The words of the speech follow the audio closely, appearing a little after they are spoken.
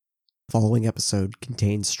Following episode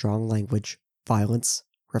contains strong language, violence,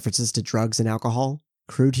 references to drugs and alcohol,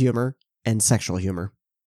 crude humor, and sexual humor.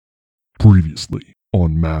 Previously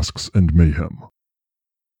on Masks and Mayhem.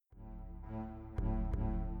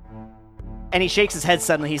 And he shakes his head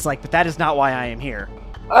suddenly. He's like, but that is not why I am here.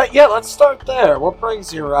 Yeah, let's start there. What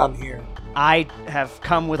brings you around here? I have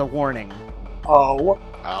come with a warning. Oh?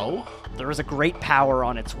 There is a great power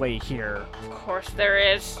on its way here. Of course there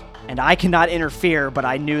is. And I cannot interfere, but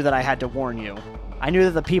I knew that I had to warn you. I knew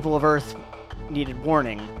that the people of Earth needed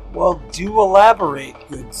warning. Well, do elaborate,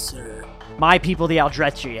 good sir. My people, the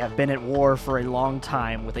Aldrechi, have been at war for a long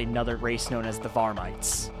time with another race known as the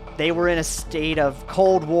Varmites. They were in a state of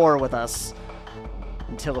cold war with us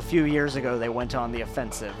until a few years ago they went on the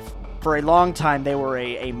offensive. For a long time they were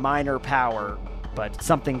a minor power, but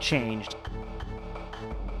something changed.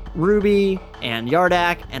 Ruby and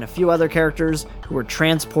Yardak and a few other characters who were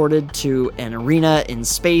transported to an arena in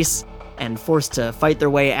space and forced to fight their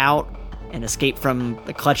way out and escape from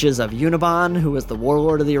the clutches of Unibon, who was the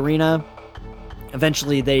warlord of the arena.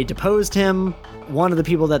 Eventually they deposed him. One of the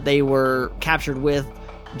people that they were captured with,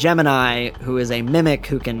 Gemini, who is a mimic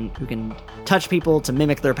who can touch people to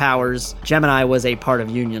mimic their powers. Gemini was a part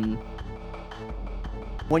of Union.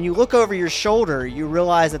 When you look over your shoulder, you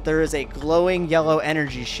realize that there is a glowing yellow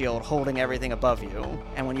energy shield holding everything above you.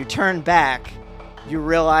 And when you turn back, you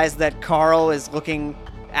realize that Carl is looking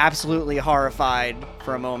absolutely horrified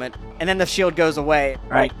for a moment. And then the shield goes away.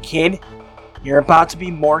 Alright, kid, you're about to be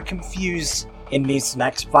more confused in these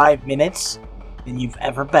next 5 minutes than you've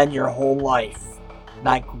ever been your whole life. And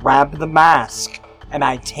I grab the mask, and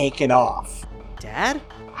I take it off. Dad?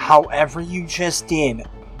 However you just did,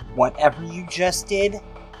 whatever you just did,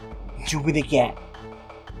 do it again.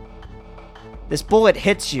 This bullet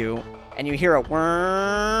hits you, and you hear a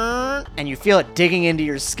whirr, and you feel it digging into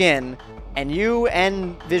your skin, and you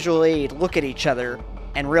and Visual Aid look at each other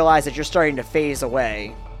and realize that you're starting to phase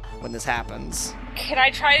away when this happens. Can I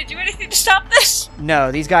try to do anything to stop this?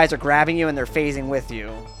 No, these guys are grabbing you and they're phasing with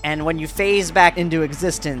you. And when you phase back into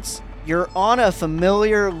existence, you're on a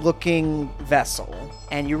familiar-looking vessel,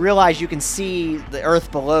 and you realize you can see the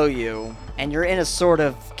Earth below you, and you're in a sort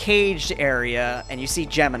of caged area, and you see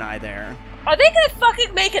Gemini there. Are they gonna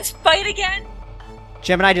fucking make us fight again?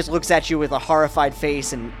 Gemini just looks at you with a horrified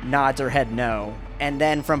face and nods her head no. And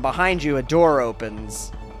then from behind you, a door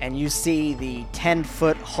opens, and you see the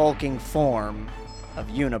 10-foot hulking form of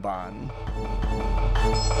Unibon.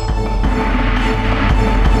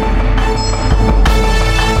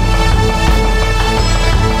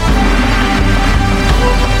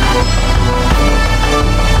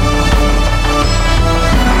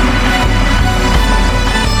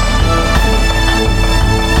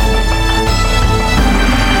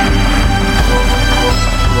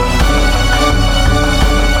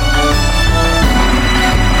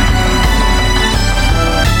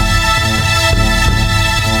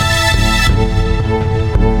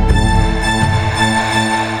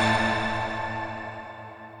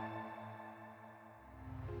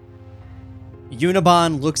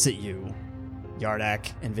 Unibon looks at you,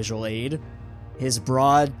 Yardak and Visual Aid. His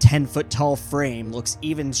broad, 10-foot-tall frame looks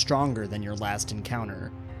even stronger than your last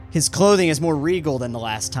encounter. His clothing is more regal than the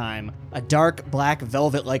last time, a dark black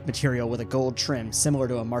velvet-like material with a gold trim similar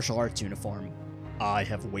to a martial arts uniform. I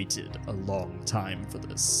have waited a long time for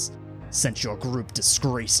this, since your group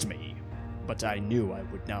disgraced me, but I knew I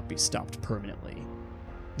would not be stopped permanently.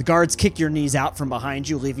 The guards kick your knees out from behind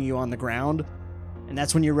you, leaving you on the ground. And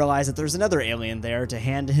that's when you realize that there's another alien there to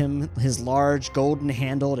hand him his large,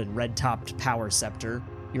 golden-handled and red-topped power scepter.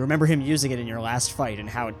 You remember him using it in your last fight and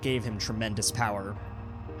how it gave him tremendous power.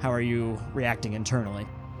 How are you reacting internally?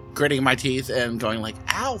 Gritting my teeth and going like,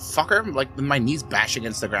 ow, fucker, like my knees bash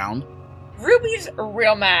against the ground. Ruby's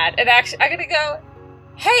real mad, and actually, I'm gonna go,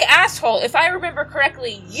 hey, asshole, if I remember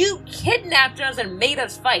correctly, you kidnapped us and made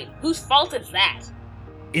us fight. Whose fault is that?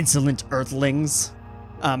 Insolent earthlings.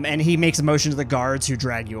 And he makes a motion to the guards who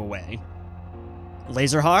drag you away.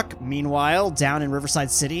 Laserhawk, meanwhile, down in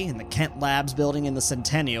Riverside City, in the Kent Labs building in the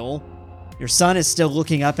Centennial, your son is still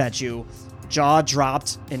looking up at you, jaw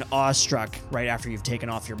dropped and awestruck right after you've taken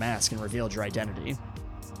off your mask and revealed your identity.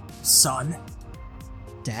 Son,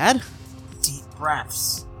 Dad? deep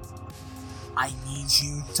breaths. I need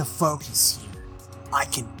you to focus here. I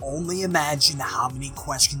can only imagine how many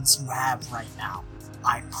questions you have right now.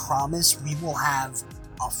 I promise we will have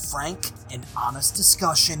a frank and honest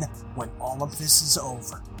discussion when all of this is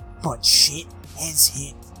over. But shit has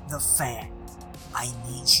hit the fan. I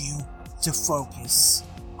need you to focus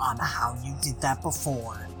on how you did that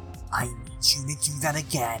before. I need you to do that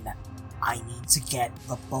again. I need to get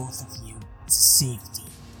the both of you to safety.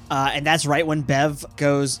 And that's right when Bev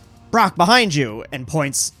goes, Brock, behind you, and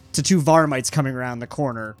points to two Varmites coming around the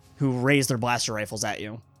corner who raise their blaster rifles at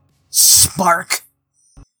you. Spark!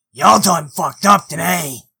 Y'all done fucked up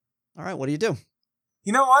today. All right, what do you do?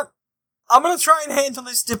 You know what? I'm gonna try and handle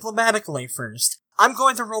this diplomatically first. I'm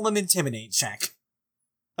going to roll an intimidate check.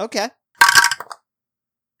 Okay.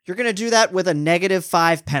 You're going to do that with a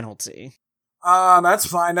 -5 penalty. That's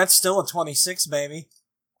fine. That's still a 26, baby.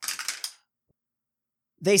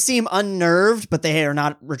 They seem unnerved, but they are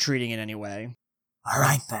not retreating in any way.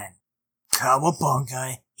 Alright then.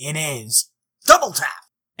 Cowabunga, it is. Double tap!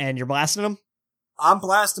 And you're blasting them? I'm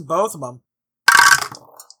blasting both of them.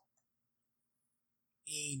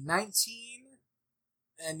 A 19,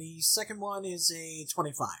 and the second one is a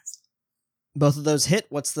 25. Both of those hit.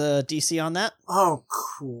 What's the DC on that? Oh,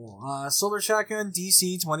 cool. Solar Shotgun,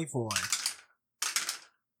 DC 24.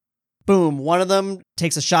 Boom. One of them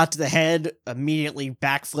takes a shot to the head, immediately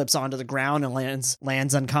backflips onto the ground and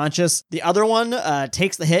lands unconscious. The other one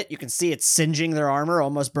takes the hit. You can see it's singeing their armor,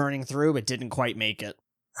 almost burning through, but didn't quite make it.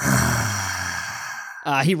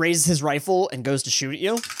 He raises his rifle and goes to shoot at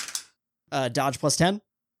you. Dodge plus 10.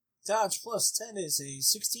 Dodge plus 10 is a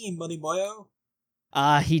 16, buddy boyo.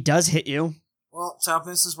 He does hit you. Well,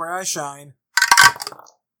 toughness is where I shine.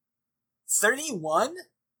 31?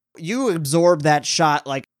 You absorb that shot,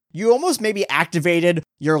 like, you almost maybe activated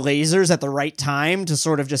your lasers at the right time to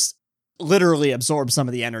sort of just literally absorb some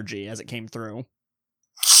of the energy as it came through.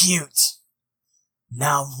 Cute.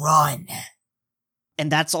 Now run. And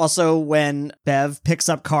that's also when Bev picks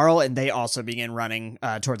up Carl and they also begin running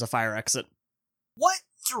towards a fire exit. What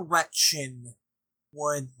direction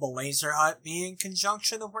would the laser hut be in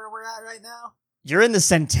conjunction of where we're at right now? You're in the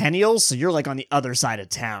Centennial, so you're like on the other side of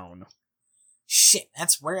town. Shit,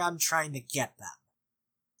 that's where I'm trying to get them.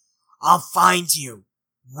 I'll find you.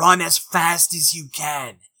 Run as fast as you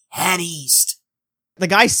can. Head east. The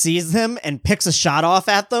guy sees them and picks a shot off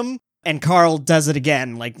at them, and Carl does it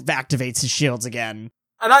again, like activates his shields again.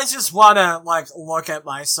 And I just wanna, look at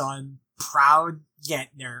my son, proud yet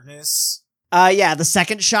nervous. Yeah, the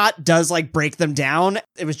second shot does, break them down.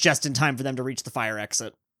 It was just in time for them to reach the fire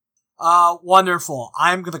exit. Wonderful.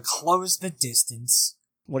 I'm gonna close the distance.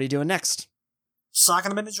 What are you doing next? Socking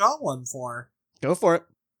him in the jaw 1-4. Go for it.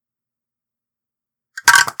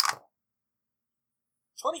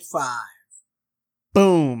 25.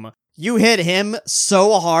 Boom. You hit him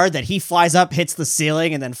so hard that he flies up, hits the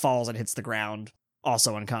ceiling, and then falls and hits the ground.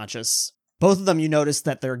 Also unconscious. Both of them, you notice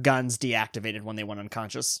that their guns deactivated when they went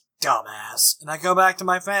unconscious. Dumbass. And I go back to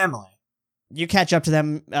my family. You catch up to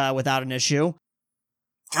them without an issue.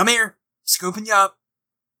 Come here. Scooping you up.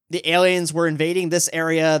 The aliens were invading this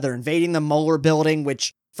area. They're invading the Molar building,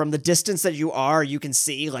 which from the distance that you are, you can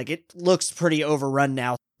see, it looks pretty overrun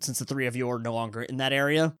now since the three of you are no longer in that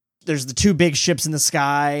area. There's the two big ships in the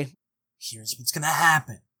sky. Here's what's gonna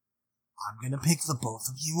happen. I'm gonna pick the both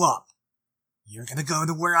of you up. You're gonna go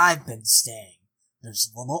to where I've been staying.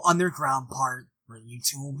 There's a little underground part where you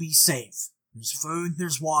two will be safe. There's food,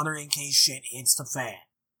 there's water in case shit hits the fan.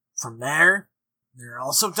 From there are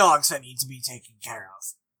also dogs that need to be taken care of.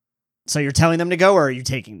 So you're telling them to go, or are you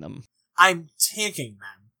taking them? I'm taking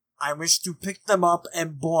them. I wish to pick them up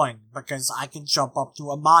and boing, because I can jump up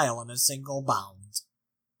to a mile in a single bound.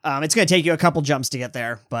 It's gonna take you a couple jumps to get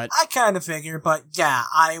there, but... I kinda figure, but yeah,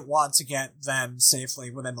 I want to get them safely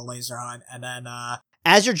within the laser hunt, and then,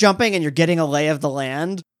 As you're jumping and you're getting a lay of the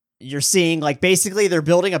land, you're seeing, basically they're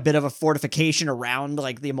building a bit of a fortification around,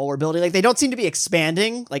 the Molar building. They don't seem to be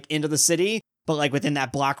expanding, into the city, but, within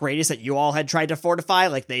that block radius that you all had tried to fortify,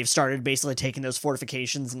 they've started basically taking those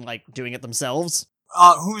fortifications and, doing it themselves.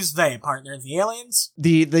 Who's they, partner? The aliens?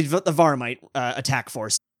 The Varmite attack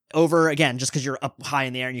force. Over, again, just because you're up high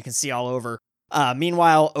in the air and you can see all over.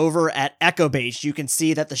 Meanwhile, over at Echo Base, you can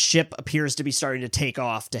see that the ship appears to be starting to take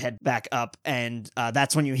off to head back up, and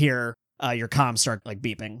that's when you hear your comms start,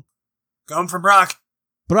 beeping. Going for Brock.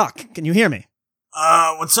 Brock, can you hear me?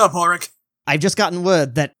 What's up, Ulrich? I've just gotten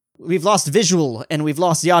word that we've lost visual and we've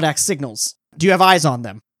lost Yardak's signals. Do you have eyes on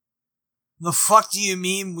them? The fuck do you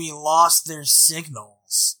mean we lost their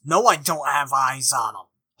signals? No, I don't have eyes on them.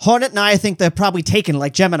 Hornet and I think they're probably taken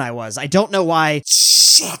like Gemini was. I don't know why.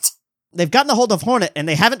 Shit! They've gotten a hold of Hornet and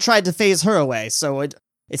they haven't tried to phase her away, so it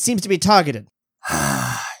seems to be targeted.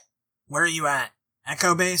 Where are you at?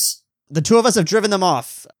 Echo Base? The two of us have driven them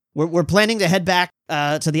off. We're planning to head back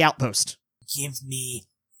to the outpost. Give me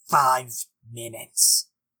 5 minutes.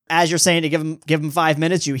 As you're saying to give them 5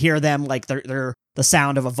 minutes, you hear them they're the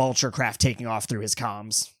sound of a vulture craft taking off through his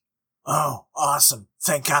comms. Oh, awesome.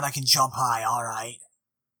 Thank God I can jump high, alright.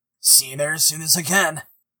 See you there as soon as I can.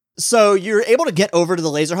 So you're able to get over to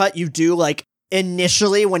the laser hut. You do, like,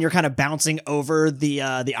 initially when you're kind of bouncing over the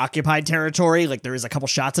occupied territory, like, there is a couple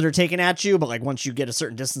shots that are taken at you, but, like, once you get a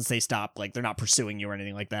certain distance, they stop. Like, they're not pursuing you or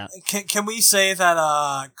anything like that. Can we say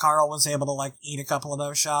that Carl was able to, like, eat a couple of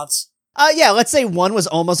those shots? Yeah, let's say one was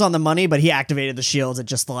almost on the money, but he activated the shields at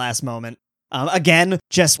just the last moment. Again,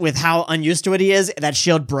 just with how unused to it he is, that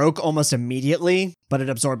shield broke almost immediately, but it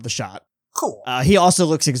absorbed the shot. Cool. He also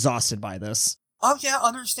looks exhausted by this. Oh yeah,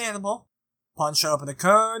 understandable. Punch open the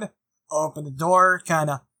code, open the door,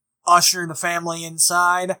 kinda usher the family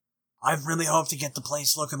inside. I really hope to get the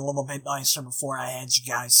place looking a little bit nicer before I had you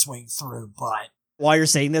guys swing through, but... While you're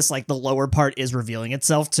saying this, like, the lower part is revealing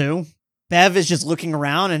itself, too. Bev is just looking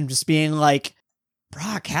around and just being like,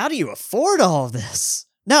 Brock, how do you afford all of this?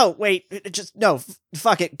 No, wait,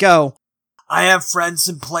 fuck it, go. I have friends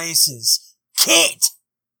in places. Kid!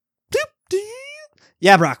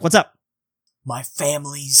 Yeah, Brock, what's up? My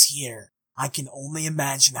family's here. I can only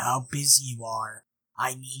imagine how busy you are.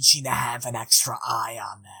 I need you to have an extra eye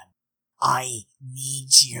on them. I need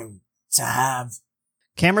you to have...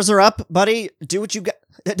 Cameras are up, buddy. Do what you got.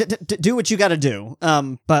 Do what you got to do.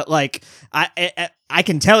 But like, I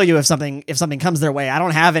can tell you if something comes their way. I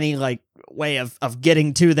don't have any like way of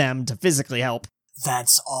getting to them to physically help.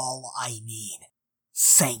 That's all I need.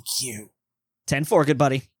 Thank you. 10-4, good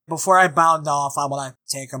buddy. Before I bound off, I want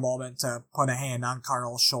to take a moment to put a hand on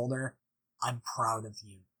Carl's shoulder. I'm proud of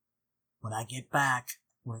you. When I get back,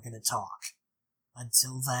 we're gonna talk.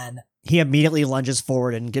 Until then... He immediately lunges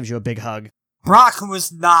forward and gives you a big hug. Brock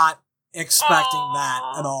was not expecting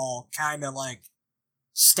that at all. Kinda like,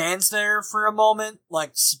 stands there for a moment,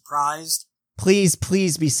 like surprised. Please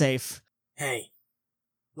be safe. Hey,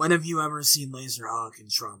 when have you ever seen Laserhawk in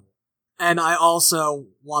trouble? And I also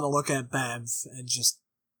want to look at Bev and just...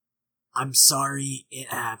 I'm sorry it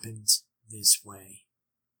happened this way.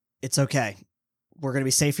 It's okay. We're gonna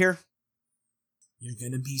be safe here? You're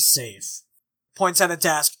gonna be safe. Points at a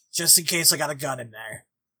desk, just in case I got a gun in there.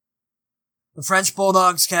 The French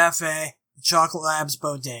Bulldogs Cafe, the Chocolate Labs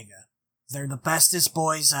Bodega. They're the bestest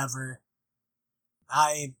boys ever.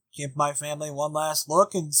 I give my family one last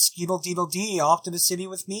look and skeedle-deedle-dee off to the city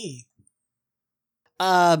with me.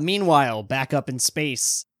 Meanwhile, back up in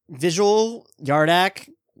space. Visual, Yardak,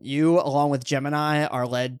 you, along with Gemini, are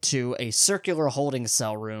led to a circular holding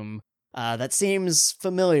cell room that seems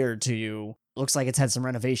familiar to you. Looks like it's had some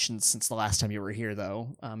renovations since the last time you were here,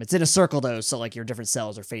 though. It's in a circle, though, so like your different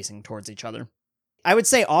cells are facing towards each other. I would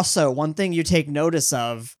say also, one thing you take notice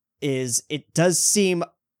of is it does seem,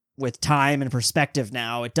 with time and perspective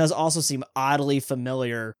now, it does also seem oddly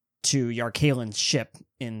familiar to Yarkalin's ship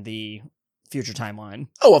in the future timeline.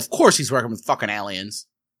 Oh, of course he's working with fucking aliens.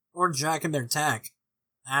 Or jacking their tech.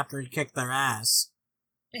 After he kicked their ass.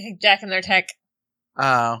 Jacking their tech.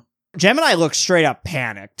 Oh. Gemini looks straight up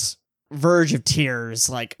panicked. Verge of tears,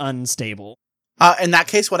 like unstable. In that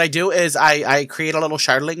case, what I do is I create a little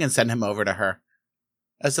shardling and send him over to her.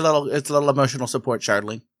 It's a little emotional support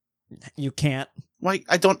shardling. You can't. Why?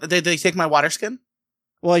 I don't. They take my water skin?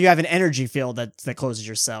 Well, you have an energy field that closes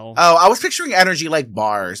your cell. Oh, I was picturing energy like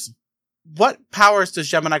bars. What powers does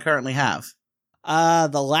Gemini currently have?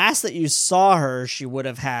 The last that you saw her, she would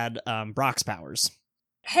have had Brock's powers.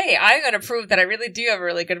 Hey, I'm going to prove that I really do have a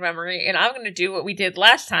really good memory, and I'm going to do what we did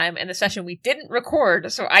last time in the session we didn't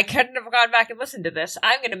record, so I couldn't have gone back and listened to this.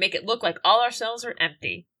 I'm going to make it look like all our cells are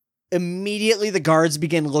empty. Immediately, the guards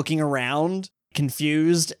begin looking around,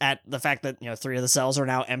 confused at the fact that, 3 of the cells are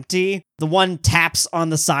now empty. The one taps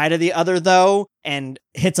on the side of the other, though, and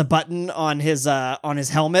hits a button on his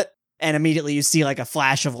helmet, and immediately you see, like, a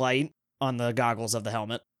flash of light on the goggles of the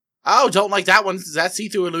helmet. Oh, don't like that one. Does that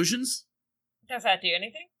see-through illusions? Does that do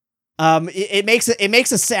anything? It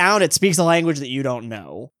makes a sound. It speaks a language that you don't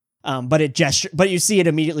know. But you see it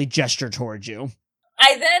immediately gesture towards you.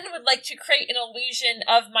 I then would like to create an illusion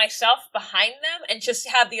of myself behind them and just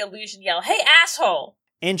have the illusion yell, "Hey, asshole!"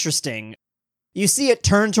 Interesting. You see it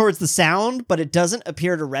turn towards the sound, but it doesn't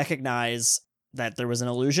appear to recognize that there was an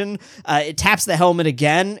illusion. It taps the helmet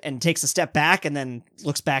again and takes a step back and then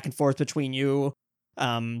looks back and forth between you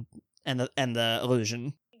and the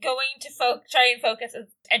illusion. Going to try and focus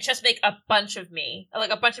and just make a bunch of me, like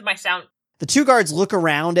a bunch of my sound. The 2 guards look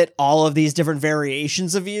around at all of these different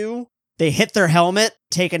variations of you. They hit their helmet,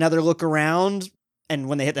 take another look around, and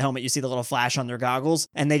when they hit the helmet, you see the little flash on their goggles,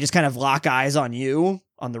 and they just kind of lock eyes on you,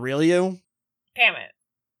 on the real you. Damn it.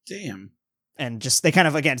 Damn. And just, they kind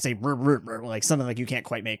of, again, say, brr, brr, brr, like something like you can't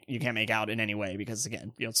make out in any way, because,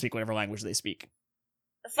 again, you don't speak whatever language they speak.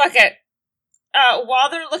 Fuck it. While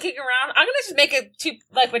they're looking around, I'm gonna just make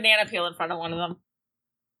a banana peel in front of one of them.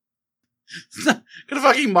 Gonna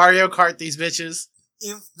fucking Mario Kart these bitches.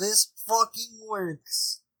 If this fucking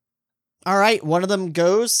works. All right, one of them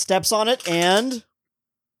goes, steps on it, and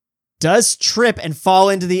does trip and fall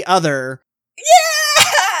into the other.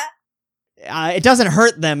 Yeah! It doesn't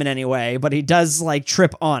hurt them in any way, but he does, like,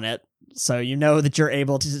 trip on it. So you know that you're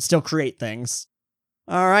able to still create things.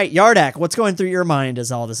 All right, Yardak, what's going through your mind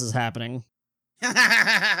as all this is happening?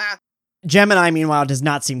 Gemini, meanwhile, does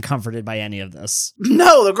not seem comforted by any of this.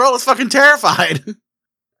 No, the girl is fucking terrified.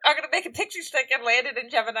 I'm gonna make a picture stick and land it in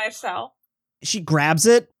Gemini's cell. She grabs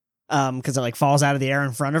it, because it, like, falls out of the air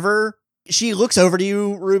in front of her. She looks over to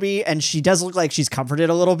you, Ruby, and she does look like she's comforted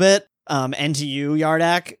a little bit. And to you,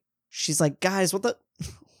 Yardak, she's like, guys, what the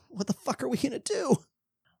fuck are we gonna do?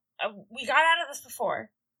 We got out of this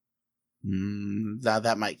before.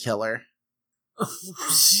 That might kill her.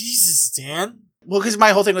 Jesus, Dan. Well, because my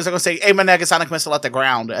whole thing was going to say, aim a Negasonic missile at the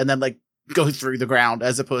ground, and then, like, go through the ground,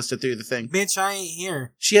 as opposed to through the thing. Bitch, I ain't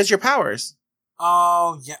here. She has your powers.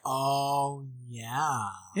 Oh, yeah. Oh, yeah.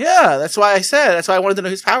 Yeah, that's why I said. That's why I wanted to know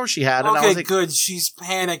whose powers she had. And I Okay, was like, good. She's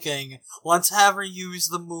panicking. Let's have her use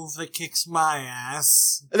the move that kicks my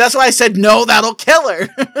ass. that's why I said, no, that'll kill her.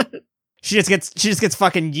 She just gets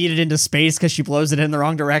fucking yeeted into space because she blows it in the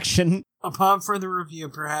wrong direction. Upon further review,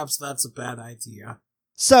 perhaps that's a bad idea.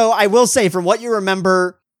 So I will say, from what you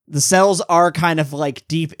remember, the cells are kind of like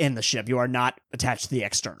deep in the ship. You are not attached to the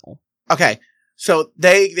external. Okay, so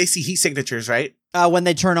they see heat signatures, right? When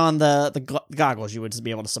they turn on the goggles, you would just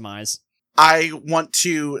be able to surmise. I want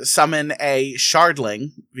to summon a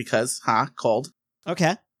Shardling, because, cold.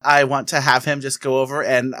 Okay. I want to have him just go over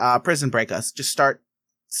and prison break us. Just start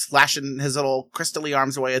slashing his little crystally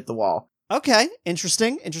arms away at the wall. Okay,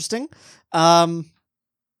 interesting.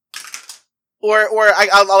 Or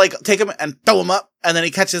I'll like take him and throw him up, and then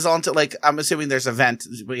he catches onto, like, I'm assuming there's a vent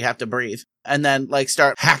we have to breathe, and then like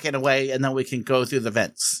start hacking away, and then we can go through the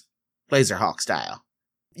vents, Laserhawk style.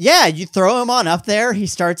 Yeah, you throw him on up there. He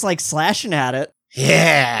starts like slashing at it.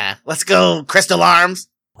 Yeah, let's go, crystal arms.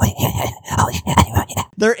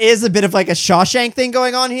 There is a bit of like a Shawshank thing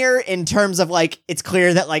going on here in terms of like, it's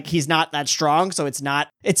clear that like he's not that strong, so it's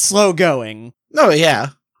slow going. Oh, yeah.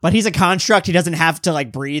 But he's a construct, he doesn't have to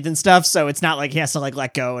like breathe and stuff, so it's not like he has to like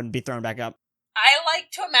let go and be thrown back up. I like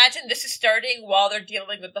to imagine this is starting while they're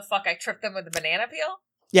dealing with the fuck I tripped them with the banana peel.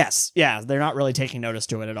 Yes, yeah, they're not really taking notice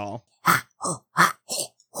to it at all. Hey,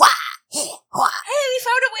 we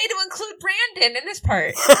found a way to include Brandon in this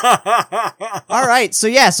part. Alright,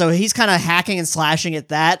 so he's kind of hacking and slashing at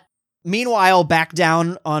that. Meanwhile, back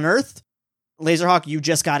down on Earth, Laserhawk, you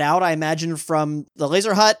just got out, I imagine, from the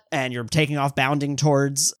laser hut, and you're taking off bounding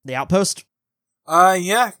towards the outpost.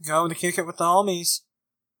 Yeah, going to kick it with the homies.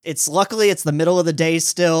 Luckily, it's the middle of the day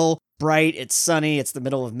still, bright, it's sunny, it's the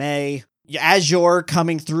middle of May. As you're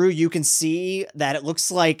coming through, you can see that it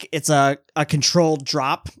looks like it's a controlled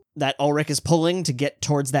drop that Ulrich is pulling to get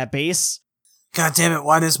towards that base. God damn it,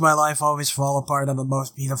 why does my life always fall apart on the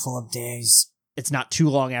most beautiful of days? It's not too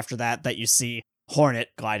long after that you see Hornet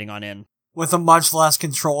gliding on in. With a much less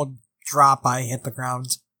controlled drop, I hit the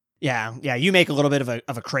ground. Yeah, you make a little bit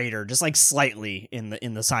of a crater, just like slightly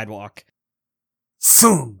in the sidewalk.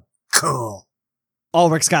 Boom! Cool.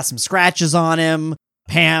 Ulrich's got some scratches on him.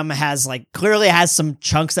 Pam clearly has some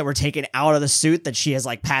chunks that were taken out of the suit that she has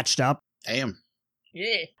like patched up. Damn.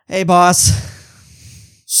 Yeah. Hey, boss.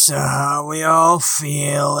 So how we all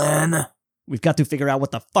feeling? We've got to figure out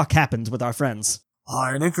what the fuck happens with our friends.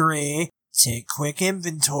 Hard agree. Take quick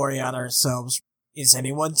inventory on ourselves. Is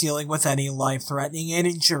anyone dealing with any life-threatening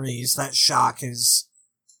injuries that Shock has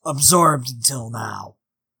absorbed until now?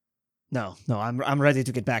 No, I'm ready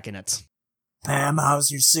to get back in it. Pam,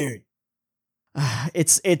 how's your suit?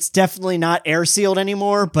 It's definitely not air sealed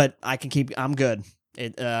anymore, but I'm good.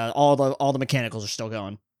 All the mechanicals are still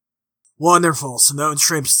going. Wonderful, so no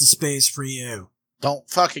trips to space for you. Don't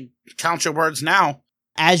fucking count your words now.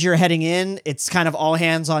 As you're heading in, it's kind of all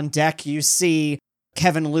hands on deck. You see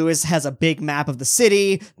Kevin Lewis has a big map of the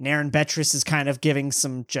city. Naren Betris is kind of giving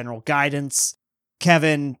some general guidance.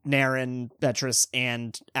 Kevin, Naren, Betris,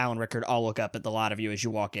 and Alan Rickard all look up at the lot of you as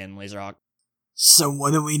you walk in, Laserhawk. So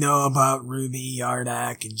what do we know about Ruby,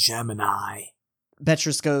 Yardak, and Gemini?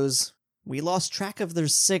 Betris goes, "We lost track of their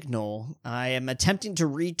signal. I am attempting to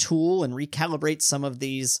retool and recalibrate some of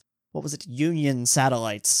these, Union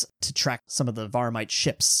satellites to track some of the Varmite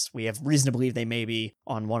ships. We have reason to believe they may be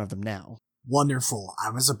on one of them now." Wonderful. I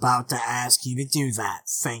was about to ask you to do that.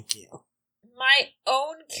 Thank you. My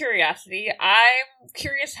own curiosity, I'm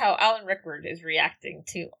curious how Alan Rickard is reacting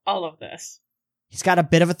to all of this. He's got a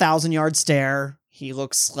bit of a 1,000-yard stare. He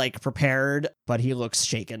looks like prepared, but he looks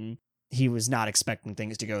shaken. he was not expecting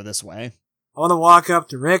things to go this way. I want to walk up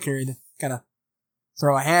to Rickard, kind of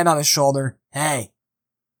throw a hand on his shoulder. Hey,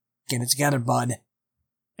 get it together, bud.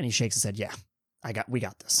 And he shakes his head, yeah, we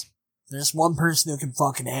got this. There's one person who can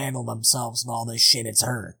fucking handle themselves and all this shit, it's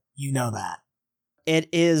her. You know that. It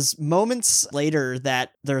is moments later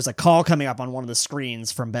that there's a call coming up on one of the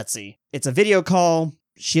screens from Betsy. It's a video call.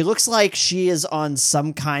 She looks like she is on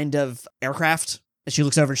some kind of aircraft. She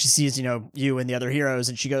looks over and she sees, you and the other heroes,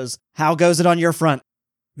 and she goes, how goes it on your front?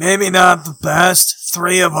 Maybe not the best.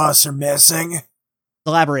 3 of us are missing.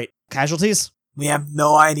 Elaborate. Casualties? We have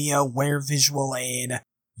no idea where Visual Aid,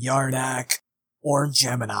 Yardak, or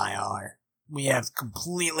Gemini are. We have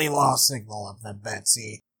completely lost signal of them,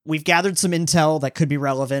 Betsy. We've gathered some intel that could be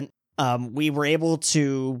relevant. We were able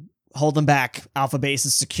to hold them back. Alpha Base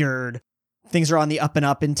is secured. Things are on the up and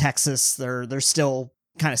up in Texas. They're still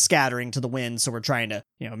kind of scattering to the wind, so we're trying to,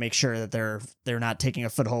 make sure that they're not taking a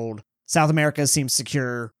foothold. South America seems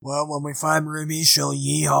secure. Well, when we find Ruby, she'll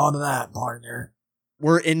yeehaw to that, partner.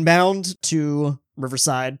 We're inbound to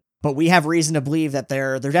Riverside, but we have reason to believe that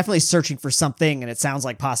they're definitely searching for something, and it sounds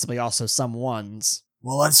like possibly also someones.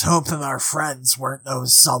 Well, let's hope that our friends weren't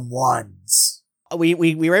those someones. We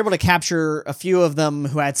were able to capture a few of them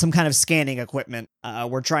who had some kind of scanning equipment.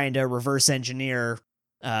 We're trying to reverse engineer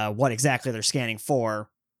what exactly they're scanning for.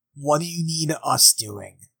 What do you need us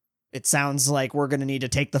doing? It sounds like we're going to need to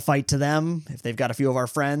take the fight to them if they've got a few of our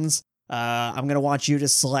friends. I'm going to want you to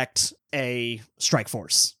select a strike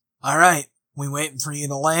force. All right. We waiting for you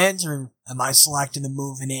to land, or am I selecting and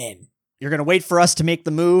moving in? You're going to wait for us to make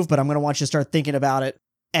the move, but I'm going to want you to start thinking about it.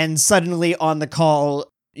 And suddenly on the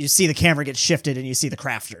call, you see the camera get shifted and you see the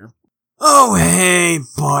crafter. Oh, hey,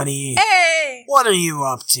 buddy. Hey! What are you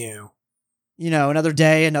up to? Another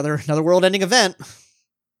day, another world-ending event.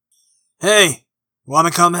 Hey, want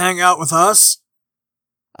to come hang out with us?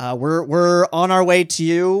 We're on our way to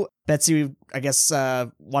you. Betsy, I guess,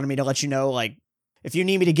 wanted me to let you know, if you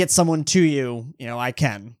need me to get someone to you, I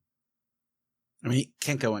can. I mean, he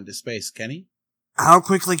can't go into space, can he? How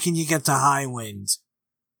quickly can you get to Highwind?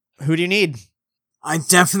 Who do you need? I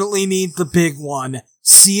definitely need the big one.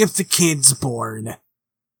 See if the kid's born.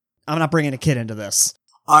 I'm not bringing a kid into this.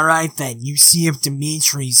 Alright then, you see if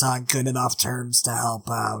Dimitri's on good enough terms to help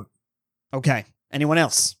out. Okay. Anyone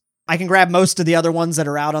else? I can grab most of the other ones that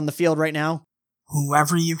are out on the field right now.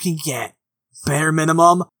 Whoever you can get. Bare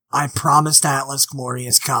minimum, I promised Atlas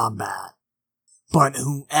glorious combat. But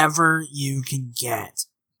whoever you can get.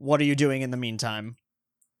 What are you doing in the meantime?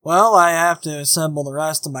 Well, I have to assemble the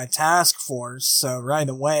rest of my task force, so right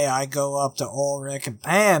away I go up to Ulrich and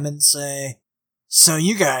Pam and say, so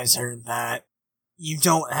you guys heard that. You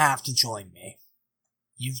don't have to join me.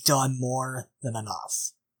 You've done more than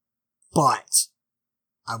enough. But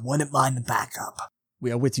I wouldn't mind the backup.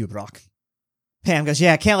 We are with you, Brock. Pam goes,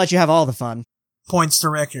 yeah, I can't let you have all the fun. Points to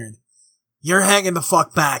Rickard. You're hanging the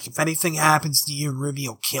fuck back. If anything happens to you, Ruby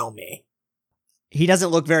will kill me. He doesn't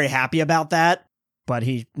look very happy about that, but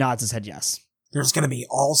he nods his head yes. There's gonna be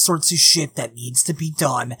all sorts of shit that needs to be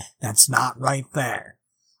done that's not right there.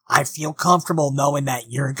 I feel comfortable knowing that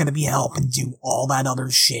you're gonna be helping do all that other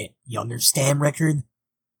shit. You understand, Rickard?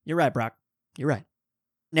 You're right, Brock. You're right.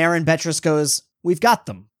 Naren Betris goes, we've got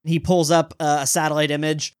them. He pulls up a satellite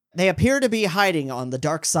image. They appear to be hiding on the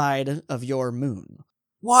dark side of your moon.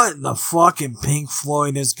 What in the fucking Pink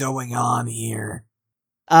Floyd is going on here?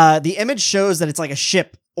 The image shows that it's like a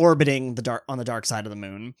ship orbiting on the dark side of the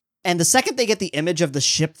moon. And the second they get the image of the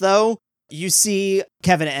ship, though, you see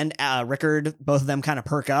Kevin and Rickard, both of them kind of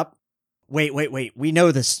perk up. Wait. We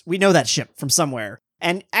know this. We know that ship from somewhere.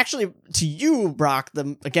 And actually, to you, Brock,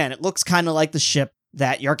 again, it looks kind of like the ship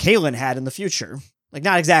that Yarkalen had in the future.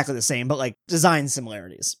 Not exactly the same, but design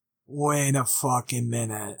similarities. Wait a fucking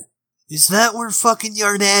minute. Is that where fucking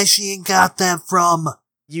Yardashian got that from?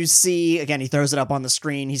 You see, again, he throws it up on the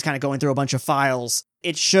screen. He's kind of going through a bunch of files.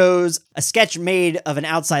 It shows a sketch made of an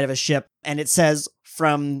outside of a ship, and it says,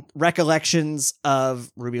 from recollections of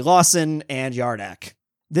Ruby Lawson and Yardak.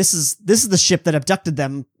 This is the ship that abducted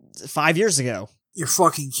them 5 years ago. You're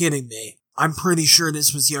fucking kidding me. I'm pretty sure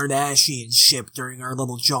this was Yardashian's ship during our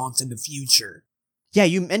little jaunt in the future. Yeah,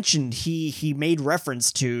 you mentioned he made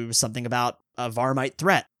reference to something about a Varmite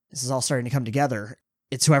threat. This is all starting to come together.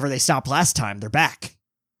 It's whoever they stopped last time. They're back.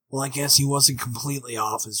 Well, I guess he wasn't completely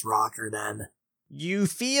off his rocker then. You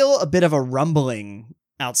feel a bit of a rumbling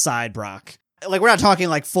outside, Brock. We're not talking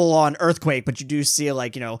full-on earthquake, but you do see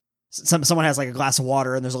someone has a glass of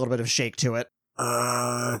water and there's a little bit of shake to it.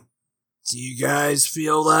 Do you guys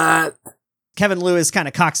feel that? Kevin Lewis kind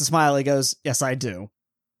of cocks a smile. He goes, yes, I do.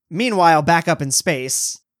 Meanwhile, back up in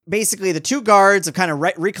space, Basically, the two guards have kind of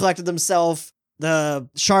recollected themselves. The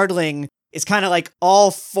shardling is kind of like all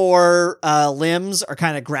four limbs are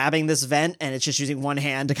kind of grabbing this vent, and it's just using one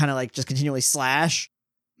hand to kind of like just continually slash.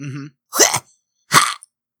 Mm-hmm.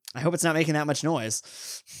 I hope it's not making that much noise.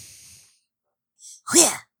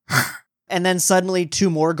 And then suddenly two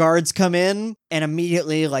more guards come in, and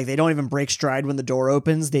immediately, like, they don't even break stride when the door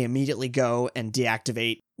opens. They immediately go and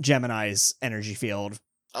deactivate Gemini's energy field.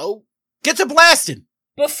 Oh, get to blasting!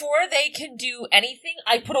 Before they can do anything,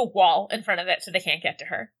 I put a wall in front of it so they can't get to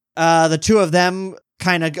her. The two of them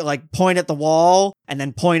kind of like point at the wall and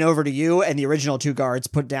then point over to you, and the original two guards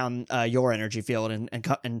put down your energy field and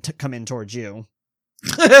come in towards you.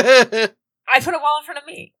 I put a wall in front of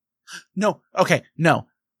me. No, okay, no.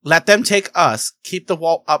 Let them take us, keep the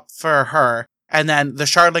wall up for her, and then the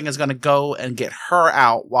shardling is going to go and get her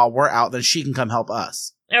out while we're out, then she can come help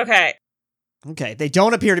us. Okay. Okay, they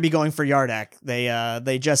don't appear to be going for Yardak.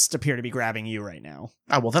 They just appear to be grabbing you right now.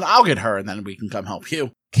 Oh, well, then I'll get her, and then we can come help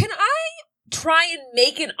you. Can I try and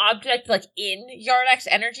make an object, like, in Yardak's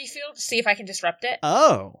energy field to see if I can disrupt it?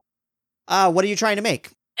 Oh. What are you trying to make?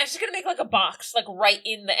 I'm just gonna make, like, a box, like, right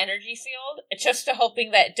in the energy field. It's just hoping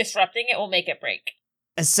that disrupting it will make it break.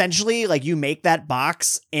 Essentially, like, you make that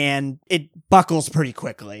box, and it buckles pretty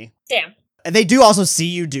quickly. Damn. And they do also see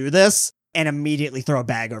you do this, and immediately throw a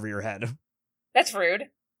bag over your head. That's rude.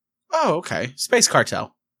 Oh, okay. Space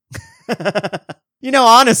Cartel.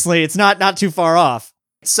 Honestly, it's not too far off.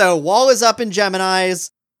 So, wall is up in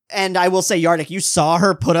Gemini's, and I will say, Yardak, you saw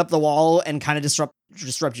her put up the wall and kind of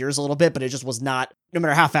disrupt yours a little bit, but it just was not, no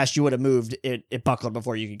matter how fast you would have moved, it buckled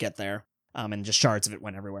before you could get there. And just shards of it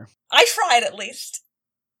went everywhere. I tried, at least.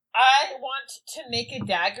 I want to make a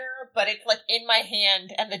dagger, but it's, like, in my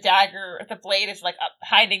hand, and the blade is, like, up,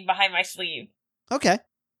 hiding behind my sleeve. Okay.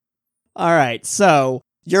 All right, so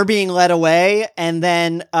you're being led away, and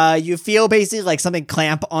then you feel basically like something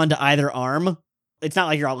clamp onto either arm. It's not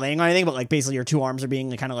like you're all laying on anything, but like basically your two arms are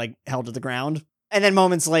being kind of like held to the ground. And then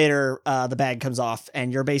moments later, the bag comes off,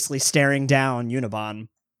 and you're basically staring down Unibon.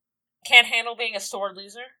 Can't handle being a sword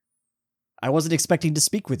loser. I wasn't expecting to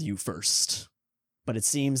speak with you first, but it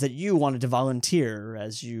seems that you wanted to volunteer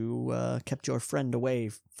as you kept your friend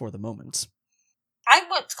away for the moment. I'm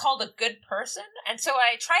what's called a good person, and so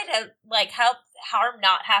I try to, like, help harm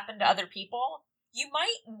not happen to other people. You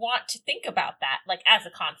might want to think about that, like, as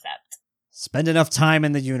a concept. Spend enough time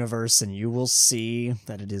in the universe, and you will see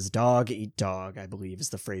that it is dog eat dog, I believe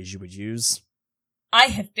is the phrase you would use. I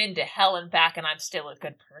have been to hell and back, and I'm still a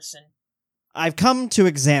good person. I've come to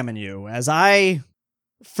examine you, as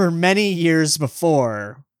for many years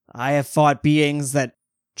before, I have fought beings that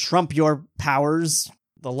trump your powers,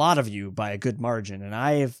 the lot of you, by a good margin, and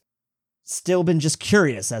I have still been just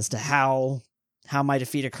curious as to how my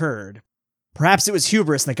defeat occurred. Perhaps it was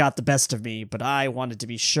hubris that got the best of me, but I wanted to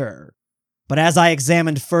be sure. But as I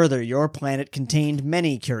examined further, your planet contained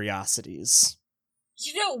many curiosities.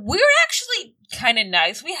 We're actually kind of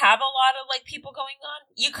nice. We have a lot of, like, people going on.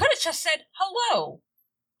 You could have just said, hello.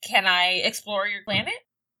 Can I explore your planet?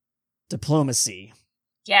 Diplomacy.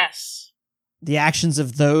 Yes. The actions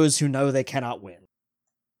of those who know they cannot win.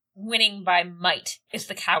 Winning by might is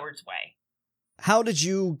the coward's way. How did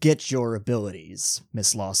you get your abilities,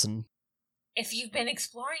 Miss Lawson? If you've been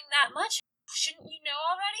exploring that much, shouldn't you know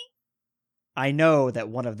already? I know that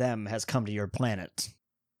one of them has come to your planet.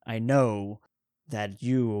 I know that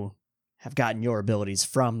you have gotten your abilities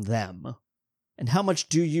from them. And how much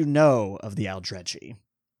do you know of the Aldredgi?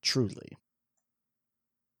 Truly.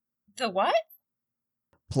 The what?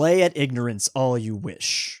 Play at ignorance all you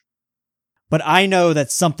wish. But I know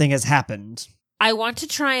that something has happened. I want to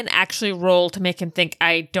try and actually roll to make him think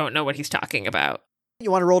I don't know what he's talking about.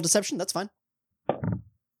 You want to roll deception? That's fine.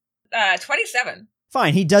 27.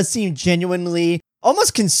 Fine, he does seem genuinely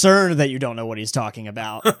almost concerned that you don't know what he's talking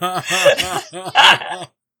about.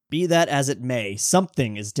 Be that as it may,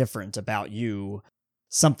 something is different about you.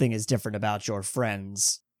 Something is different about your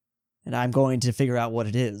friends. And I'm going to figure out what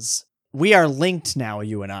it is. We are linked now,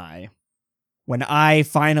 you and I. When I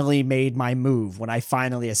finally made my move, when I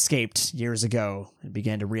finally escaped years ago and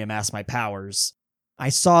began to reamass my powers, I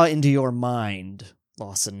saw into your mind,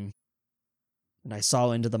 Lawson. And I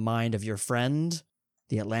saw into the mind of your friend,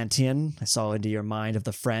 the Atlantean. I saw into your mind of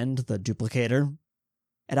the friend, the duplicator.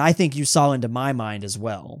 And I think you saw into my mind as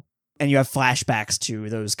well. And you have flashbacks to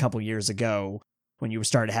those couple years ago when you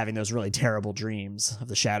started having those really terrible dreams of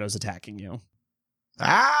the shadows attacking you.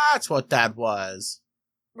 That's what that was.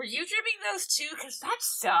 Were you dreaming those too? Because that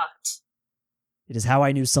sucked. It is how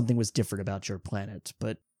I knew something was different about your planet,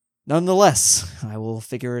 but nonetheless, I will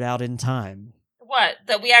figure it out in time. What?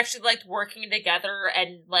 That we actually liked working together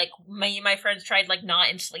and, like, me and my friends tried, like, not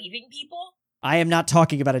enslaving people? I am not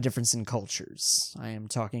talking about a difference in cultures. I am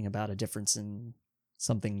talking about a difference in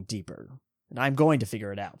something deeper. And I'm going to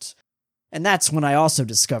figure it out. And that's when I also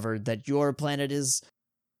discovered that your planet is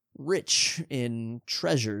rich in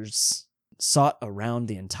treasures sought around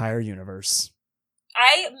the entire universe.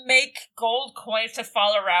 I make gold coins to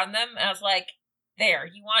fall around them, and I was like, there,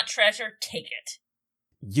 you want treasure? Take it.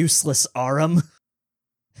 Useless Arum.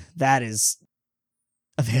 That is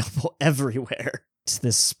available everywhere.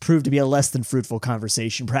 This proved to be a less than fruitful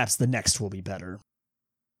conversation. Perhaps the next will be better.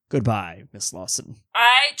 Goodbye, Miss Lawson.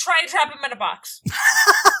 I try and trap him in a box.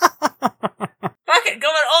 Fuck it,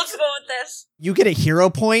 going old school with this. You get a hero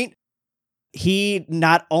point. He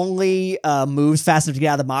not only moves fast enough to get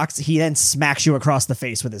out of the box, he then smacks you across the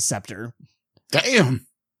face with his scepter. Damn.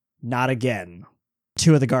 Not again.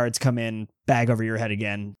 2 of the guards come in, bag over your head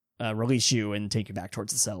again, release you, and take you back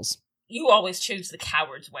towards the cells. You always choose the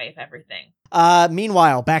coward's way of everything.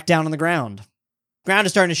 Meanwhile, back down on the ground. Ground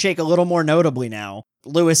is starting to shake a little more notably now.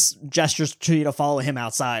 Lewis gestures to you to follow him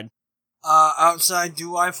outside. Outside,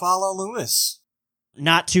 do I follow Lewis?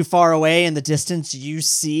 Not too far away in the distance, you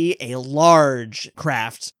see a large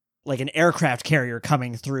craft, like an aircraft carrier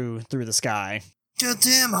coming through the sky.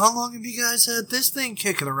 Goddamn, how long have you guys had this thing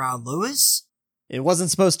kicking around, Lewis? It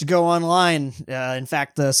wasn't supposed to go online. In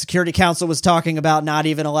fact, the Security Council was talking about not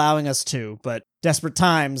even allowing us to, but desperate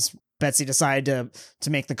times, Betsy decided to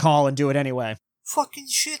make the call and do it anyway. Fucking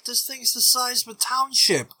shit, this thing's the size of a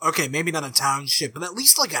township. Okay, maybe not a township, but at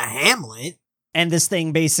least like a hamlet. And this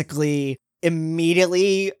thing basically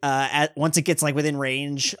immediately, once it gets like within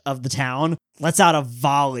range of the town, lets out a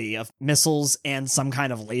volley of missiles and some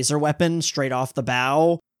kind of laser weapon straight off the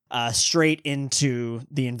bow, straight into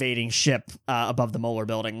the invading ship above the Molar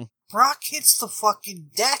building. Brock hits the fucking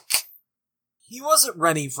deck. He wasn't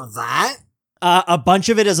ready for that. A bunch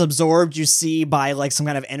of it is absorbed, you see, by like some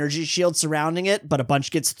kind of energy shield surrounding it, but a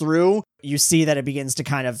bunch gets through. You see that it begins to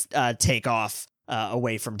kind of take off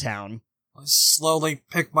away from town. I slowly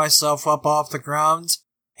pick myself up off the ground.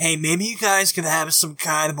 Hey, maybe you guys could have some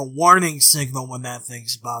kind of a warning signal when that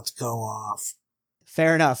thing's about to go off.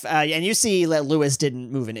 Fair enough. And you see that Lewis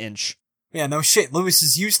didn't move an inch. Yeah, no shit, Lewis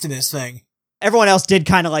is used to this thing. Everyone else did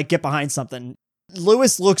kind of like get behind something.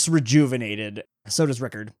 Lewis looks rejuvenated. So does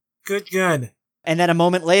Rickard. Good. And then a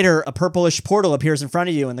moment later, a purplish portal appears in front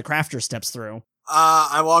of you and the crafter steps through.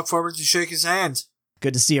 I walk forward to shake his hand.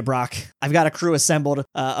 Good to see you, Brock. I've got a crew assembled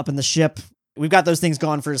up in the ship. We've got those things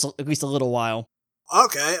gone for at least a little while.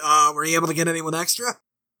 Okay, were you able to get anyone extra?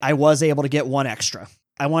 I was able to get one extra.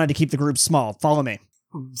 I wanted to keep the group small. Follow me.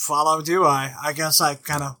 Follow, do I? I guess I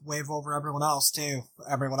kind of wave over everyone else, too.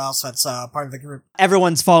 Everyone else that's part of the group.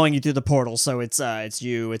 Everyone's following you through the portal, so it's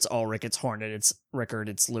you, it's Ulrich, it's Hornet, it's Rickard,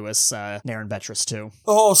 it's Lewis, Naren Betris, too.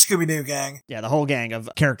 The whole Scooby-Doo gang. Yeah, the whole gang of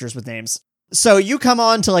characters with names. So you come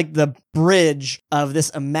on to, like, the bridge of this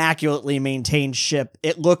immaculately maintained ship.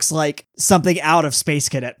 It looks like something out of Space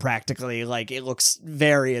Cadet, practically. Like, it looks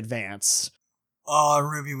very advanced. Oh,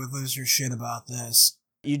 Ruby would lose her shit about this.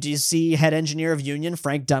 You do see head engineer of Union,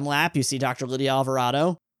 Frank Dunlap. You see Dr. Lydia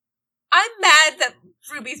Alvarado. I'm mad that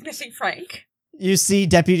Ruby's missing Frank. You see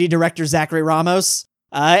Deputy Director Zachary Ramos.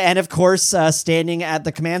 And of course, standing at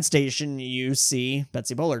the command station, you see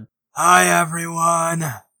Betsy Bullard. Hi, everyone.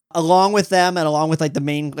 Along with them, and along with like the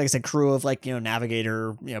main, like I said, crew of like,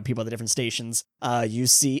 navigator, people at the different stations, you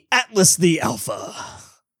see Atlas the Alpha.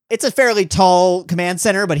 It's a fairly tall command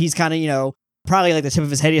center, but he's kind of, probably like the tip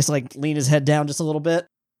of his head. He has to like lean his head down just a little bit.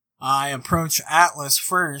 I approached Atlas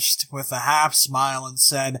first with a half smile and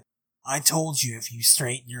said, I told you if you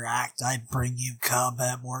straighten your act, I'd bring you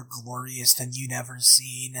combat more glorious than you'd ever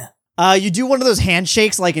seen. You do one of those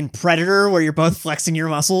handshakes like in Predator where you're both flexing your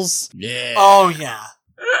muscles. Yeah. Oh, yeah.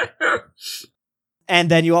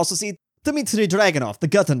 And then you also see Dmitry Dragunov, the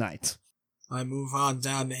Gutter Knight. I move on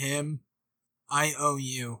down to him. I owe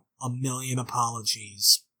you 1,000,000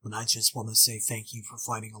 apologies, but I just want to say thank you for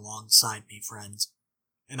fighting alongside me, friend.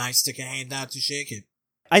 And I stick a hand out to shake it.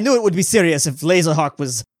 I knew it would be serious if Laserhawk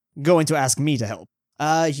was going to ask me to help.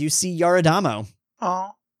 You see Yaradamo.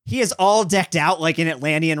 Oh. He is all decked out like in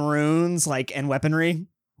Atlantean runes, and weaponry.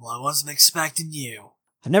 Well, I wasn't expecting you.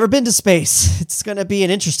 I've never been to space. It's gonna be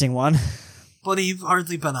an interesting one. But you've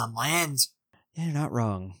hardly been on land. Yeah, you're not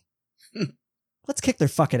wrong. Let's kick their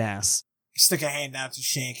fucking ass. Stick a hand out to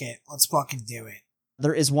shake it. Let's fucking do it.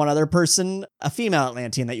 There is one other person, a female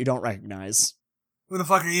Atlantean that you don't recognize. Who the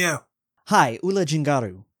fuck are you? Hi, Ula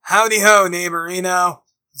Jingaru. Howdy ho, neighborino.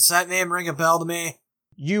 Does that name ring a bell to me?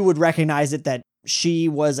 You would recognize it that she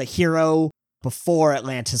was a hero before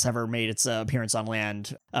Atlantis ever made its appearance on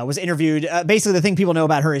land, was interviewed. Basically, the thing people know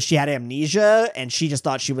about her is she had amnesia, and she just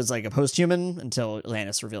thought she was like a post-human until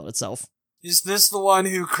Atlantis revealed itself. Is this the one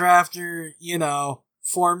who Crafter,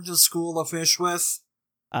 formed a school of fish with?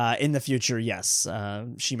 In the future, yes.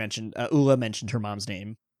 She mentioned, Ula mentioned her mom's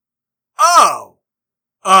name. Oh!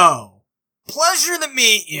 Pleasure to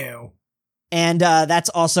meet you! And that's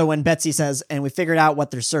also when Betsy says, and we figured out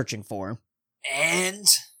what they're searching for. And?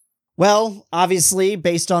 Well, obviously,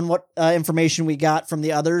 based on what information we got from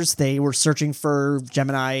the others, they were searching for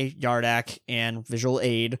Gemini, Yardak, and Visual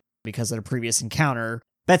Aid because of a previous encounter.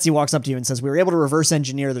 Betsy walks up to you and says, we were able to reverse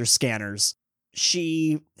engineer their scanners.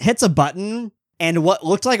 She hits a button, and what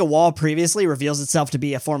looked like a wall previously reveals itself to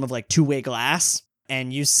be a form of like two-way glass.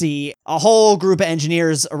 And you see a whole group of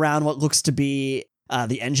engineers around what looks to be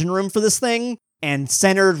the engine room for this thing. And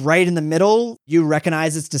centered right in the middle, you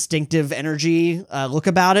recognize its distinctive energy look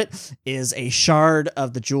about it, is a shard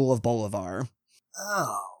of the Jewel of Bolivar.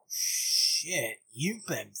 Oh, shit. You've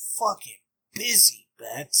been fucking busy,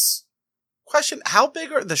 Bets. Question, how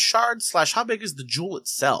big are the shards / how big is the jewel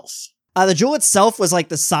itself? The jewel itself was like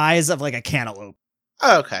the size of like a cantaloupe.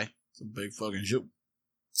 Oh, okay. It's a big fucking jewel.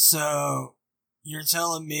 So, you're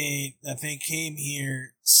telling me that they came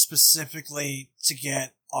here specifically to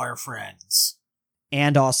get our friends?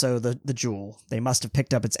 And also the jewel. They must have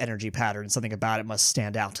picked up its energy pattern. Something about it must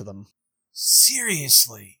stand out to them.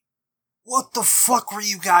 Seriously? What the fuck were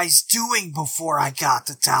you guys doing before I got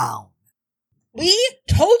to town? We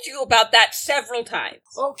told you about that several times.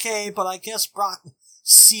 Okay, but I guess Brock...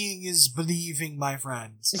 Seeing is believing, my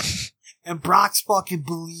friends. And Brock's fucking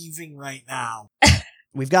believing right now.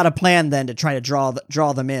 We've got a plan then to try to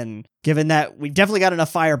draw them in, given that we definitely got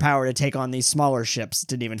enough firepower to take on these smaller ships. It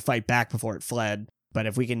didn't even fight back before it fled. But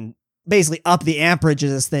if we can basically up the amperage of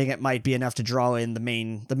this thing, it might be enough to draw in the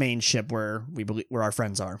main ship where our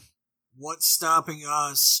friends are. What's stopping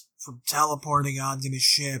us from teleporting onto the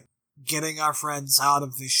ship, getting our friends out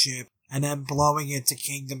of the ship, and then blowing it to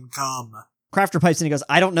Kingdom Come? Crafter pipes in and goes,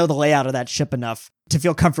 I don't know the layout of that ship enough to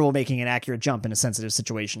feel comfortable making an accurate jump in a sensitive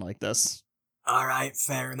situation like this. Alright,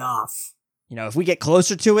 fair enough. If we get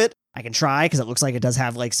closer to it, I can try, because it looks like it does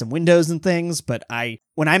have like some windows and things, but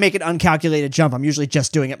when I make an uncalculated jump, I'm usually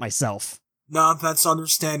just doing it myself. No, that's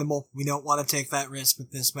understandable. We don't want to take that risk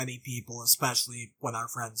with this many people, especially when our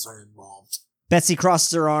friends are involved. Betsy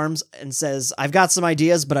crosses her arms and says, I've got some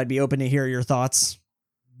ideas, but I'd be open to hear your thoughts.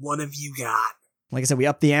 What have you got? Like I said, we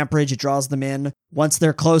up the amperage, it draws them in. Once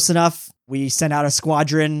they're close enough, we send out a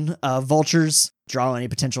squadron of vultures, draw any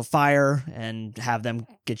potential fire, and have them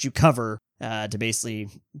get you cover to basically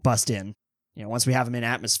bust in. Once we have them in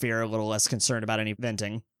atmosphere, a little less concerned about any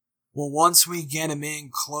venting. Well, once we get them in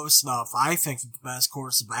close enough, I think that the best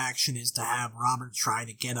course of action is to have Robert try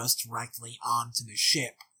to get us directly onto the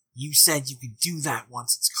ship. You said you could do that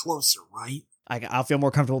once it's closer, right? I'll feel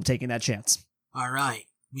more comfortable taking that chance. Alright.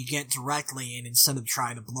 We get directly in instead of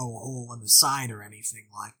trying to blow a hole in the side or anything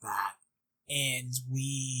like that. And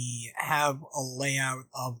we have a layout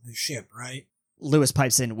of the ship, right? Lewis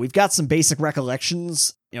pipes in, we've got some basic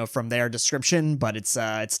recollections, from their description, but it's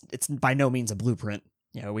by no means a blueprint.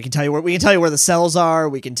 We can tell you where the cells are,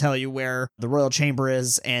 we can tell you where the royal chamber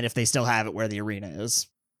is, and if they still have it, where the arena is.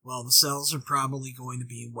 Well, the cells are probably going to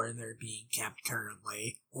be where they're being kept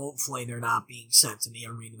currently. Hopefully they're not being sent to the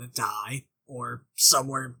arena to die. Or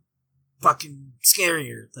somewhere fucking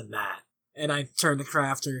scarier than that. And I turn to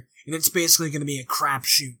Crafter, and it's basically going to be a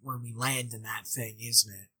crapshoot where we land in that thing,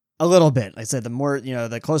 isn't it? A little bit. Like I said, the more,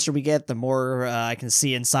 the closer we get, the more I can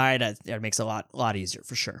see inside. It makes it a lot easier,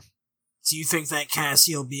 for sure. Do you think that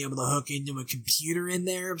Cassie will be able to hook into a computer in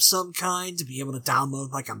there of some kind to be able to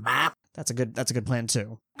download like a map? That's a good plan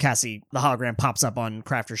too. Cassie, the hologram pops up on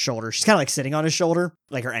Crafter's shoulder. She's kind of like sitting on his shoulder,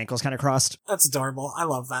 like her ankles kind of crossed. That's adorable. I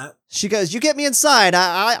love that. She goes, "You get me inside.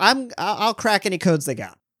 I'll crack any codes they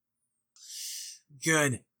got."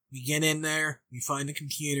 Good. We get in there. We find a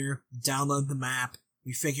computer. We download the map.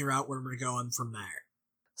 We figure out where we're going from there.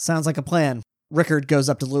 Sounds like a plan. Rickard goes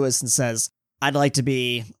up to Lewis and says, "I'd like to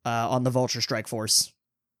be on the Vulture Strike Force."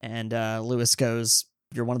 And Lewis goes,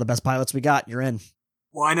 "You're one of the best pilots we got. You're in."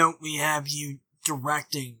 Why don't we have you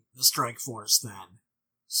directing the strike force then?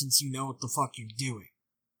 Since you know what the fuck you're doing.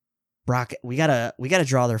 Brock, we gotta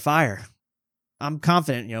draw their fire. I'm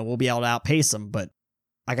confident, we'll be able to outpace them, but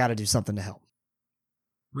I gotta do something to help.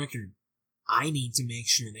 Rickard, I need to make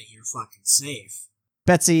sure that you're fucking safe.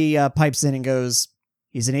 Betsy pipes in and goes,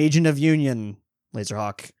 "He's an agent of Union,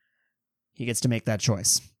 Laserhawk. He gets to make that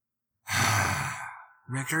choice."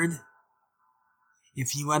 Rickard,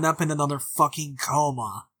 if you end up in another fucking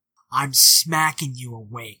coma, I'm smacking you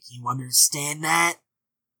awake. You understand that?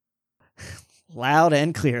 Loud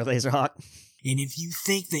and clear, Laserhawk. And if you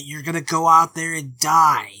think that you're gonna go out there and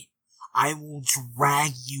die, I will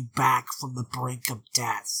drag you back from the brink of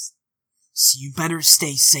death. So you better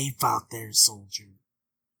stay safe out there, soldier.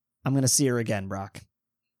 I'm gonna see her again, Brock.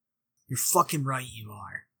 You're fucking right you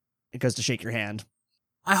are. It goes to shake your hand.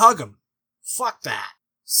 I hug him. Fuck that.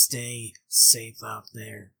 Stay safe out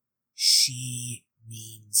there. She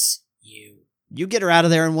needs you. You get her out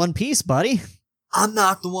of there in one piece, buddy. I'm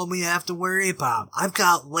not the one we have to worry about. I've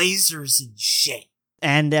got lasers and shit.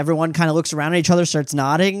 And everyone kind of looks around at each other, starts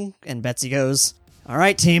nodding, and Betsy goes, "All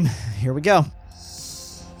right, team, here we go."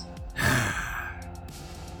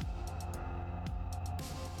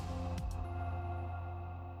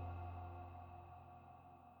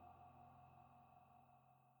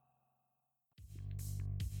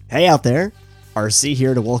 Hey out there, RC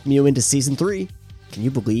here to welcome you into Season 3. Can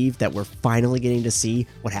you believe that we're finally getting to see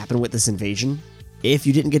what happened with this invasion? If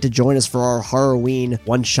you didn't get to join us for our Halloween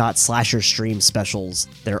one-shot slasher stream specials,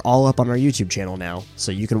 they're all up on our YouTube channel now,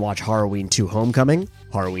 so you can watch Halloween 2 Homecoming,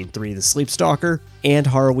 Halloween 3 The Sleep Stalker, and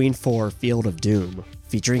Halloween 4 Field of Doom,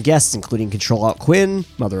 featuring guests including Control Alt Quinn,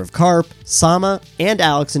 Mother of Carp, Sama, and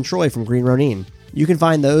Alex and Troy from Green Ronin. You can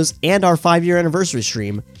find those and our 5-year anniversary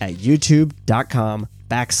stream at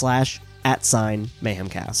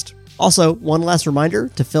youtube.com/@MayhemCast. Also, one last reminder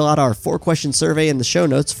to fill out our 4-question survey in the show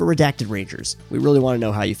notes for Redacted Rangers. We really want to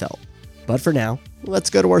know how you felt. But for now, let's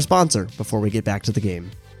go to our sponsor before we get back to the game.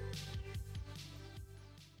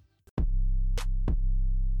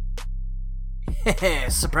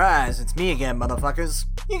 Surprise, it's me again, motherfuckers.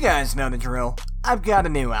 You guys know the drill. I've got a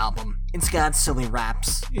new album. It's got silly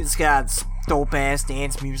raps. It's got dope-ass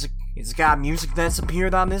dance music. It's got music that's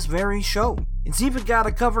appeared on this very show. It's even got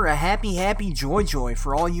a cover of Happy Happy Joy Joy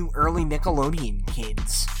for all you early Nickelodeon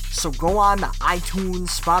kids. So go on to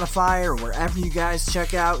iTunes, Spotify, or wherever you guys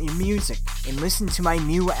check out your music and listen to my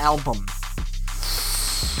new album.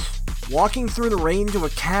 Walking through the rain to a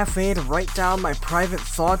cafe to write down my private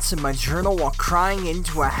thoughts in my journal while crying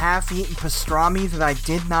into a half-eaten pastrami that I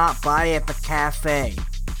did not buy at the cafe.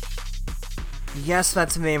 Yes,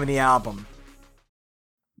 that's the name of the album.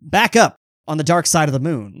 Back up on the dark side of the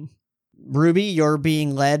moon. Ruby, you're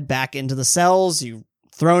being led back into the cells. You're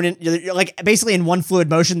like basically in one fluid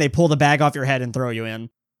motion, they pull the bag off your head and throw you in.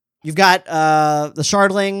 You've got the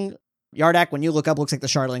Shardling. Yardak, when you look up, looks like the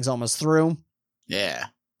Shardling's almost through. Yeah.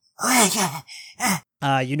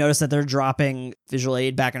 You notice that they're dropping Visual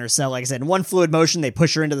Aid back in her cell. Like I said, in one fluid motion, they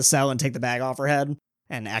push her into the cell and take the bag off her head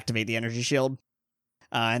and activate the energy shield.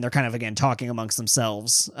 And they're kind of, again, talking amongst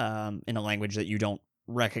themselves in a language that you don't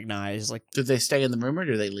recognize. Like, Do they stay in the room or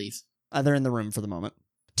do they leave? they're in the room for the moment.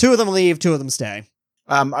 2 of them leave, 2 of them stay.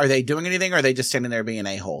 Are they doing anything or are they just standing there being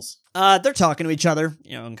a-holes? They're talking to each other,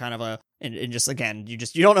 and kind of and just, again, you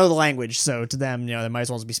don't know the language, so to them, they might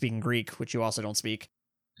as well be speaking Greek, which you also don't speak.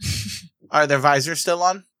 Are their visors still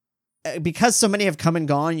on? Because so many have come and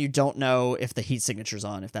gone, you don't know if the heat signature's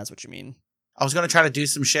on, if that's what you mean. I was going to try to do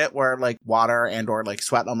some shit where like water and or like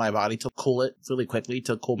sweat on my body to cool it really quickly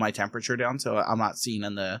to cool my temperature down so I'm not seen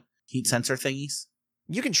in the heat sensor thingies.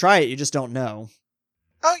 You can try it, you just don't know.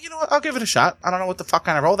 Oh, you know what? I'll give it a shot. I don't know what the fuck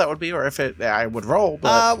kind of roll that would be or if I would roll,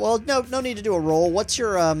 but... well, no need to do a roll. What's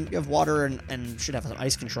your, you have water and should have some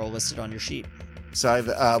ice control listed on your sheet. So I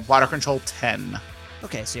have water control 10.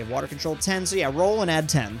 Okay, so you have water control 10, so yeah, roll and add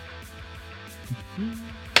 10.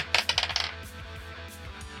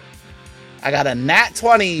 I got a nat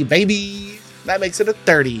 20, baby! That makes it a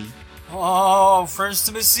 30. Oh, first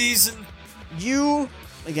of the season. You,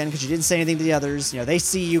 again, because you didn't say anything to the others, they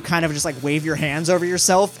see you kind of just like wave your hands over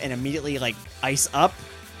yourself and immediately like ice up.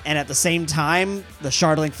 And at the same time, the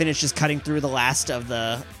Shardling finishes cutting through the last of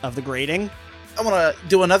the grating. I want to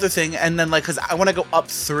do another thing, and then like, because I want to go up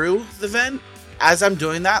through the vent. As I'm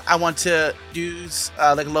doing that, I want to use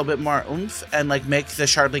like a little bit more oomph and like make the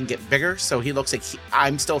Shardling get bigger so he looks like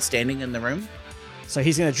I'm still standing in the room. So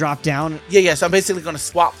he's going to drop down? Yeah, so I'm basically going to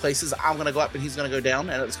swap places. I'm going to go up and he's going to go down,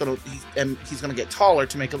 and he's going to get taller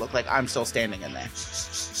to make it look like I'm still standing in there.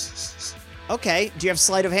 Okay, do you have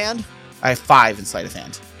sleight of hand? I have 5 in sleight of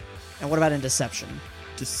hand. And what about in deception?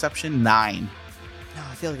 Deception 9. No,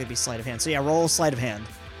 I feel like it'd be sleight of hand. So yeah, roll sleight of hand.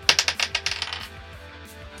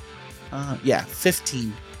 Yeah,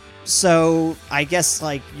 15. So I guess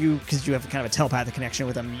like because you have kind of a telepathic connection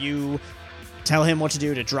with him, you tell him what to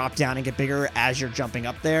do to drop down and get bigger as you're jumping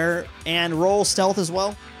up there, and roll stealth as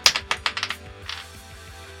well.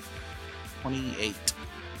 28.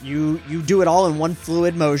 You do it all in one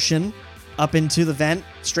fluid motion. up into the vent,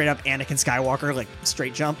 straight up Anakin Skywalker, like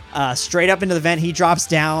straight jump. Straight up into the vent, he drops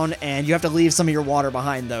down, and you have to leave some of your water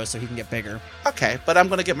behind, though, so he can get bigger. Okay, but I'm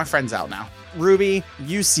gonna get my friends out now. Ruby,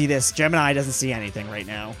 you see this. Gemini doesn't see anything right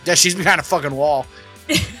now. Yeah, she's behind a fucking wall.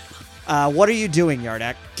 What are you doing,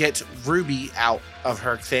 Yardak? Get Ruby out of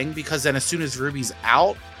her thing, because then as soon as Ruby's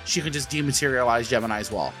out, she can just dematerialize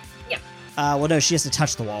Gemini's wall. Well, no, she has to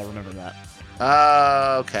touch the wall, remember that.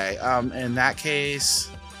 Okay. In that case,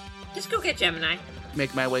 Just go get Gemini.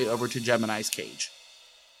 make my way over to Gemini's cage.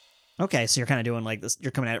 Okay, so you're kind of doing like this.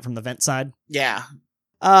 You're coming at it from the vent side. Yeah.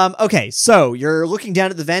 Okay, so you're looking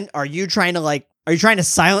down at the vent. Are you trying to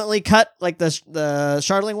silently cut like the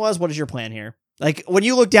Shardling was? What is your plan here? Like, when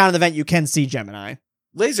you look down at the vent, you can see Gemini.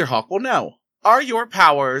 Laserhawk, well, no. Are your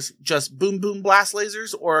powers just boom, boom, blast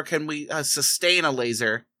lasers, or can we sustain a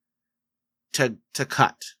laser to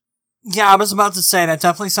cut? Yeah, I was about to say, that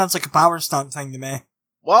definitely sounds like a power stunt thing to me.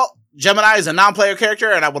 Well, Gemini is a non-player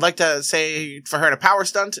character, and I would like to say for her to power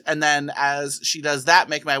stunt, and then as she does that,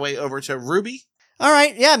 make my way over to Ruby. All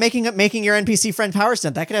right, yeah, making your NPC friend power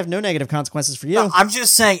stunt. That could have no negative consequences for you. No, I'm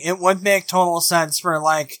just saying, it would make total sense for,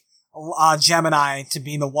 like, Gemini to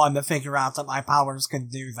be the one to figure out that my powers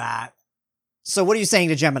could do that. So what are you saying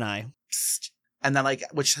to Gemini? And then, like,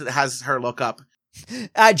 which has her look up.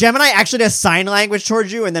 Gemini actually does sign language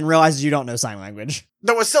towards you and then realizes you don't know sign language.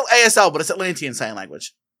 No, it's still ASL, but it's Atlantean sign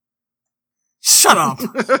language. Shut up!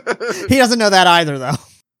 He doesn't know that either, though.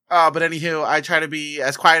 But anywho, I try to be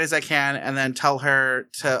as quiet as I can and then tell her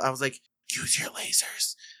I was like, use your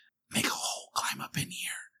lasers. Make a hole, climb up in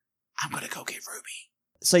here. I'm gonna go get Ruby.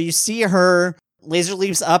 So you see her laser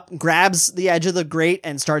leaps up, grabs the edge of the grate,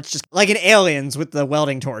 and starts just like in Aliens with the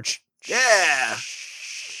welding torch. Yeah!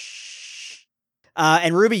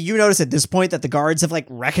 And Ruby, you notice at this point that the guards have like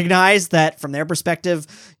recognized that from their perspective,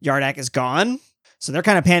 Yardak is gone. So they're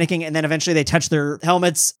kind of panicking, and then eventually they touch their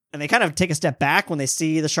helmets and they kind of take a step back when they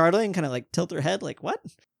see the Shardling, kind of like tilt their head like, what?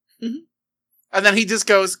 Mm-hmm. And then he just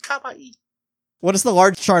goes, kawaii. What does the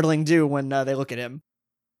large Shardling do when they look at him?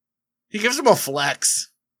 He gives him a flex.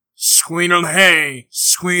 Squeedle hey,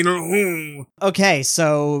 squeedle hoo. Okay,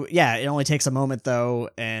 so yeah, it only takes a moment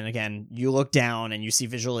though, and again, you look down and you see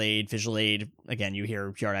Visual Aid. Visual Aid, again, you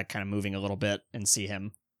hear Yardak kind of moving a little bit and see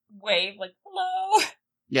him. Wave, like, hello.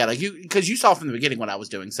 Yeah, like because you saw from the beginning what I was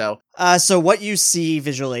doing, so. So what you see,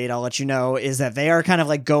 Visual Aid, I'll let you know, is that they are kind of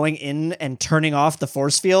like going in and turning off the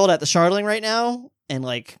force field at the Shardling right now, and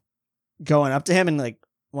like going up to him, and like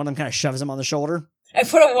one of them kind of shoves him on the shoulder. I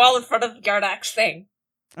put a wall in front of Yardak's thing.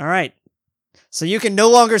 All right. So you can no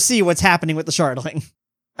longer see what's happening with the Shardling.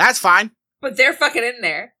 That's fine. But they're fucking in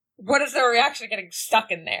there. What is their reaction to getting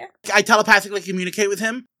stuck in there? I telepathically communicate with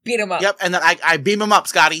him. Beat him up. Yep, and then I beam him up,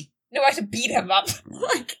 Scotty. No, I should beat him up.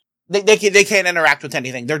 Like, They can't interact with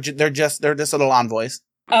anything. They're just little envoys.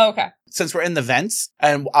 oh, okay. Since we're in the vents,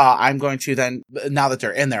 and I'm going to then, now that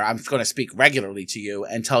they're in there, I'm going to speak regularly to you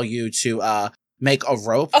and tell you to make a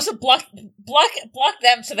rope. Also, block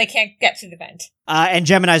them so they can't get to the vent. And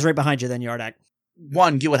Gemini's right behind you then, Yardak.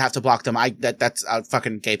 One, you would have to block them. That's a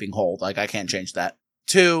fucking gaping hole. Like, I can't change that.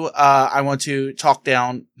 Two, I want to talk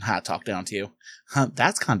down to you.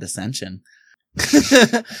 That's condescension.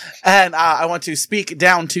 And I want to speak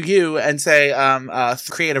down to you and say,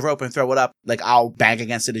 create a rope and throw it up. Like, I'll bang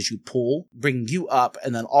against it as you pull, bring you up,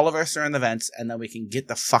 and then all of us are in the vents, and then we can get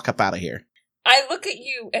the fuck up out of here. I look at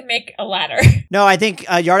you and make a ladder. No, I think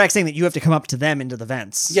Yardak's saying that you have to come up to them into the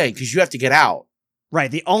vents. Yeah, because you have to get out.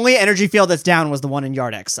 Right, the only energy field that's down was the one in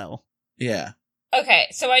Yardak's cell. Yeah. Okay,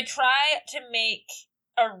 so I try to make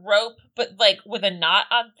a rope, but like with a knot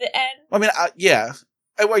on the end. I mean, yeah.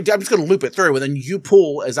 I'm just going to loop it through, and then you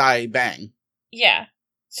pull as I bang. Yeah.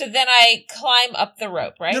 So then I climb up the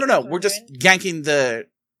rope, right? No. We're just yanking the...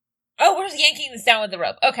 Oh, we're just yanking this down with the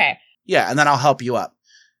rope. Okay. Yeah, and then I'll help you up.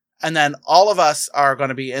 And then all of us are going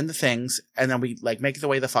to be in the things, and then we, like, make the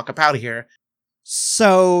way the fuck up out of here.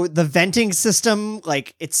 So the venting system,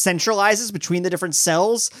 like, it centralizes between the different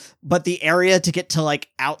cells, but the area to get to, like,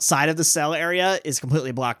 outside of the cell area is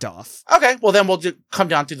completely blocked off. Okay, well then we'll come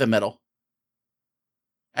down through the middle.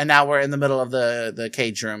 And now we're in the middle of the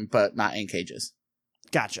cage room, but not in cages.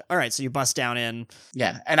 Gotcha. All right, so you bust down in.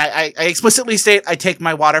 Yeah, and I explicitly state I take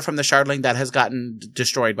my water from the Shardling that has gotten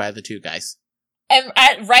destroyed by the two guys. And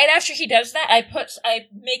right after she does that, I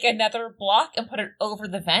make another block and put it over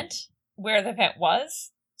the vent where the vent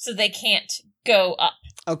was, so they can't go up.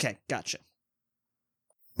 Okay, gotcha.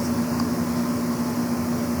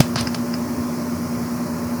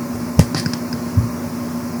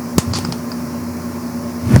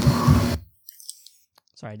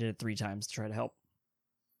 Sorry, I did it 3 times to try to help.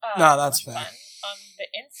 No, that's fair. Fun. on the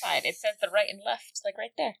inside. It says the right and left, like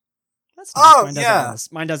right there. That's Oh, Mine does yeah. that on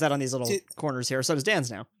this. Mine does that on these little Did- corners here. So does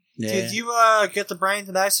Dan's now. Yeah. Did you get the brain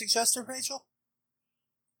that I suggested, Rachel?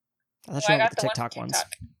 I thought Well, you went with the one TikTok from ones.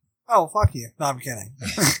 TikTok. Oh, fuck you. No, I'm kidding.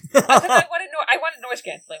 I wanted noise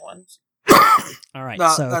canceling ones. All right, No,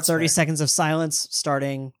 so that's 30 fair. seconds of silence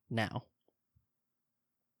starting now.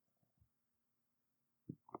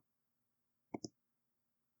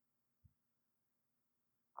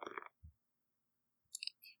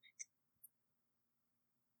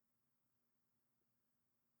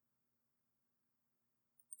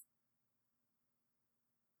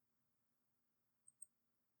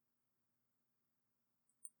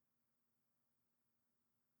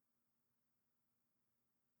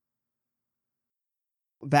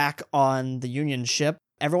 Back on the Union ship,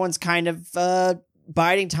 everyone's kind of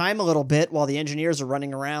biding time a little bit while the engineers are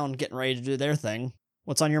running around getting ready to do their thing.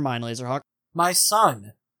 What's on your mind, Laserhawk? My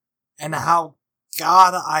son. And how,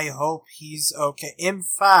 God, I hope he's okay. In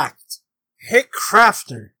fact, Hit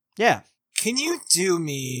Crafter, Yeah, can you do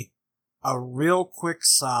me a real quick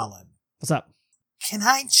solid? what's up? Can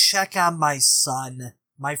I check on my son?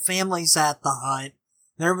 My family's at the hut.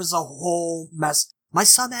 There was a whole mess. My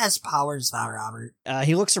son has powers now, Robert.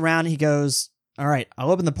 He looks around, he goes, all right, I'll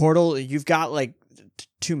open the portal. You've got like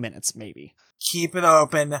 2 minutes, maybe. Keep it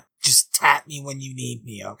open. Just tap me when you need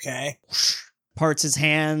me, okay? Parts his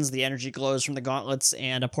hands, the energy glows from the gauntlets,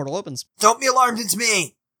 and a portal opens. Don't be alarmed, it's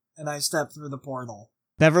me! And I step through the portal.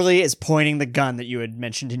 Beverly is pointing the gun that you had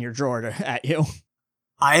mentioned in your drawer at you.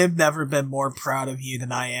 I have never been more proud of you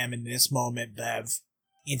than I am in this moment, Bev.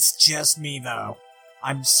 It's just me, though.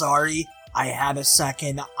 I'm sorry. I had a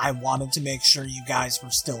second. I wanted to make sure you guys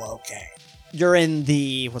were still okay. You're in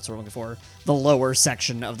the, what's the word I'm looking for? The lower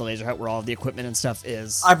section of the laser hut where all of the equipment and stuff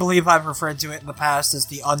is. I believe I've referred to it in the past as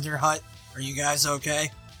the under hut. Are you guys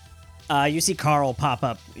okay? You see Carl pop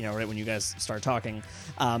up, right when you guys start talking,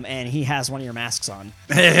 and he has one of your masks on.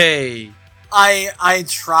 Hey. I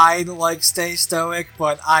try to, stay stoic,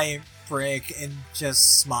 but I break and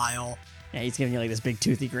just smile. Yeah, he's giving you like this big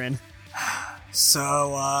toothy grin.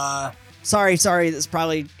 So, Sorry, this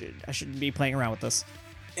probably, I shouldn't be playing around with this.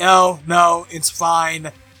 no, it's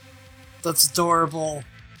fine. That's adorable.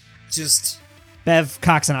 Just, Bev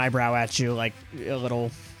cocks an eyebrow at you, like a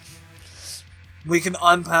little. we can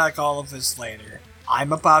unpack all of this later.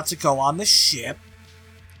 I'm about to go on the ship.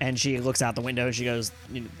 And she looks out the window and she goes,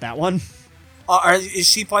 that one? Is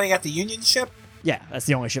she pointing at the Union ship? Yeah, that's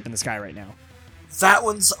the only ship in the sky right now. That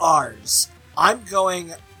one's ours. I'm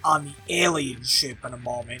going on the alien ship in a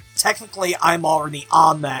moment. Technically, I'm already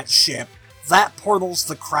on that ship. That portal's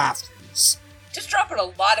the Crafters. Just dropping a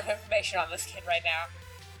lot of information on this kid right now.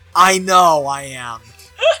 I know I am.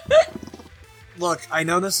 Look, I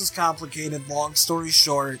know this is complicated. Long story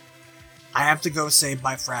short, I have to go save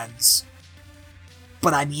my friends.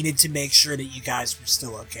 But I needed to make sure that you guys were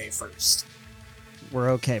still okay first. We're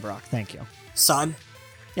okay, Brock, thank you. Son,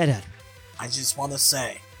 Yeah, Dad. I just want to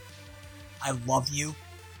say, I love you,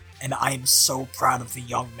 and I am so proud of the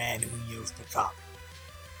young man who you've become.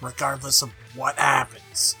 Regardless of what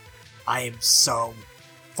happens, I am so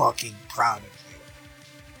fucking proud of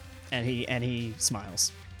you. And he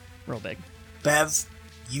smiles. Real big. Bev,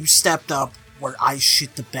 you stepped up where I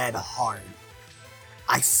shit the bed hard.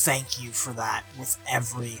 I thank you for that with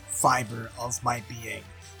every fiber of my being.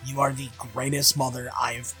 You are the greatest mother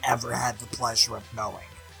I have ever had the pleasure of knowing.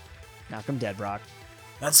 Knock him dead, Brock.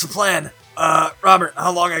 That's the plan. Robert,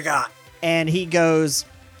 how long I got? And he goes,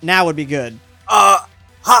 now would be good.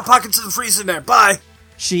 Hot pockets in the freezer there. Bye.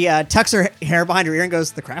 She tucks her hair behind her ear and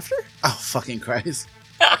goes, the crafter? Oh, fucking Christ.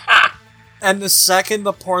 And the second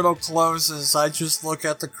the portal closes, I just look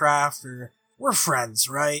at the crafter. We're friends,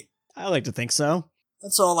 right? I like to think so.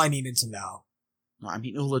 That's all I needed to know. No, I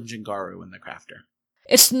mean Ula Jingaru in the Crafter.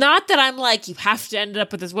 It's not that I'm like, you have to end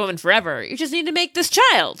up with this woman forever. You just need to make this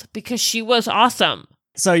child, because she was awesome.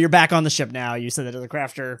 So you're back on the ship now. You said that to the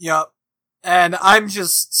crafter. Yup. And I'm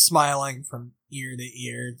just smiling from ear to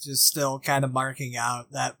ear, just still kind of marking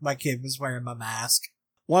out that my kid was wearing my mask.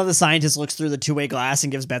 One of the scientists looks through the two-way glass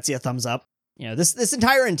and gives Betsy a thumbs up. This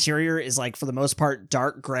entire interior is, for the most part,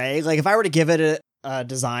 dark gray. If I were to give it a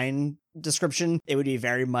design description, it would be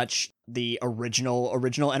very much the original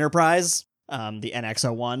Enterprise, the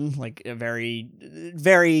NX-01, a very,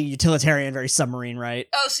 very utilitarian, very submarine, right?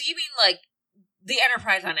 Oh, so you mean the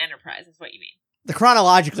Enterprise on Enterprise is what you mean? The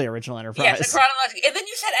chronologically original Enterprise. Yeah, the chronological. And then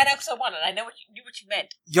you said NX-01, and I knew what you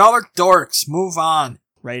meant. Y'all are dorks. Move on.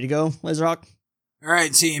 Ready to go, Laserhawk?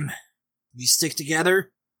 Alright, team. We stick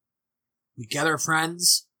together. We get our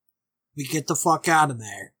friends. We get the fuck out of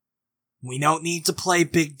there. We don't need to play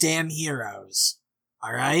big damn heroes.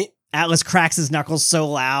 Alright? Atlas cracks his knuckles so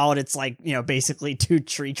loud, it's like, basically 2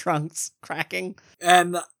 tree trunks cracking.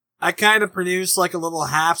 And I kind of produce like a little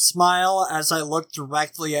half smile as I look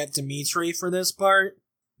directly at Dimitri for this part.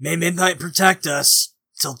 May Midnight protect us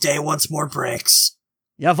till day wants more bricks.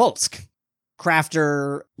 Yavolsk.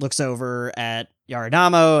 Crafter looks over at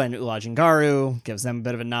Yaradamo and Ulajangaru, gives them a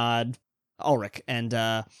bit of a nod. Ulrich, and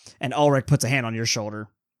Ulrich puts a hand on your shoulder.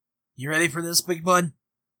 You ready for this, big bud?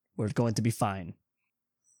 We're going to be fine.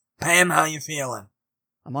 Pam, how you feeling?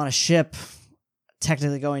 I'm on a ship,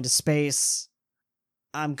 technically going to space.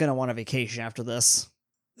 I'm gonna want a vacation after this.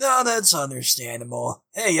 No, that's understandable.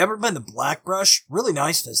 Hey, you ever been to Blackbrush? Really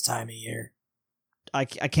nice this time of year. I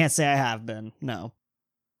can't say I have been, no.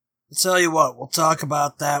 I'll tell you what, we'll talk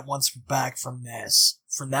about that once we're back from this.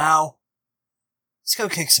 For now, let's go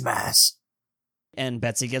kick some ass. And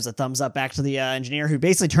Betsy gives a thumbs up back to the engineer, who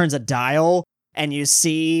basically turns a dial, and you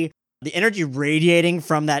see the energy radiating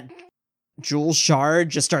from that jewel shard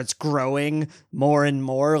just starts growing more and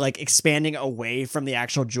more, like expanding away from the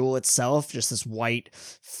actual jewel itself, just this white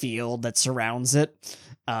field that surrounds it.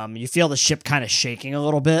 You feel the ship kind of shaking a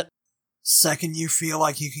little bit. Second you feel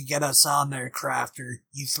like you can get us on there, Crafter,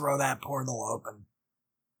 you throw that portal open.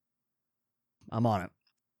 I'm on it.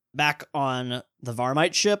 Back on the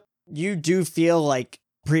Varmite ship, you do feel like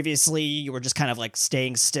previously you were just kind of like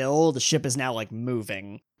staying still. The ship is now like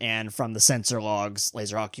moving, and from the sensor logs,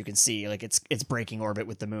 Laserhawk, you can see like it's breaking orbit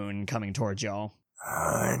with the moon coming towards y'all.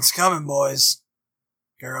 It's coming, boys.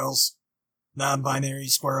 Girls. Non-binary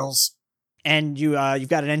squirrels. And you've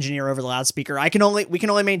got an engineer over the loudspeaker. We can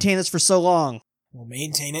only maintain this for so long. We'll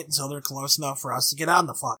maintain it until they're close enough for us to get on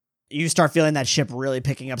the fuck. You start feeling that ship really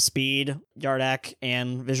picking up speed, Yardak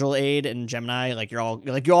and Visual Aid and Gemini.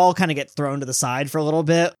 You all kind of get thrown to the side for a little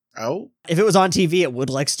bit. Oh? If it was on TV, it would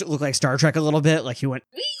look like Star Trek a little bit. Like he went,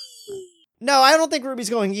 wee! No, I don't think Ruby's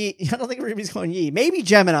going yee. I don't think Ruby's going yee. Maybe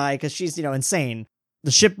Gemini, because she's, insane. The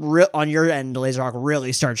ship on your end, Laserhawk,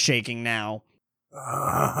 really starts shaking now.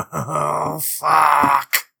 Oh,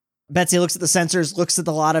 fuck. Betsy looks at the sensors, looks at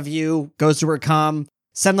the lot of you, goes to her comm.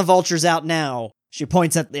 Send the vultures out now. She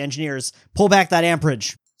points at the engineers. Pull back that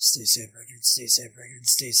amperage. Stay safe, Record. Stay safe, Record.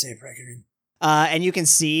 Stay safe, Record. And you can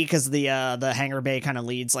see, because the hangar bay kind of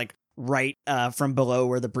leads right from below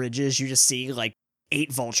where the bridge is, you just see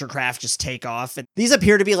 8 vulture craft just take off. And these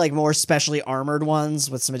appear to be more specially armored ones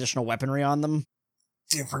with some additional weaponry on them.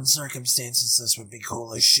 Different circumstances, this would be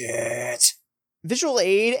cool as shit. Visual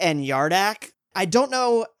Aid and Yardak, I don't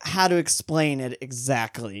know how to explain it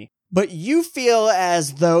exactly, but you feel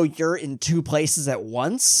as though you're in 2 places at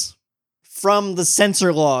once. From the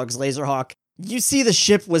sensor logs, Laserhawk, you see the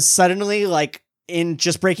ship was suddenly in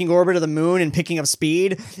just breaking orbit of the moon and picking up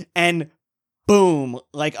speed, and boom,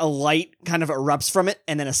 a light kind of erupts from it,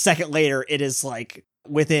 and then a second later it is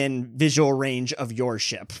within visual range of your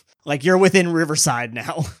ship. You're within Riverside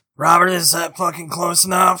now. Robert, is that fucking close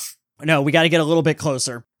enough? No, we got to get a little bit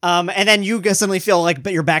closer. And then you suddenly feel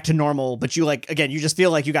but you're back to normal, but you again, you just feel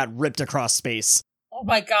like you got ripped across space. Oh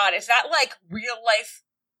my god, is that real life,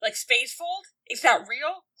 Space Fold? Is that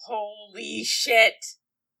real? Holy shit.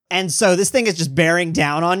 And so this thing is just bearing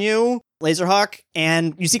down on you, Laserhawk,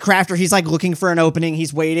 and you see Crafter, he's looking for an opening,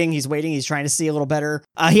 he's waiting, he's trying to see a little better.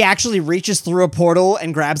 He actually reaches through a portal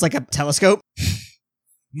and grabs a telescope.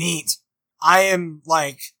 Neat. I am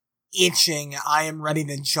itching. I am ready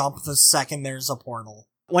to jump the second there's a portal.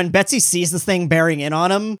 When Betsy sees this thing bearing in on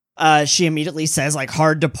him, she immediately says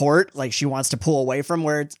hard to port, she wants to pull away from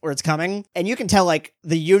where it's coming. And you can tell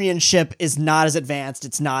the Union ship is not as advanced,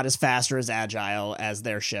 it's not as fast or as agile as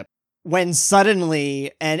their ship. When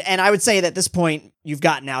suddenly, and I would say that at this point you've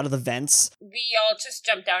gotten out of the vents. We all just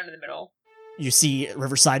jump down to the middle. You see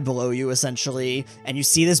Riverside below you, essentially, and you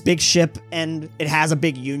see this big ship, and it has a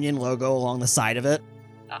big Union logo along the side of it.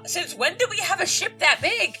 Since when do we have a ship that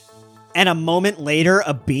big? And a moment later,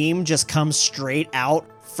 a beam just comes straight out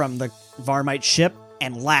from the Varmite ship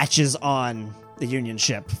and latches on the Union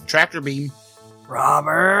ship. Tractor beam.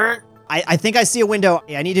 Robert? I think I see a window.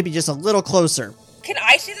 I need to be just a little closer. Can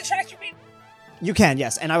I see the tractor beam? You can,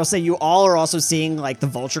 yes. And I will say you all are also seeing the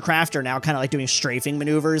vulture craft are now kind of doing strafing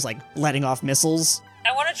maneuvers, letting off missiles.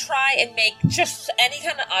 I want to try and make just any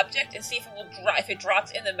kind of object and see if if it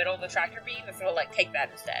drops in the middle of the tractor beam, if it'll take that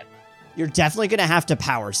instead. You're definitely going to have to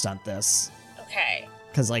power stunt this. Okay.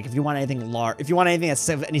 Because if you want anything that's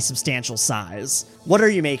of any substantial size. What are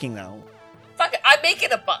you making, though? Fuck it, I'm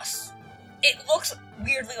making a bus. It looks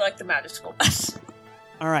weirdly like the Magic School bus.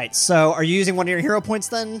 Alright, so are you using one of your hero points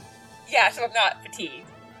then? Yeah, so I'm not fatigued.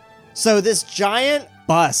 So this giant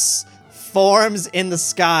bus forms in the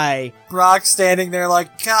sky. Brock standing there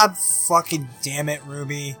like, God fucking damn it,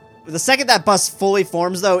 Ruby. The second that bus fully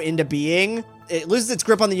forms, though, into being, it loses its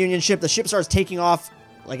grip on the Union ship. The ship starts taking off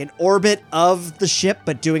like an orbit of the ship,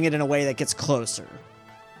 but doing it in a way that gets closer.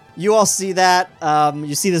 You all see that.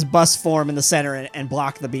 You see this bus form in the center and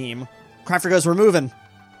block the beam. Crafter goes, we're moving.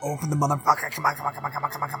 Open the motherfucker. Come on, come on, come on, come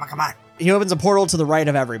on, come on, come on, come on. He opens a portal to the right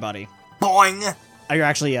of everybody. Boing! Are you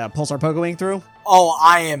actually Pulsar Pogoing through? Oh,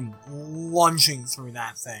 I am lunging through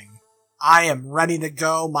that thing. I am ready to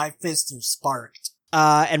go. My fists are sparked.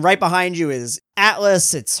 And right behind you is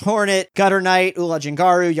Atlas, it's Hornet, Gutter Knight, Ula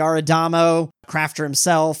Jingaru, Yaradamo, Crafter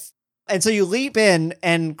himself. And so you leap in,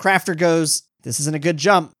 and Crafter goes, this isn't a good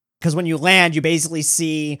jump. Because when you land, you basically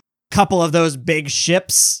see a couple of those big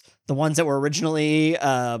ships, the ones that were originally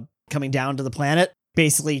coming down to the planet.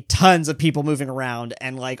 Basically tons of people moving around,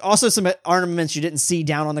 and like also some armaments you didn't see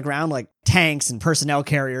down on the ground, like tanks and personnel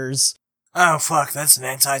carriers. Oh fuck, that's an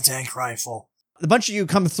anti-tank rifle. The bunch of you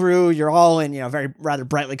come through, you're all in, very rather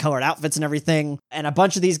brightly colored outfits and everything, and a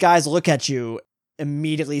bunch of these guys look at you,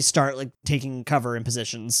 immediately start like taking cover in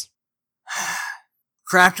positions.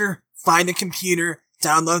 Crafter, find a computer,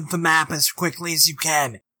 download the map as quickly as you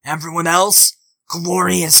can. Everyone else,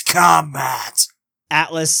 glorious combat.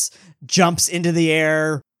 Atlas jumps into the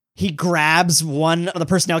air. He grabs one of the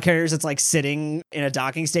personnel carriers that's like sitting in a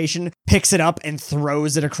docking station, picks it up and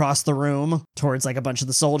throws it across the room towards like a bunch of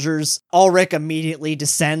the soldiers. Ulrich immediately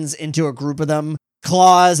descends into a group of them,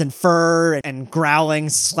 claws and fur and growling,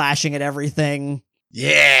 slashing at everything.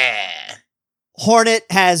 Yeah. Hornet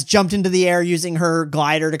has jumped into the air using her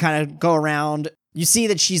glider to kind of go around. You see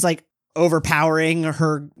that she's like overpowering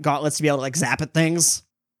her gauntlets to be able to like zap at things.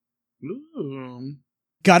 Ooh.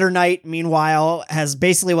 Gutter Knight, meanwhile, has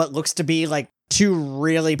basically what looks to be like two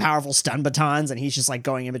really powerful stun batons, and he's just like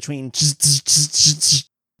going in between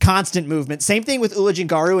constant movement. Same thing with Ula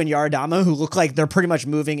Jingaru and Yaradama, who look like they're pretty much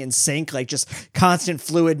moving in sync, like just constant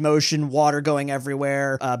fluid motion, water going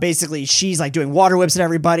everywhere. Basically, she's like doing water whips at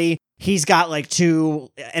everybody. He's got like two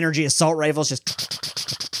energy assault rifles,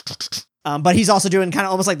 just but he's also doing kind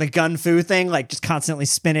of almost like the gun fu thing, like just constantly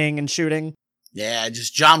spinning and shooting. Yeah,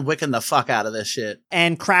 just John Wicking the fuck out of this shit.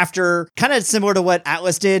 And Crafter, kind of similar to what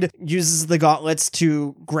Atlas did, uses the gauntlets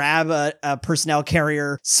to grab a personnel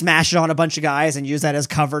carrier, smash it on a bunch of guys, and use that as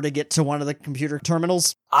cover to get to one of the computer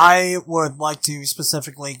terminals. I would like to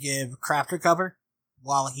specifically give Crafter cover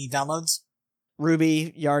while he downloads.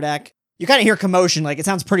 Ruby, Yardak. You kind of hear commotion, like it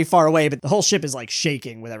sounds pretty far away, but the whole ship is like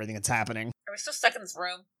shaking with everything that's happening. Are we still stuck in this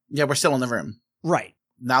room? Yeah, we're still in the room. Right.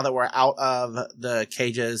 Now that we're out of the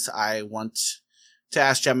cages, I want to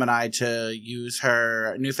ask Gemini to use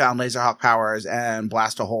her newfound Laserhawk powers and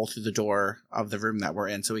blast a hole through the door of the room that we're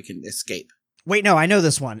in so we can escape. Wait, no, I know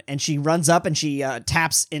this one. And she runs up and she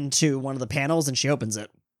taps into one of the panels and she opens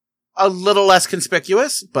it. A little less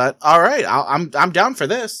conspicuous, but all right, I'm down for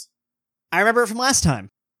this. I remember it from last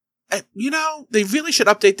time. They really should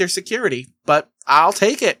update their security, but I'll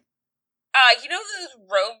take it. You know those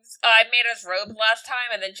robes I made us robes last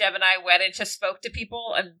time, and then Gemini went and just spoke to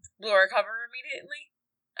people and blew our cover immediately?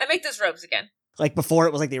 I make those robes again. Like before,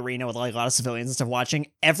 it was like the arena with like a lot of civilians and stuff watching.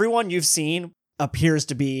 Everyone you've seen appears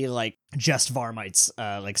to be like just Varmites,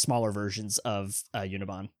 like smaller versions of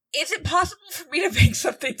Unibon. Is it possible for me to make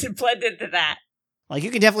something to blend into that? Like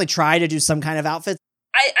you can definitely try to do some kind of outfit.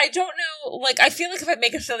 I don't know, like, I feel like if I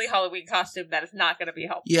make a silly Halloween costume, that is not going to be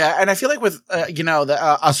helpful. Yeah, and I feel like with,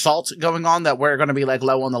 the assault going on, that we're going to be, like,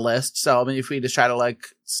 low on the list. So, I mean, if we just try to, like,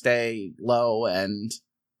 stay low and...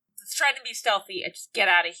 Let's try to be stealthy and just get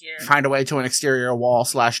out of here. Find a way to an exterior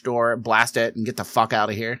wall/door, blast it, and get the fuck out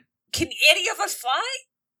of here. Can any of us fly?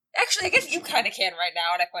 Actually, I guess you kind of can right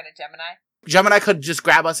now, and I point at Gemini. Gemini could just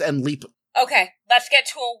grab us and leap. Okay, let's get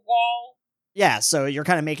to a wall. Yeah, so you're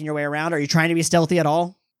kind of making your way around. Are you trying to be stealthy at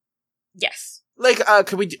all? Yes. Like,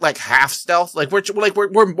 could we do, like, half stealth? Like,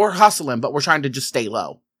 we're hustling, but we're trying to just stay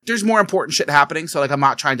low. There's more important shit happening, so, like, I'm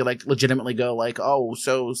not trying to, like, legitimately go, like, oh,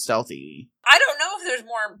 so stealthy. I don't know if there's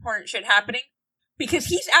more important shit happening, because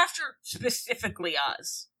he's after specifically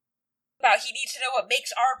us. He needs to know what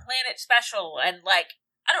makes our planet special, and, like,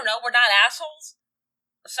 I don't know, we're not assholes.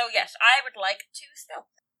 So, yes, I would like to stealth.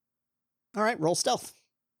 All right, roll stealth.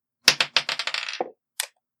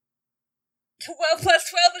 12 plus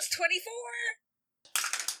 12 is 24.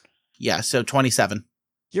 Yeah, so 27.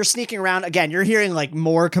 You're sneaking around. Again, you're hearing, like,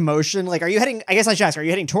 more commotion. Like, are you heading... I guess I should ask, are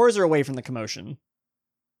you heading towards or away from the commotion?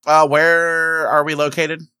 Where are we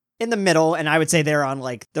located? In the middle, and I would say they're on,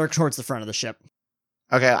 like... They're towards the front of the ship.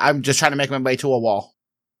 Okay, I'm just trying to make my way to a wall.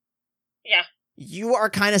 Yeah. You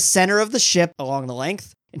are kind of center of the ship along the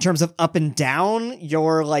length. In terms of up and down,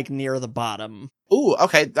 you're like near the bottom. Ooh,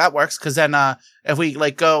 okay, that works. Because then, if we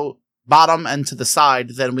like go bottom and to the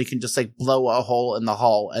side, then we can just like blow a hole in the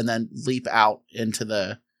hull and then leap out into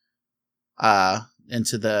the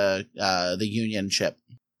Union ship.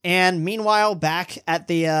 And meanwhile, back at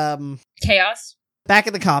the Chaos. back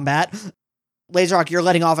in the combat, Laserhawk, you're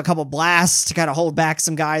letting off a couple blasts to kind of hold back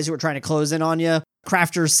some guys who are trying to close in on you.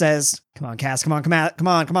 Crafter says, "Come on, Cass, come on.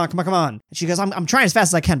 And she goes, I'm trying as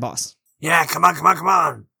fast as I can, boss. Yeah, come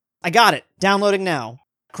on. I got it. Downloading now."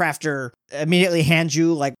 Crafter immediately hands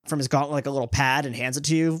you, like, from his gauntlet, like a little pad and hands it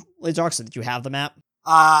to you, Laserhawk, so that you have the map.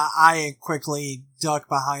 I quickly duck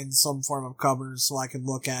behind some form of cover so I can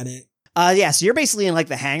look at it. Yeah, so you're basically in, like,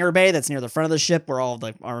 the hangar bay that's near the front of the ship where all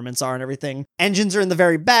the armaments are and everything. Engines are in the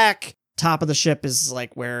very back. Top of the ship is,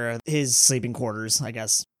 like, where his sleeping quarters, I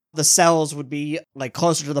guess. The cells would be, like,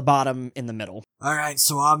 closer to the bottom in the middle. Alright,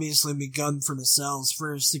 so obviously we gun for the cells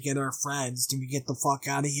first to get our friends. Do we get the fuck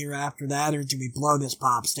out of here after that, or do we blow this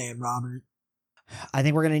pop stand, Robert? I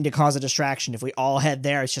think we're going to need to cause a distraction. If we all head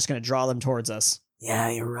there, it's just going to draw them towards us. Yeah,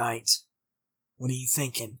 you're right. What are you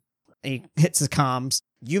thinking? He hits his comms.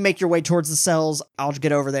 You make your way towards the cells. I'll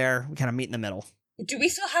get over there. We kind of meet in the middle. Do we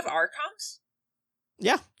still have our comms?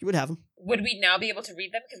 Yeah, you would have them. Would we now be able to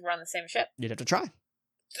read them because we're on the same ship? You'd have to try.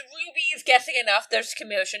 Ruby is guessing enough. There's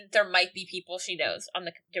commotion. There might be people she knows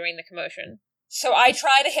during the commotion. So I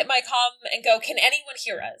try to hit my comm and go, "Can anyone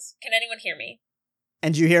hear us? Can anyone hear me?"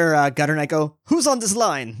 And you hear Gutter Knight go, "Who's on this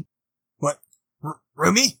line?" What?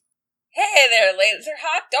 Ruby? Hey there,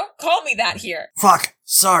 Laserhawk. Don't call me that here. Fuck,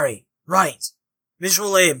 sorry. Right.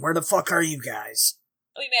 Visual Aid, where the fuck are you guys?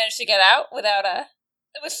 We managed to get out with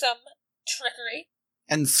some trickery.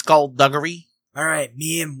 And skullduggery. Alright,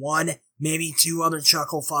 me and one, maybe two other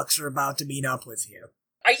chuckle fucks are about to meet up with you.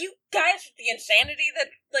 Are you guys the insanity that,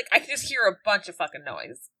 like, I can just hear a bunch of fucking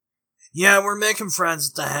noise? Yeah, we're making friends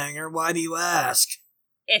at the hangar. Why do you ask?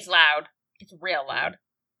 It's loud. It's real loud.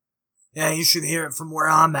 Yeah, you should hear it from where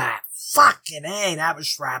I'm at. Fucking A, that was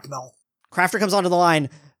shrapnel. Crafter comes onto the line.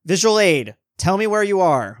 Visual Aid, tell me where you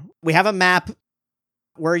are. We have a map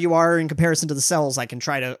where you are in comparison to the cells. I can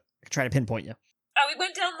try to pinpoint you. We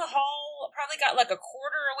went down the hall, probably got like a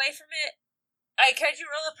quarter away from it. Could you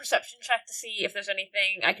roll a perception check to see if there's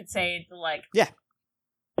anything I could say to, like... Yeah.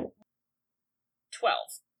 12.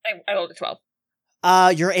 I rolled a 12.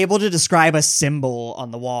 You're able to describe a symbol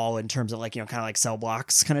on the wall in terms of, like, you know, kind of like cell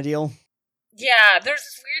blocks kind of deal. Yeah, there's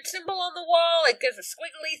this weird symbol on the wall. Like, there's a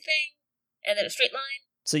squiggly thing, and then a straight line.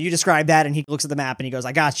 So you describe that, and he looks at the map, and he goes,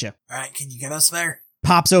 "I got you." Alright, can you get us there?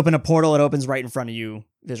 Pops open a portal. It opens right in front of you,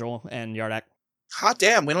 Visual and Yardak. Hot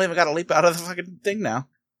damn, we don't even gotta leap out of the fucking thing now.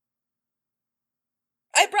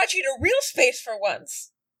 I brought you to real space for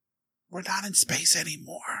once. We're not in space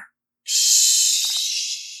anymore. Shh.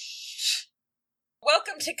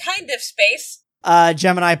 Welcome to kind of space.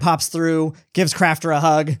 Gemini pops through, gives Crafter a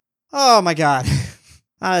hug. "Oh my god.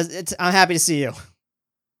 I'm happy to see you."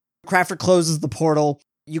 Crafter closes the portal.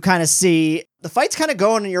 You kind of see the fight's kind of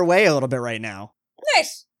going in your way a little bit right now.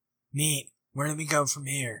 Nice. Neat. Where do we go from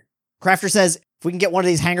here? Crafter says, if we can get one of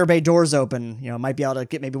these hangar bay doors open, you know, might be able to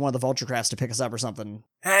get maybe one of the vulture crafts to pick us up or something.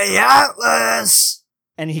 Hey, Atlas!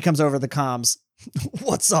 And he comes over the comms.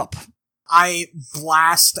 "What's up?" I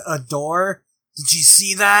blast a door. Did you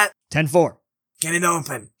see that? 10-4. Get it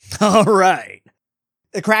open. All right.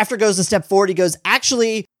 The Crafter goes a step forward. He goes,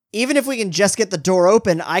 "Actually, even if we can just get the door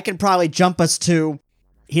open, I can probably jump us to..."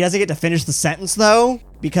 He doesn't get to finish the sentence, though,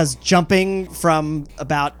 because jumping from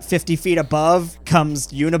about 50 feet above comes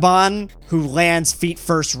Unibon, who lands feet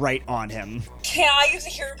first right on him. Can I use a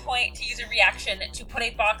hero point to use a reaction to put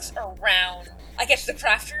a box around, I guess, the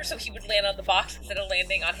Crafter, so he would land on the box instead of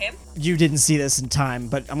landing on him? You didn't see this in time,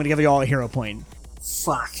 but I'm going to give you all a hero point.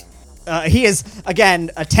 Fuck. He is, again,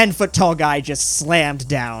 a 10-foot tall guy just slammed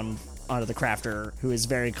down onto the Crafter, who is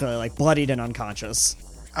very clearly, like, bloodied and unconscious.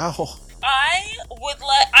 Oh.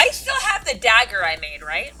 I still have the dagger I made,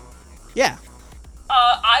 right? Yeah.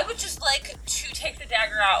 I would just like to take the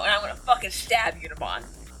dagger out and I'm gonna fucking stab Unibon.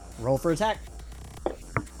 Roll for attack.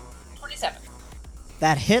 27.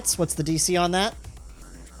 That hits. What's the DC on that?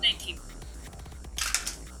 19.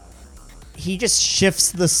 He just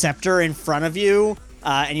shifts the scepter in front of you,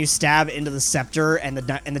 and you stab into the scepter, and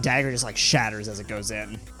the dagger just, like, shatters as it goes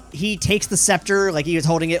in. He takes the scepter, like he was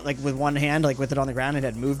holding it, like, with one hand, like with it on the ground and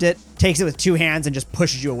had moved it, takes it with two hands and just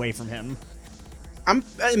pushes you away from him. I'm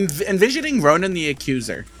envisioning Ronan the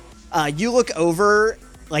Accuser. You look over,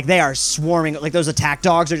 like they are swarming, like those attack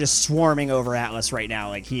dogs are just swarming over Atlas right now.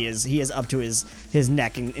 Like he is up to his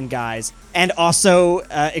neck in guys. And also,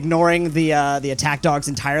 ignoring the attack dogs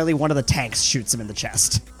entirely, one of the tanks shoots him in the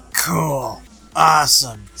chest. Cool.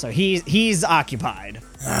 Awesome. So he's occupied.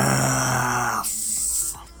 Ah,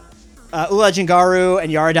 Ula Jingaru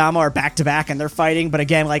and Yaradama are back to back and they're fighting, but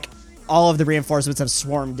again, like, all of the reinforcements have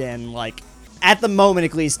swarmed in. Like, at the moment,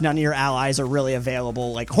 at least, none of your allies are really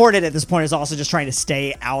available. Like, Hornet at this point is also just trying to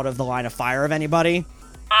stay out of the line of fire of anybody.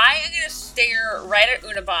 I am gonna stare right at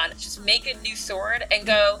Unaban, just make a new sword, and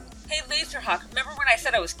go, "Hey, Laserhawk, remember when I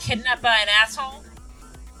said I was kidnapped by an asshole?"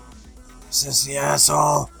 is this the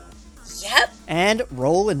asshole? Yep. And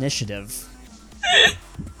roll initiative.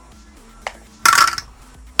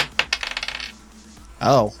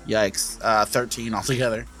 Oh, yikes. 13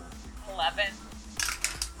 altogether. 11.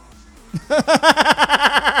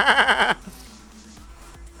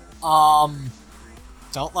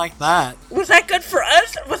 Don't like that. Was that good for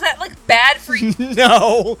us? Or was that, like, bad for you?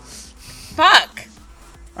 No! Fuck.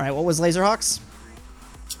 Alright, what was Laserhawks?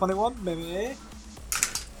 21, baby.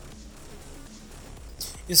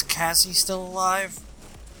 Is Cassie still alive?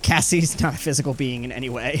 Cassie's not a physical being in any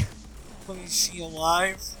way. But is she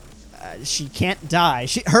alive? She can't die.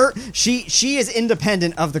 She is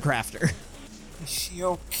independent of the crafter. Is she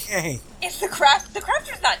okay? It's the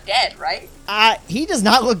crafter's not dead, right? He does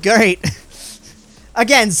not look great.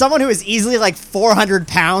 Again, someone who is easily like 400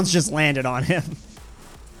 pounds just landed on him.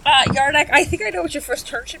 Yardak, I think I know what your first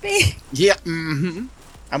turn should be. Yeah,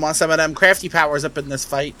 I want some of them crafty powers up in this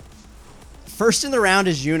fight. First in the round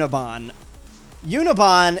is Uniban.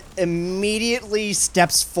 Uniban immediately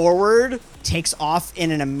steps forward, takes off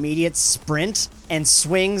in an immediate sprint, and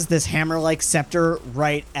swings this hammer-like scepter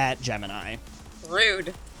right at Gemini.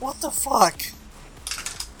 Rude. What the fuck?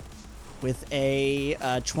 With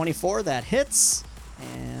a 24 that hits,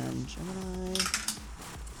 and Gemini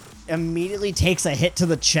immediately takes a hit to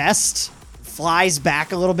the chest, flies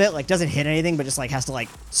back a little bit, like doesn't hit anything, but just like has to like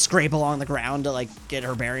scrape along the ground to like get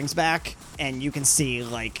her bearings back. And you can see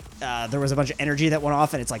like there was a bunch of energy that went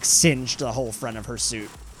off, and it's like singed the whole front of her suit.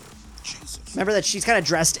 Jesus. Remember that she's kind of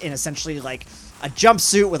dressed in essentially like a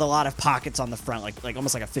jumpsuit with a lot of pockets on the front, like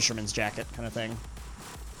almost like a fisherman's jacket kind of thing.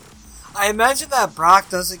 I imagine that Brock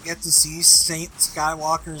doesn't get to see Saint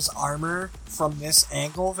Skywalker's armor from this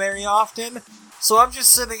angle very often, so I'm just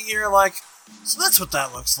sitting here like, so that's what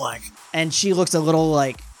that looks like. And she looks a little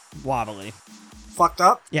like wobbly. Fucked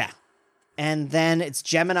up? Yeah. And then it's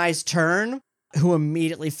Gemini's turn, who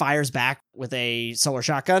immediately fires back with a solar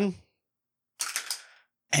shotgun.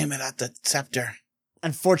 Aim it at the scepter.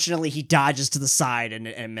 Unfortunately, he dodges to the side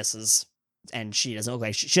and misses. And she doesn't look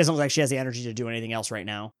like she doesn't look like she has the energy to do anything else right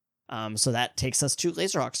now. So that takes us to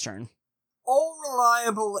Laserhawk's turn. All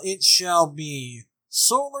reliable it shall be.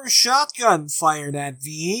 Solar shotgun fired at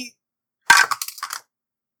V.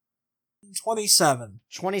 27.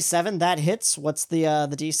 27, that hits. What's the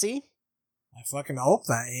DC? I fucking hope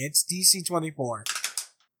that hits. DC 24.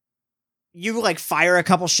 You like fire a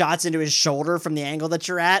couple shots into his shoulder from the angle that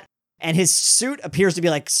you're at, and his suit appears to be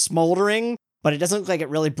like smoldering, but it doesn't look like it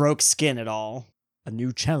really broke skin at all. A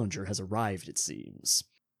new challenger has arrived, it seems.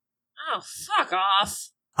 Oh, fuck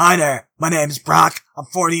off. Hi there, my name's Brock. I'm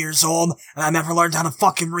 40 years old, and I never learned how to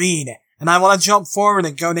fucking read. And I want to jump forward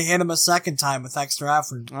and go to hit him a second time with extra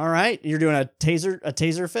effort. All right, you're doing a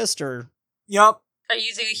taser fist, or Yup. Are you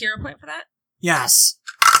using a hero point for that? Yes.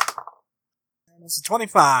 And it's a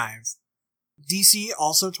 25. DC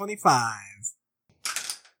also 25.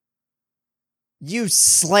 you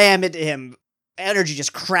slam into him, energy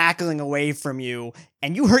just crackling away from you,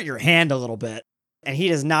 and you hurt your hand a little bit. And he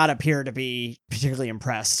does not appear to be particularly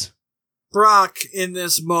impressed. Brock, in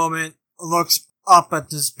this moment, looks up at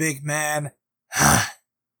this big man.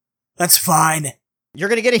 That's fine. You're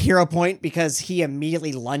going to get a hero point because he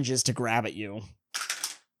immediately lunges to grab at you.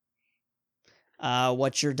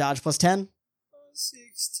 What's your dodge plus 10?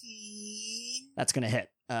 16. That's going to hit.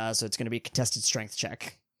 So it's going to be a contested strength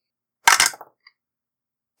check.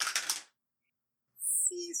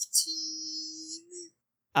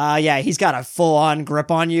 15. Yeah, he's got a full-on grip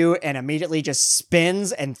on you and immediately just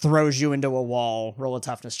spins and throws you into a wall. Roll a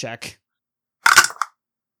toughness check.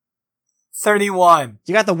 31.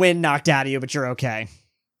 You got the wind knocked out of you, but you're okay.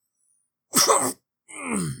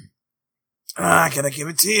 I gotta give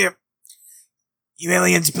it to you. You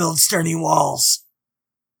aliens build sturdy walls.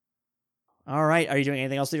 All right, are you doing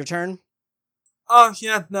anything else with your turn? Oh,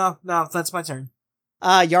 yeah, no, that's my turn.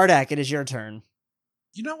 Yardak, it is your turn.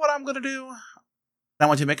 You know what I'm going to do? I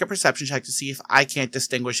want to make a perception check to see if I can't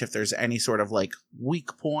distinguish if there's any sort of, like,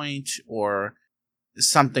 weak point or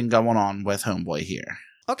something going on with Homeboy here.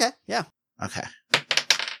 Okay, yeah. Okay.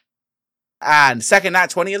 And second nat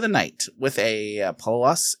 20 of the night with a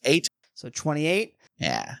plus 8. So 28.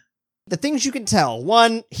 Yeah. The things you can tell.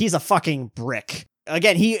 One, he's a fucking brick.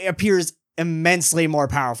 Again, he appears immensely more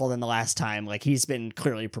powerful than the last time. Like, he's been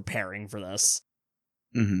clearly preparing for this.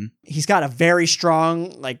 Mm-hmm. He's got a very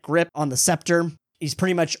strong, like, grip on the scepter. He's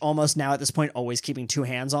pretty much almost now at this point always keeping two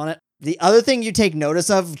hands on it. The other thing you take notice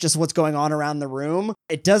of, just what's going on around the room,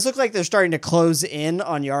 it does look like they're starting to close in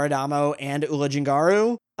on Yaradamo and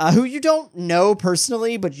Ulajingaru, who you don't know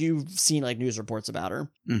personally, but you've seen, like, news reports about her.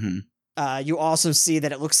 Mm-hmm. You also see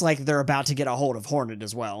that it looks like they're about to get a hold of Hornet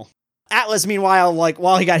as well. Atlas, meanwhile, like,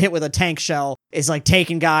 while he got hit with a tank shell, is, like,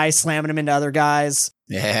 taking guys, slamming them into other guys.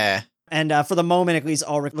 Yeah. And for the moment, at least,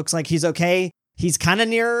 Ulrich looks like he's okay. He's kind of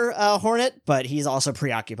near Hornet, but he's also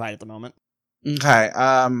preoccupied at the moment. Okay.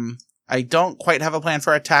 I don't quite have a plan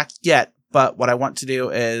for attack yet, but what I want to do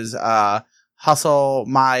is hustle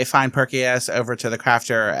my fine perky ass over to the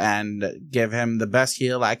crafter and give him the best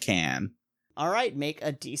heal I can. All right, make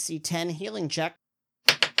a DC 10 healing check.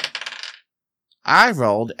 I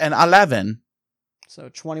rolled an 11. So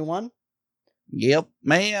 21. Yep,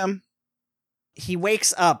 ma'am. He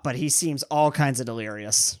wakes up, but he seems all kinds of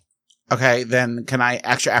delirious. Okay, then can I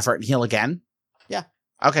extra effort and heal again? Yeah.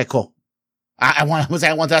 Okay, cool. I want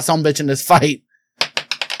that son bitch in this fight.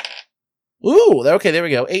 Ooh, okay, there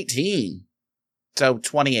we go. 18. So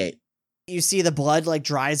 28. You see the blood, like,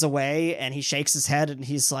 dries away, and he shakes his head, and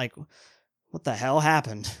he's like, what the hell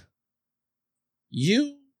happened?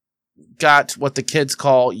 You got what the kids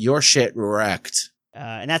call your shit wrecked.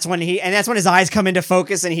 And that's when his eyes come into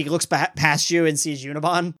focus, and he looks past you and sees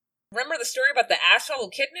Unibon. Remember the story about the asshole who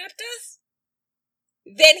kidnapped us?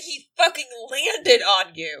 Then he fucking landed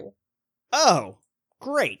on you. Oh,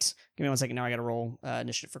 great. Give me 1 second. Now I gotta roll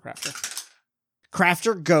initiative for Crafter.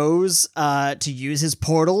 Crafter goes to use his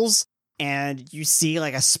portals, and you see,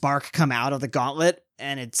 like, a spark come out of the gauntlet,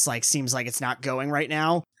 and it's like, seems like it's not going right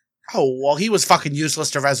now. Oh, well, he was fucking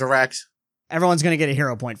useless to resurrect. Everyone's gonna get a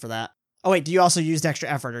hero point for that. Oh, wait, do you also use extra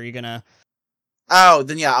effort, or are you gonna... Oh,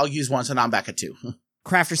 then yeah, I'll use one, so now I'm back at 2.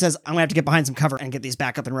 Crafter says, I'm gonna have to get behind some cover and get these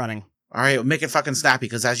back up and running. Alright, make it fucking snappy,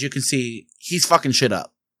 because as you can see, he's fucking shit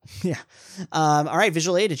up. Yeah. All right,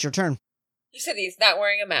 Visual Aid, it's your turn. You said he's not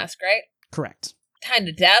wearing a mask, right? Correct. Time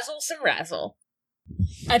to dazzle some razzle.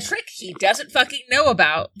 A trick he doesn't fucking know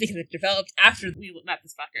about, because it developed after we met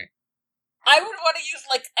this fucker. I would want to use,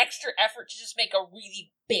 like, extra effort to just make a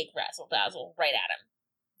really big razzle dazzle right at him.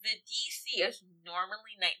 The DC is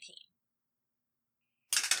normally 19.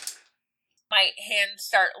 My hands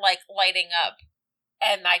start, like, lighting up,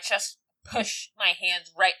 and I just push my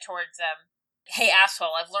hands right towards them. Hey,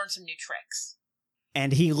 asshole, I've learned some new tricks.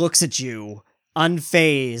 And he looks at you,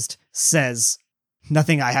 unfazed, says,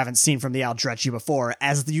 nothing I haven't seen from the Aldrechi before,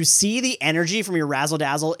 as you see the energy from your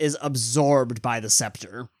razzle-dazzle is absorbed by the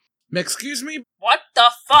scepter. Excuse me? What the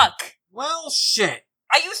fuck? Well, shit.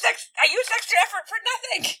 I used extra effort for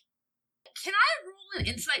nothing! Can I roll an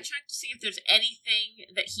insight check to see if there's anything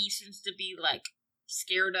that he seems to be, like,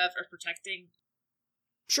 scared of or protecting?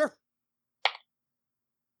 Sure.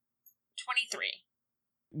 23.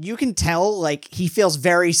 You can tell, like, he feels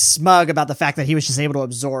very smug about the fact that he was just able to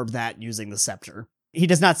absorb that using the scepter. He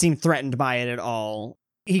does not seem threatened by it at all.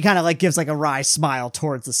 He kind of, like, gives, like, a wry smile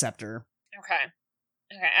towards the scepter. Okay,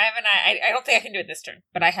 I don't think I can do it this turn,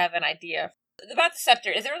 but I have an idea. About the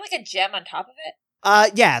scepter, is there, like, a gem on top of it?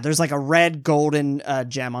 Yeah, there's, like, a red golden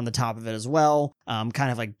gem on the top of it as well,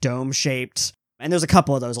 kind of, like, dome-shaped. And there's a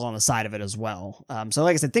couple of those along the side of it as well. So,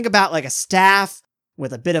 like I said, think about, like, a staff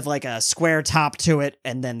with a bit of, like, a square top to it,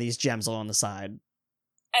 and then these gems along the side.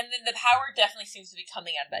 And then the power definitely seems to be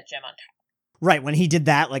coming out of that gem on top. Right, when he did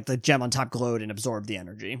that, like, the gem on top glowed and absorbed the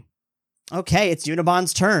energy. Okay, it's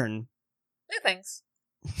Unibon's turn. No thanks.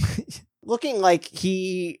 Looking like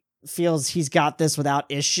he feels he's got this without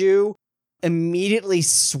issue, immediately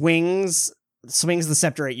swings the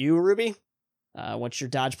scepter at you, Ruby. What's your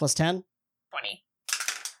dodge plus 10? 20.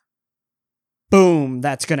 Boom,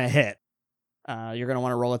 that's gonna hit. You're gonna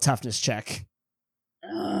want to roll a toughness check.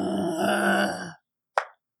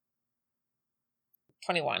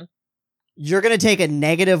 21. You're gonna take a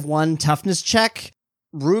 -1 toughness check.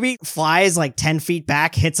 Ruby flies like 10 feet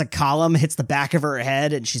back, hits a column, hits the back of her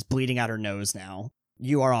head, and she's bleeding out her nose now.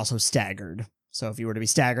 You are also staggered. So if you were to be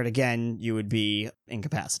staggered again, you would be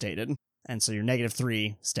incapacitated. And so you're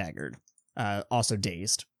 -3 staggered. Also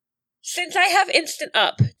dazed. Since I have instant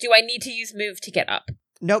up, do I need to use move to get up?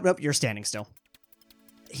 Nope, you're standing still.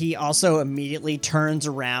 He also immediately turns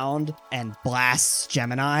around and blasts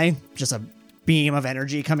Gemini. Just a beam of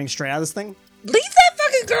energy coming straight out of this thing. Leave that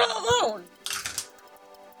fucking girl alone!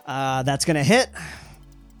 That's gonna hit.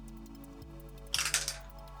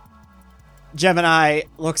 Gemini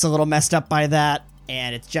looks a little messed up by that.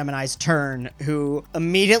 And it's Gemini's turn, who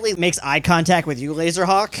immediately makes eye contact with you,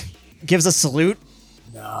 Laserhawk, gives a salute,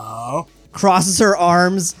 No. crosses her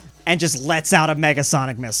arms, and just lets out a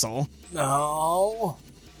Megasonic missile. No.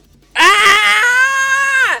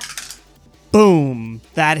 Ah! Boom!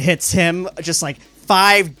 That hits him. Just like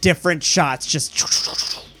 5 different shots.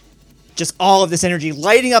 Just all of this energy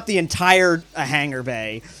lighting up the entire hangar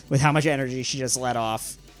bay with how much energy she just let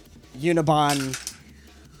off. Unibon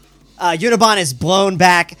is blown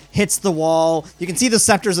back, hits the wall. You can see the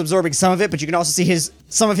scepter's absorbing some of it, but you can also see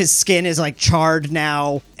some of his skin is like charred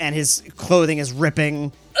now, and his clothing is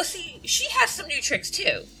ripping. Oh, see, she has some new tricks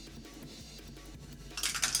too.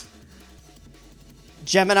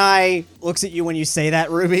 Gemini looks at you when you say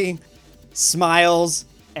that, Ruby, smiles,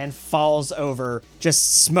 and falls over,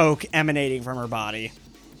 just smoke emanating from her body.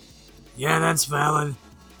 Yeah, that's valid.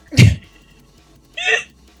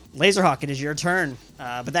 Laserhawk, it is your turn.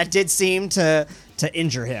 But that did seem to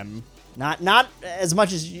injure him. Not as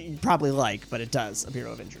much as you'd probably like, but it does appear to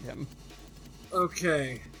have injured him.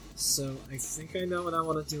 Okay, so I think I know what I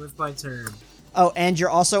want to do with my turn. Oh, and you're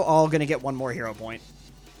also all going to get 1 more hero point.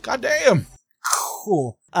 God damn.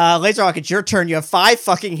 Cool. Laserhawk, it's your turn. You have 5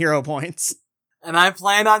 fucking hero points. And I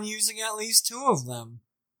plan on using at least 2 of them.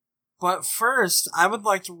 But first, I would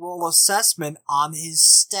like to roll assessment on his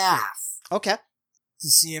staff Okay. to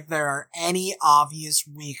see if there are any obvious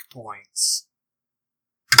weak points.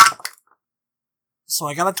 So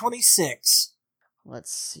I got a 26.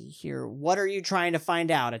 Let's see here. What are you trying to find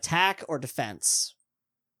out? Attack or defense?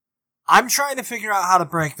 I'm trying to figure out how to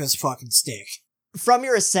break this fucking stick. From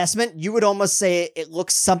your assessment, you would almost say it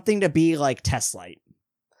looks something to be like Testlight.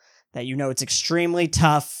 That you know it's extremely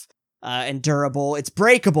tough and durable. It's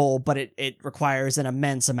breakable, but it requires an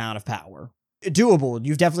immense amount of power. Doable.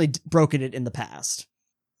 You've definitely broken it in the past.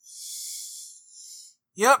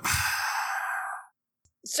 Yep.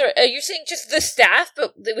 So, are you saying just the staff,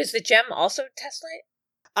 but was the gem also test light?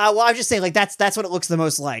 Well, I'm just saying, like, that's what it looks the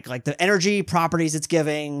most like. Like, the energy properties it's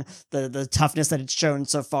giving, the toughness that it's shown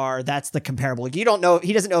so far, that's the comparable. He doesn't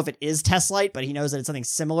know if it is Testlight, but he knows that it's something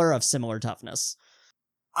similar of similar toughness.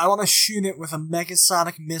 I want to shoot it with a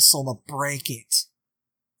Megasonic missile to break it.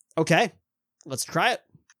 Okay. Let's try it.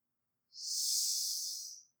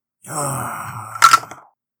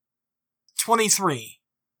 23.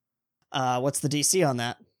 What's the DC on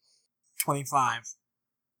that? 25.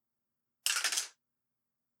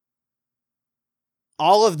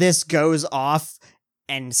 All of this goes off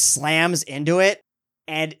and slams into it,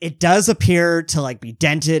 and it does appear to like be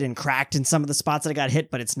dented and cracked in some of the spots that it got hit,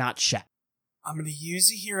 but it's not shattered. I'm going to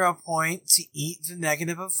use a hero point to eat the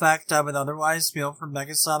negative effect I would otherwise feel from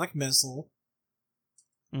Megasonic Missile.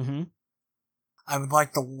 Mm-hmm. I would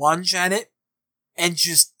like to lunge at it and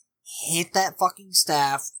just hit that fucking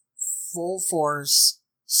staff full force,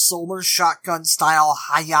 solar shotgun style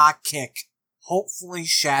hi-ya kick, hopefully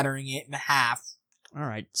shattering it in half. All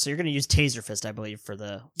right, so you're going to use Taser Fist, I believe, for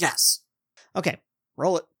the... Yes. Okay,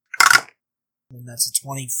 roll it. And that's a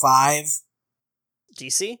 25.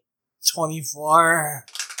 DC? 24.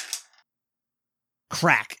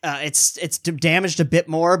 Crack. It's damaged a bit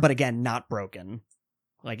more, but again, not broken.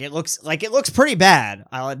 It looks pretty bad,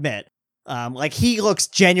 I'll admit. He looks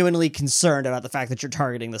genuinely concerned about the fact that you're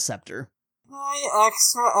targeting the scepter. My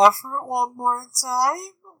extra effort one more time?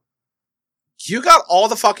 You got all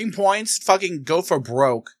the fucking points. Fucking go for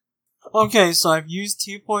broke. Okay, so I've used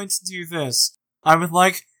 2 points to do this. I would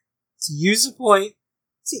like to use a point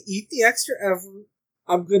to eat the extra effort.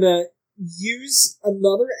 I'm gonna use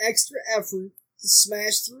another extra effort to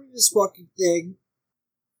smash through this fucking thing.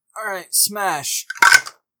 Alright, smash.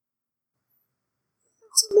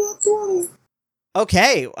 It's a nat 20.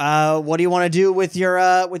 Okay, what do you want to do with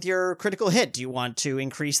your critical hit? Do you want to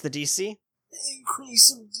increase the DC? Increase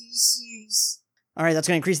some DCs. Alright, that's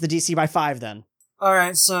going to increase the DC by 5 then.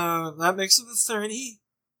 Alright, so that makes it a 30.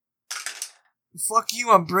 Fuck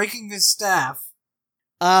you, I'm breaking this staff.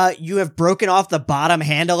 You have broken off the bottom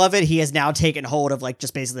handle of it. He has now taken hold of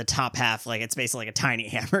just basically the top half. It's basically like a tiny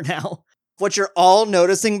hammer now. What you're all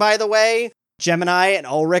noticing, by the way, Gemini and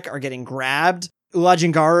Ulrich are getting grabbed.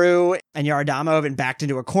 Ulajangaru and Yaradamo have been backed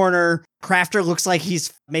into a corner. Crafter looks like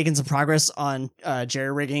he's making some progress on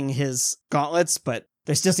jerry-rigging his gauntlets, but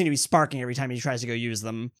they still seem to be sparking every time he tries to go use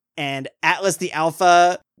them. And Atlas the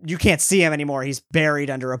Alpha, you can't see him anymore. He's buried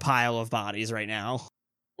under a pile of bodies right now.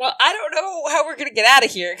 Well, I don't know how we're gonna get out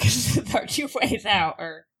of here, because there are 2 ways out,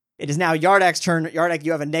 or... It is now Yardak's turn. Yardak,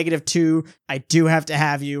 you have a -2. I do have to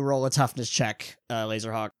have you roll a toughness check,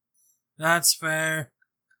 Laserhawk. That's fair.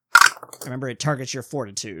 Remember, it targets your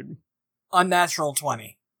fortitude. Unnatural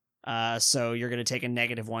 20. So you're going to take a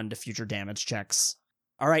 -1 to future damage checks.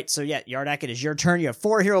 All right, so yeah, Yardak, it is your turn. You have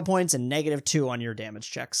 4 hero points and -2 on your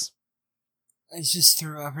damage checks. I just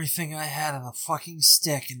threw everything I had on a fucking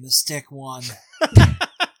stick, and the stick won.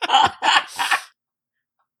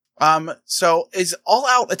 So is all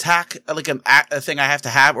out attack like a thing I have to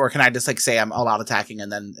have, or can I just like say I'm all out attacking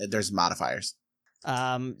and then there's modifiers?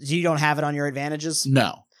 You don't have it on your advantages?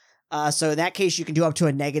 No. So in that case, you can do up to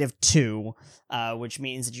a -2, which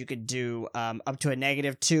means that you could do up to a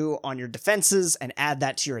 -2 on your defenses and add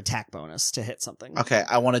that to your attack bonus to hit something. Okay,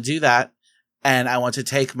 I want to do that, and I want to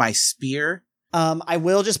take my spear. I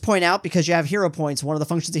will just point out, because you have hero points, one of the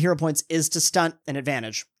functions of hero points is to stunt an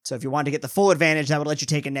advantage. So if you want to get the full advantage, that would let you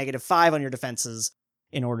take a -5 on your defenses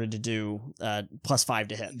in order to do +5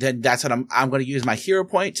 to hit. Then that's what I'm going to use my hero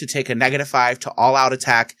point to take a -5 to all out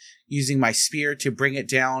attack, using my spear to bring it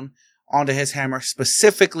down onto his hammer,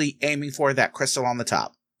 specifically aiming for that crystal on the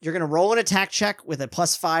top. You're going to roll an attack check with a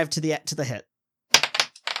 +5 to the hit.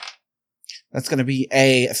 That's going to be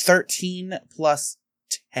a 13 plus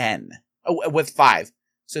 10. Oh, with 5.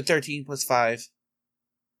 So 13 plus 5,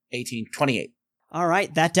 18, 28. All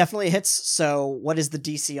right, that definitely hits. So what is the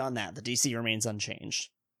DC on that? The DC remains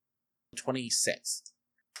unchanged. 26.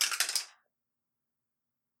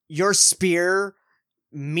 Your spear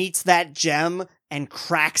meets that gem and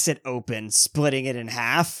cracks it open, splitting it in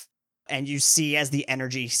half. And you see as the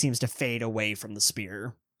energy seems to fade away from the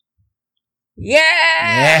spear.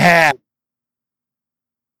 Yeah!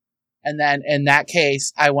 And then in that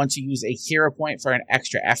case, I want to use a hero point for an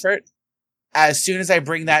extra effort. As soon as I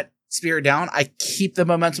bring that spear down, I keep the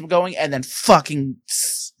momentum going and then fucking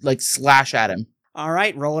slash at him. All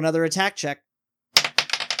right, roll another attack check.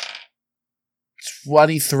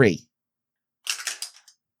 23.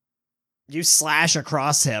 You slash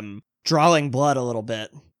across him, drawing blood a little bit.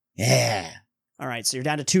 Yeah. All right, so you're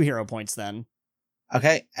down to 2 hero points then.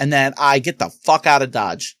 Okay, and then I get the fuck out of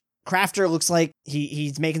Dodge. Crafter looks like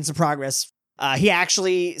he's making some progress. He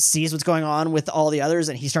actually sees what's going on with all the others,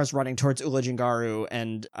 and he starts running towards Ulajangaru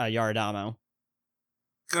and Yaradamo.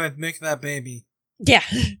 Good, make that baby. Yeah.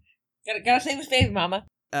 gotta save his baby mama.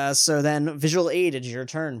 So then, Visual Aid, it's your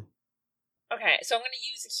turn. Okay, so I'm gonna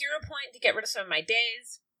use a hero point to get rid of some of my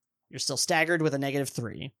days. You're still staggered with a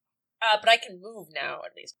 -3. But I can move now,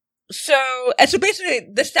 at least. So basically,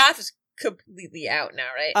 the staff is completely out now,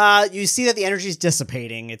 right? You see that the energy is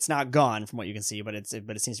dissipating. It's not gone from what you can see, but it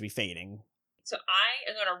seems to be fading. So I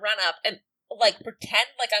am gonna run up and pretend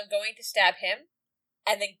like I'm going to stab him,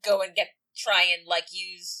 and then go and try and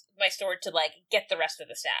use my sword to get the rest of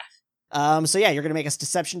the staff. So yeah, you're gonna make a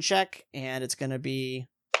deception check, and it's gonna be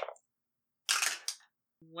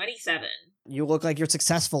 27. You look like you're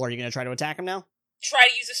successful. Are you gonna try to attack him now? Try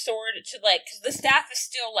to use a sword to because the staff is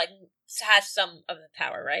still has some of the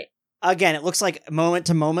power, right? Again, it looks like moment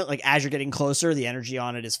to moment, as you're getting closer, the energy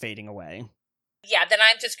on it is fading away. Yeah, then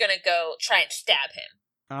I'm just gonna go try and stab him.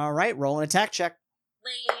 All right, roll an attack check.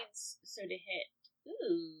 Blades, so to hit.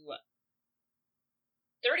 Ooh.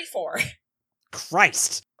 34.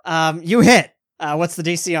 Christ. You hit. What's the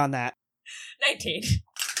DC on that? 19.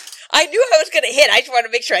 I knew I was gonna hit. I just wanted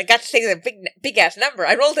to make sure I got to say the big ass number.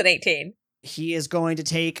 I rolled an 18. He is going to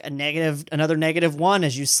take another -1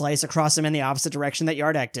 as you slice across him in the opposite direction that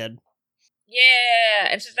Yardak did. Yeah,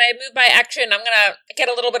 and since I moved my action, I'm gonna get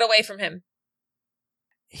a little bit away from him.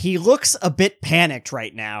 He looks a bit panicked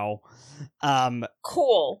right now.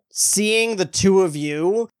 Cool. Seeing the two of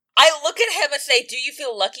you, I look at him and say, "Do you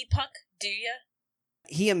feel lucky, punk? Do you?"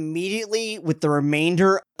 He immediately, with the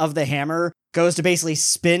remainder of the hammer, goes to basically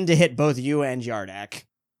spin to hit both you and Yardak.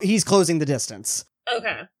 He's closing the distance.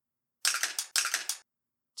 Okay.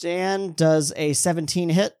 Jan does a 17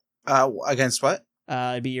 hit. Against what?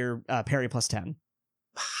 It'd be your parry plus 10.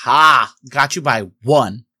 Ha! Got you by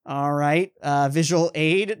 1. All right. Visual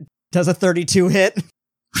Aid does a 32 hit.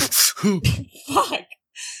 Fuck.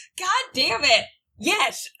 God damn it.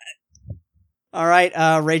 Yes. All right.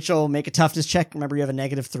 Rachel, make a toughness check. Remember, you have a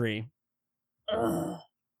 -3. Ugh.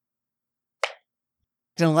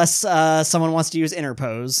 Unless someone wants to use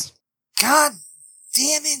interpose. God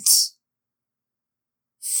damn it!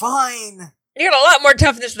 Fine. You got a lot more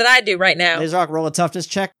toughness than I do right now. Laserhawk, roll a toughness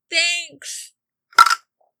check. Thanks.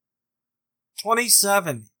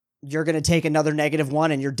 27. You're going to take another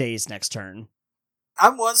 -1 and you're dazed next turn. I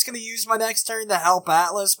was gonna use my next turn to help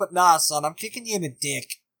Atlas, but nah, son, I'm kicking you in the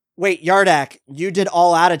dick. Wait, Yardak, you did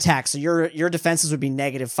all out attack, so your defenses would be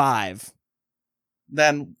 -5.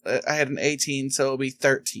 Then I had an 18, so it'll be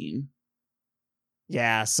 13.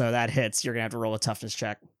 Yeah, so that hits. You're going to have to roll a toughness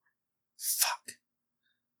check. Fuck.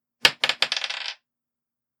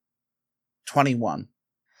 21.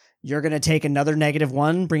 You're going to take another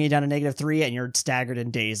 -1, bring you down to -3, and you're staggered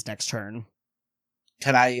and dazed next turn.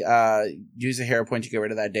 Can I use a hero point to get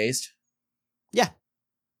rid of that dazed? Yeah.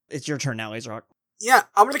 It's your turn now, Laserhawk. Yeah,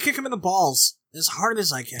 I'm gonna kick him in the balls as hard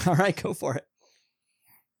as I can. All right, go for it.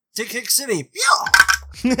 To Kick City. Yeah!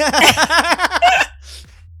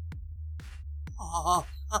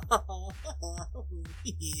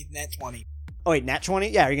 Net 20. Oh, wait, nat 20?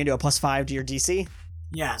 Yeah, are you going to do a +5 to your DC?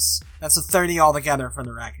 Yes, that's a 30 altogether for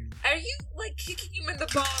the record. Are you, like, kicking him in the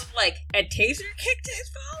balls like a taser kick to his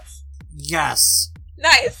balls? Yes.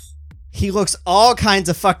 Nice. He looks all kinds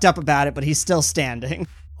of fucked up about it, but he's still standing.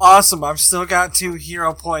 Awesome, I've still got 2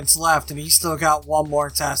 hero points left, and he's still got 1 more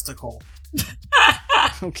testicle.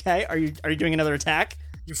 Okay, are you doing another attack?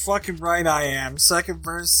 You're fucking right I am. Second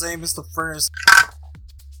verse, same as the first.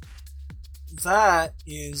 That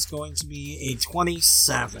is going to be a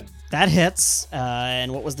 27. That hits.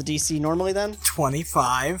 And what was the DC normally then?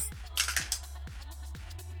 25.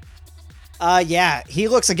 Yeah, he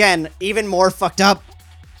looks again even more fucked up.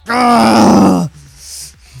 Ugh!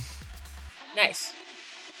 Nice.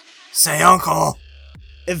 Say uncle.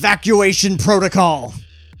 Evacuation protocol.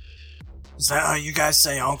 Is that how you guys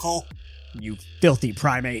say uncle? You filthy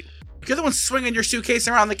primate. You're the one swinging your suitcase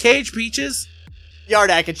around the cage, Peaches.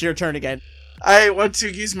 Yardak, it's your turn again. I want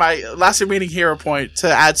to use my last remaining hero point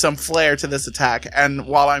to add some flair to this attack, and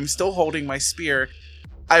while I'm still holding my spear,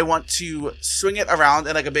 I want to swing it around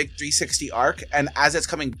in like a big 360 arc, and as it's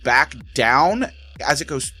coming back down, as it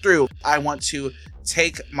goes through, I want to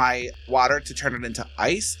take my water to turn it into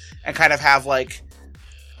ice, and kind of have like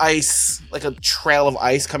ice, like a trail of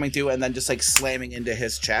ice coming through, and then just like slamming into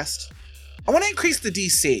his chest. I want to increase the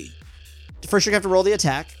DC. First, you have to roll the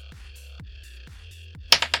attack.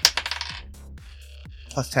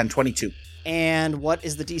 Plus 10, 22. And what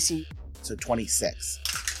is the DC? So 26.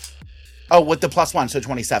 Oh, with the +1, so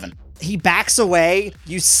 27. He backs away.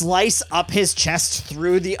 You slice up his chest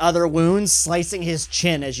through the other wounds, slicing his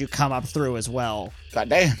chin as you come up through as well. God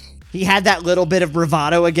damn. He had that little bit of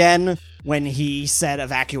bravado again when he said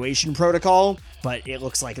evacuation protocol, but it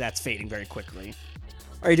looks like that's fading very quickly.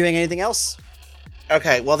 Are you doing anything else?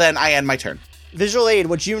 Okay, well then I end my turn. Visual aid,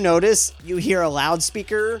 what you notice, you hear a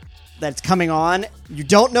loudspeaker that's coming on. You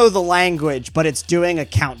don't know the language, but it's doing a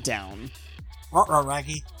countdown. Ruh-roh,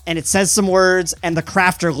 Raggy. And it says some words, and the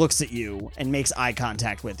crafter looks at you and makes eye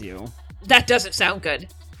contact with you. That doesn't sound good.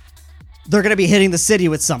 They're gonna be hitting the city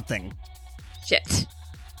with something. Shit.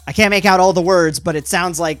 I can't make out all the words, but it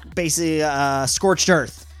sounds like basically scorched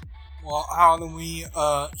earth. Well, how do we,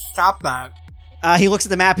 stop that? He looks at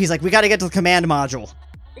the map, he's like, we gotta get to the command module.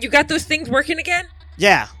 You got those things working again?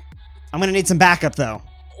 Yeah. I'm gonna need some backup, though.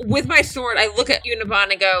 With my sword, I look at Unibon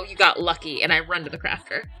and go, you got lucky, and I run to the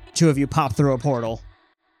crafter. 2 of you pop through a portal.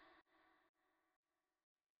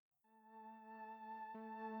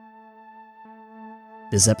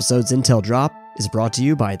 This episode's Intel Drop is brought to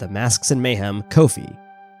you by the Masks and Mayhem Ko-fi.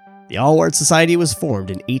 The Alward Society was formed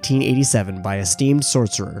in 1887 by esteemed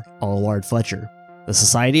sorcerer Alward Fletcher. The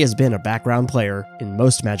society has been a background player in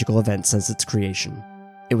most magical events since its creation.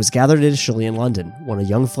 It was gathered initially in London when a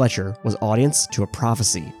young Fletcher was audience to a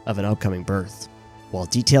prophecy of an upcoming birth. While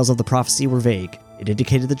details of the prophecy were vague, it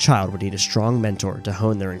indicated the child would need a strong mentor to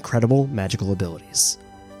hone their incredible magical abilities.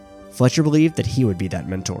 Fletcher believed that he would be that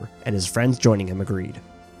mentor, and his friends joining him agreed.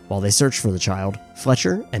 While they searched for the child,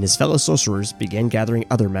 Fletcher and his fellow sorcerers began gathering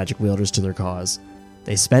other magic wielders to their cause.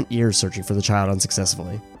 They spent years searching for the child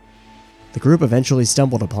unsuccessfully. The group eventually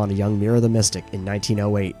stumbled upon a young Mira the Mystic in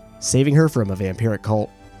 1908, saving her from a vampiric cult.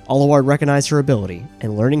 Alward recognized her ability,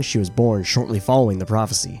 and learning she was born shortly following the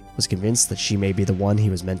prophecy, was convinced that she may be the one he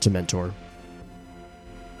was meant to mentor.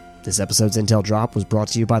 This episode's Intel Drop was brought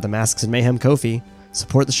to you by the Masks and Mayhem Ko-fi.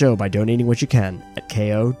 Support the show by donating what you can at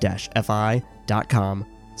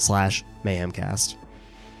ko-fi.com/mayhemcast.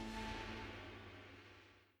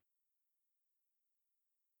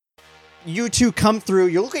 You two come through,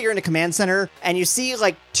 you look like you're in a command center, and you see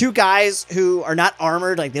like 2 guys who are not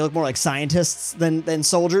armored, like they look more like scientists than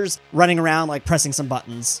soldiers, running around like pressing some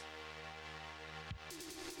buttons.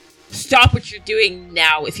 Stop what you're doing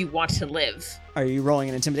now if you want to live. Are you rolling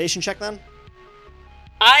an intimidation check then?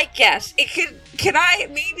 I guess. Can I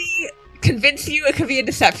maybe convince you it could be a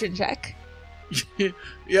deception check?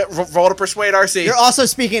 Yeah, roll to persuade RC. You're also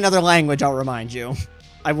speaking another language, I'll remind you.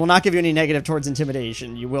 I will not give you any negative towards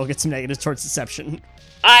intimidation. You will get some negatives towards deception.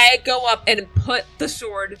 I go up and put the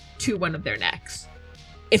sword to one of their necks.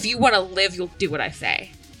 If you want to live, you'll do what I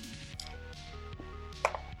say.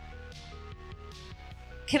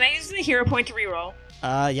 Can I use the hero point to reroll?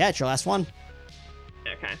 Yeah, it's your last one.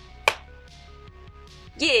 Okay.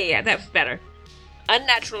 Yeah, that was better.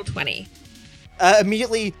 Unnatural 20.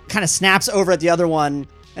 Immediately kind of snaps over at the other one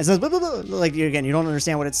and says, "Blah, blah, blah." Like, again, you don't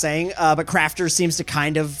understand what it's saying, but Crafter seems to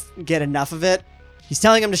kind of get enough of it. He's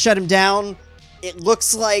telling him to shut him down. It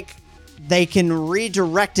looks like they can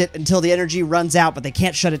redirect it until the energy runs out, but they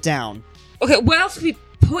can't shut it down. Okay, what else can we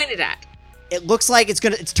point it at? It looks like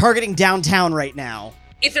it's targeting downtown right now.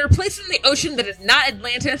 Is there a place in the ocean that is not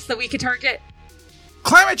Atlantis that we could target?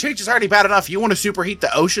 Climate change is already bad enough. You want to superheat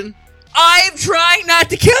the ocean? I'm trying not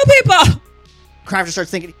to kill people! Crafter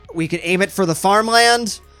starts thinking, we could aim it for the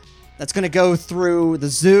farmland. That's going to go through the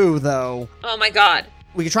zoo, though. Oh my god.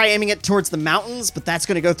 We could try aiming it towards the mountains, but that's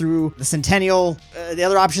going to go through the Centennial. The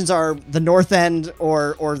other options are the north end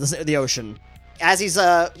or the ocean. As he's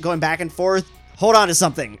going back and forth, hold on to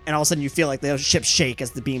something, and all of a sudden you feel like the ship shake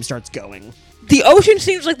as the beam starts going. The ocean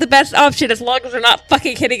seems like the best option as long as they're not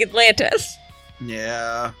fucking hitting Atlantis.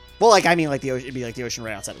 Yeah. Well, like, I mean, like, it'd be like the ocean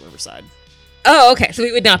right outside of Riverside. Oh, okay, so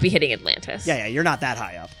we would not be hitting Atlantis. Yeah, you're not that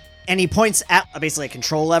high up. And he points at basically a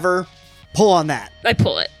control lever. Pull on that. I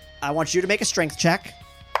pull it. I want you to make a strength check.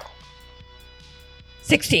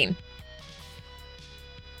 16.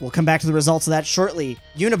 We'll come back to the results of that shortly.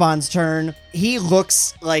 Unibon's turn. He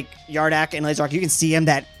looks like Yardak and Laserhawk. You can see him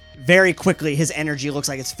that very quickly his energy looks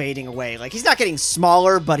like it's fading away. Like, he's not getting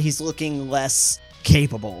smaller, but he's looking less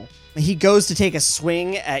capable. He goes to take a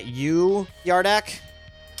swing at you, Yardak.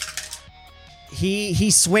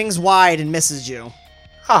 He swings wide and misses you.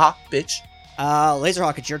 Haha, bitch.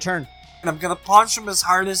 Laserhawk, it's your turn. And I'm gonna punch him as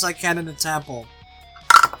hard as I can in the temple.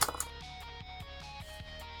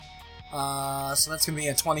 So that's gonna be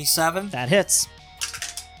a 27. That hits.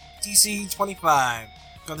 DC 25.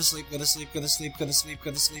 Go to sleep, go to sleep, go to sleep, go to sleep,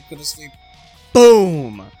 go to sleep, go to sleep.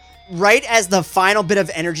 Boom! Right as the final bit of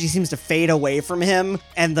energy seems to fade away from him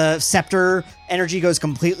and the scepter energy goes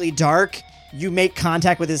completely dark, you make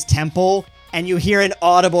contact with his temple and you hear an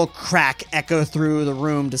audible crack echo through the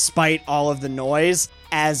room despite all of the noise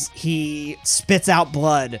as he spits out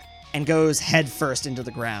blood and goes headfirst into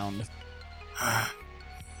the ground.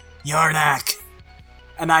 Yardak.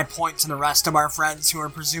 And I point to the rest of our friends who are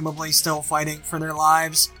presumably still fighting for their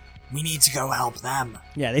lives. We need to go help them.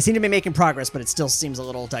 Yeah, they seem to be making progress, but it still seems a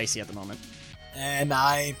little dicey at the moment. And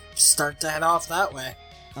I start to head off that way.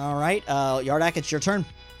 All right, Yardak, it's your turn.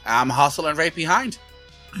 I'm hustling right behind.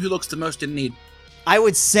 Who looks the most in need? I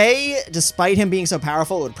would say, despite him being so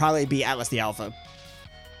powerful, it would probably be Atlas the Alpha.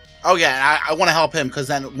 Oh yeah, I want to help him because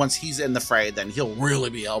then once he's in the fray, then he'll really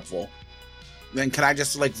be helpful. Then can I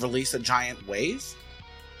just like release a giant wave?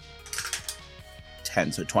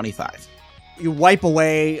 10, so 25. You wipe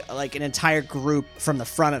away like an entire group from the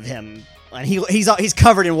front of him, and he's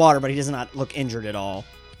covered in water, but he does not look injured at all.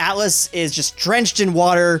 Atlas is just drenched in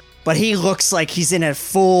water, but he looks like he's in a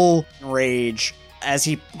full rage as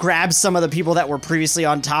he grabs some of the people that were previously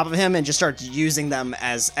on top of him and just starts using them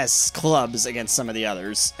as clubs against some of the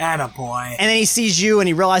others. Attaboy. And then he sees you and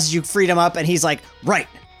he realizes you freed him up, and he's like, right,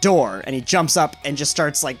 door. And he jumps up and just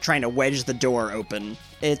starts like trying to wedge the door open.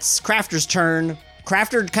 It's Crafter's turn.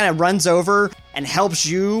 Crafter kind of runs over and helps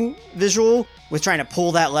you, Visual, with trying to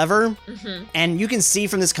pull that lever. Mm-hmm. And you can see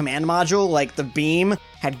from this command module, like the beam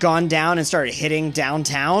had gone down and started hitting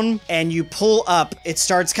downtown. And you pull up, it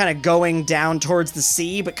starts kind of going down towards the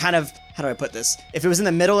sea, but kind of, how do I put this? If it was in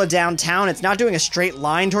the middle of downtown, it's not doing a straight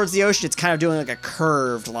line towards the ocean, it's kind of doing like a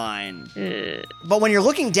curved line. But when you're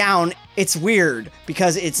looking down, it's weird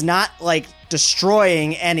because it's not like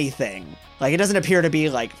destroying anything. Like, it doesn't appear to be,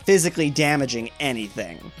 like, physically damaging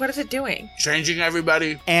anything. What is it doing? Changing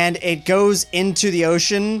everybody. And it goes into the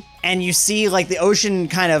ocean, and you see, like, the ocean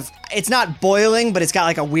kind of... It's not boiling, but it's got,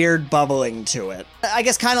 like, a weird bubbling to it. I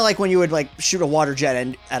guess kind of like when you would, like, shoot a water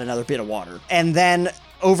jet at another bit of water. And then,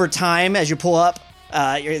 over time, as you pull up,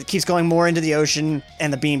 it keeps going more into the ocean,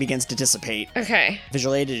 and the beam begins to dissipate. Okay.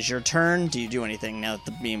 Visual Aid, it is your turn. Do you do anything now that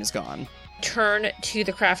the beam is gone? Turn to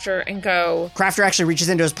the Crafter and go, Crafter actually reaches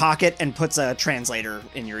into his pocket and puts a translator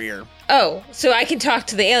in your ear. oh, so I can talk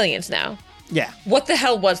to the aliens now. Yeah. What the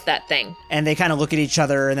hell was that thing? And they kind of look at each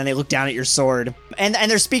other, and then they look down at your sword. And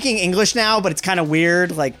they're speaking English now, but it's kind of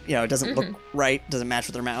weird. Like, you know, it doesn't look right, doesn't match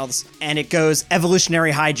with their mouths. And it goes,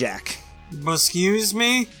 evolutionary hijack. Excuse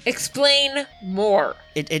me? Explain more.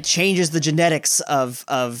 It changes the genetics of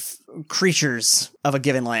creatures of a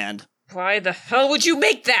given land. Why the hell would you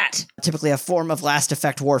make that? Typically a form of last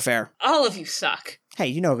effect warfare. All of you suck. Hey,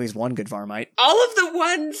 you know he's one good Varmite. All of the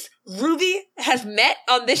ones Ruby has met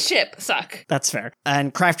on this ship suck. That's fair.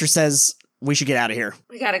 And Crafter says, we should get out of here.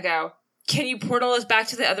 We gotta go. Can you portal us back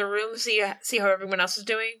to the other room, see how everyone else is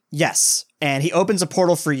doing? Yes. And he opens a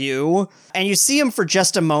portal for you, and you see him for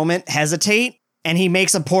just a moment hesitate, and he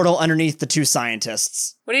makes a portal underneath the two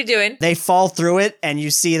scientists. What are you doing? They fall through it, and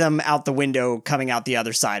you see them out the window coming out the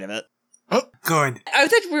other side of it. Good. I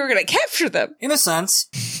thought we were going to capture them. In a sense.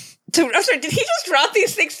 So, I'm sorry, did he just drop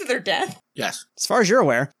these things to their death? Yes. As far as you're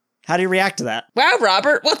aware, how do you react to that? Wow,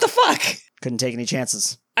 Robert, what the fuck? Couldn't take any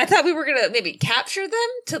chances. I thought we were going to maybe capture them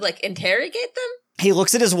to, like, interrogate them? He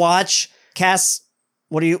looks at his watch. Cass,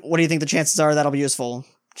 what do you think the chances are that'll be useful?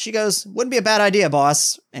 She goes, wouldn't be a bad idea,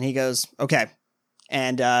 boss. And he goes, okay.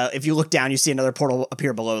 And if you look down, you see another portal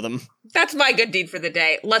appear below them. That's my good deed for the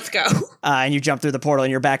day. Let's go. And you jump through the portal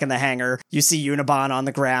and you're back in the hangar. You see Unibon on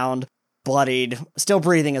the ground, bloodied, still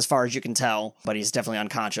breathing as far as you can tell, but he's definitely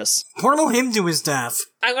unconscious. Portal him to his death.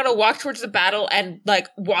 I'm going to walk towards the battle and, like,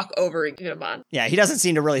 walk over Unibon. Yeah, he doesn't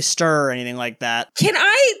seem to really stir or anything like that. Can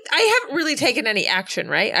I haven't really taken any action,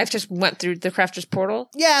 right? I've just went through the crafter's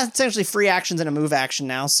portal. Yeah, it's actually free actions and a move action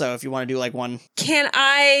now, so if you want to do like one... Can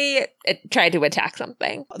I try to attack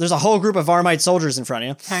something? There's a whole group of Varmite soldiers in front of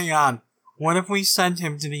you. Hang on. What if we send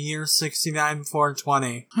him to the year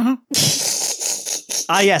 69420?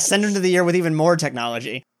 Yeah, send him to the year with even more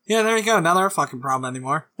technology. Yeah, there you go. Not our fucking problem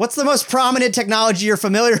anymore. What's the most prominent technology you're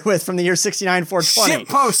familiar with from the year 69420?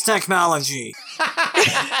 Shitpost technology.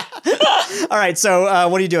 All right, so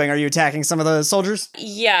what are you doing? Are you attacking some of the soldiers?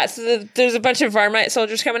 Yeah, so there's a bunch of Varmite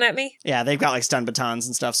soldiers coming at me. Yeah, they've got like stun batons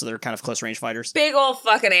and stuff, so they're kind of close range fighters. Big old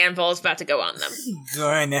fucking anvil is about to go on them.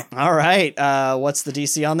 Good. All right, what's the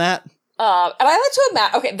DC on that? And I like to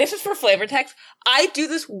imagine, okay, this is for flavor text. I do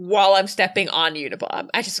this while I'm stepping on Unibomb.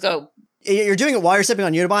 I just go, You're doing it while you're stepping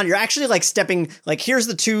on Unibon. You're actually like stepping, like here's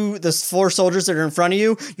the four soldiers that are in front of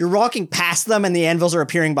you. You're walking past them and the anvils are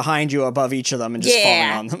appearing behind you above each of them and just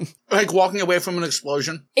falling on them. Like walking away from an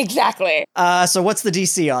explosion. exactly. So what's the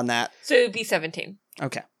DC on that? So it would be 17.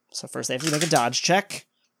 Okay. So first they have to make a dodge check.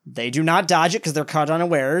 They do not dodge it because they're caught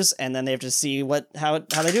unawares, and then they have to see how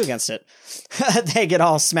they do against it. They get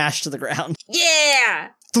all smashed to the ground. Yeah!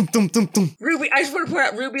 Thump, thump, thump, thump. Ruby, I just want to point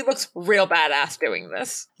out, Ruby looks real badass doing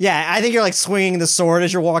this. Yeah, I think you're like swinging the sword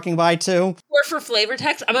as you're walking by too. Or for flavor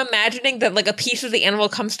text, I'm imagining that like a piece of the animal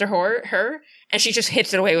comes to her and she just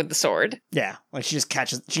hits it away with the sword. Yeah, like she just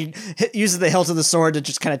uses the hilt of the sword to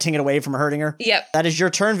just kind of ting it away from hurting her. Yep. That is your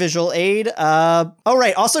turn, visual aid. Oh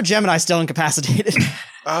right, also Gemini's still incapacitated.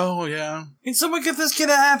 Oh, yeah. Can someone get this kid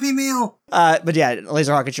a Happy Meal? But yeah,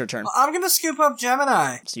 Laserhawk, it's your turn. I'm gonna scoop up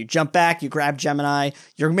Gemini. So you jump back, you grab Gemini,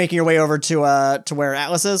 you're making your way over to where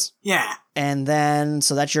Atlas is. Yeah. And then,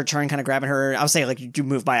 so that's your turn, kind of grabbing her. I would say, like, you do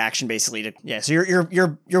move by action, basically. So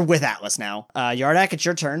you're with Atlas now. Yardak, it's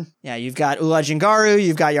your turn. Yeah, you've got Ula Jingaru,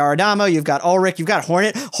 you've got Yaradama, you've got Ulrich, you've got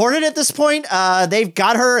Hornet. Hornet at this point, they've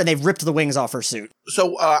got her, and they've ripped the wings off her suit.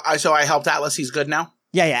 So I helped Atlas. He's good now?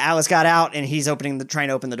 Yeah, Atlas got out, and he's trying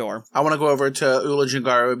to open the door. I want to go over to Ula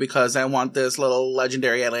Jingaru because I want this little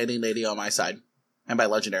legendary landing lady on my side. And by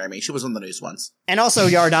legendary, I mean she was on the news once. And also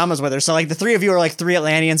Yaradama's with her, so like the three of you are like three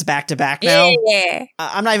Atlanteans back to back now. Yeah.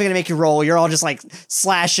 I'm not even gonna make you roll. You're all just like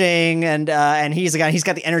slashing, and he's the guy. He's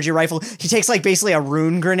got the energy rifle. He takes like basically a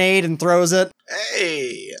rune grenade and throws it.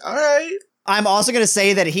 Hey, all right. I'm also gonna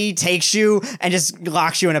say that he takes you and just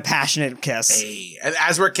locks you in a passionate kiss. Hey, and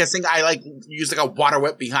as we're kissing, I like use like a water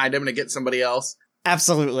whip behind him to get somebody else.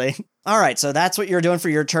 Absolutely. All right, so that's what you're doing for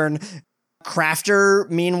your turn. Crafter,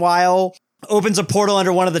 meanwhile, opens a portal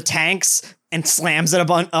under one of the tanks and slams it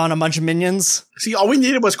on a bunch of minions. See, all we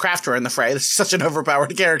needed was Crafter in the fray. This is such an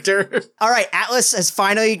overpowered character. All right, Atlas has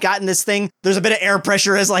finally gotten this thing. There's a bit of air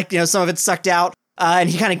pressure as like, some of it's sucked out. And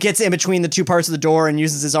he kind of gets in between the two parts of the door and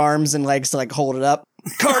uses his arms and legs to like hold it up.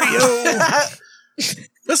 Cardio!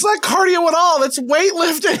 That's not cardio at all. That's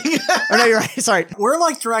weightlifting. Oh, no, you're right. Sorry. We're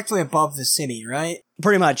like directly above the city, right?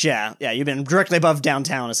 Pretty much, yeah. Yeah, you've been directly above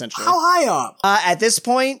downtown, essentially. How high up? At this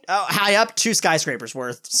point, high up, 2 skyscrapers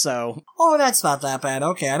worth, so... Oh, that's not that bad.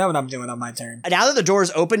 Okay, I know what I'm doing on my turn. Now that the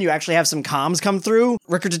door's open, you actually have some comms come through.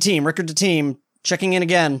 Rickard to team. Checking in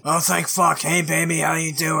again. Oh, thank fuck. Hey, baby, how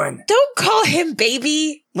you doing? Don't call him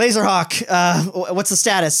baby. Laserhawk, what's the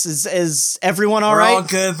status? Is everyone all We're right? all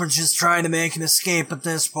good. We're just trying to make an escape at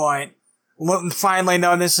this point. Finally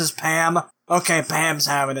know this is Pam. Okay, Pam's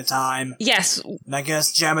having a time. Yes. And I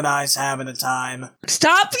guess Gemini's having a time.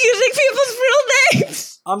 Stop using people's real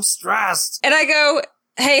names. I'm stressed. And I go,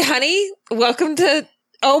 hey, honey, welcome to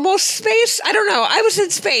almost space? I don't know. I was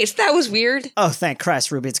in space. That was weird. Oh, thank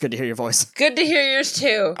Christ, Ruby. It's good to hear your voice. Good to hear yours,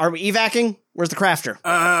 too. Are we evacing? Where's the crafter?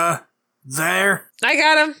 There. I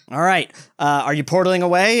got him. All right. Are you portaling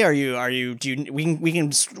away?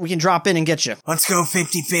 We can drop in and get you. Let's go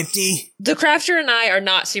 50-50. The crafter and I are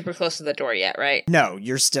not super close to the door yet, right? No,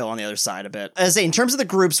 you're still on the other side a bit. As I say, in terms of the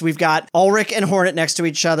groups, we've got Ulrich and Hornet next to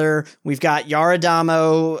each other. We've got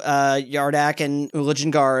Yaradamo, Yardak, and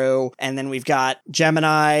Ulajangaru. And then we've got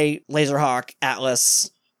Gemini, Laserhawk,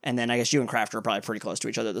 Atlas. And then I guess you and Crafter are probably pretty close to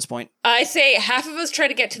each other at this point. I say half of us try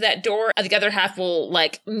to get to that door, and the other half will,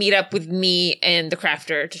 meet up with me and the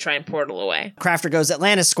crafter to try and portal away. Crafter goes,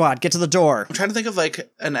 Atlantis squad, get to the door. I'm trying to think of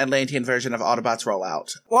an Atlantean version of Autobots Rollout.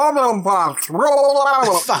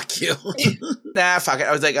 Fuck you. Nah, fuck it.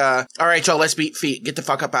 I was like, all right, Joe, let's beat feet. Get the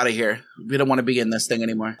fuck up out of here. We don't want to be in this thing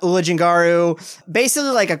anymore. Ulajangaru, basically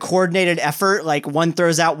like a coordinated effort. Like one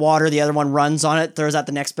throws out water, the other one runs on it, throws out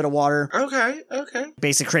the next bit of water. Okay.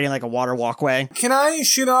 Basically creating like a water walkway. Can I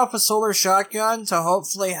shoot off a solar shotgun to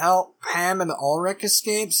hopefully help Pam and Ulrich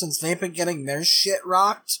escape since they've been getting their shit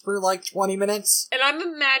rocked for 20 minutes? And I'm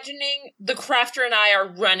imagining the crafter and I are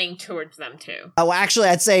running towards them too. Oh, actually,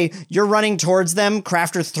 I'd say you're running towards them.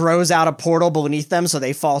 Crafter throws out a portal beneath them, so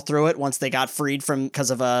they fall through it once they got freed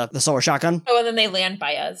because of the solar shotgun. Oh, and then they land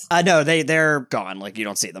by us. No, they're gone. You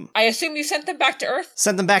don't see them. I assume you sent them back to Earth?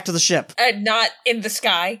 Sent them back to the ship. And not in the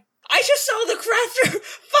sky. I just saw the crafter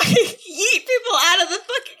fucking yeet people out of the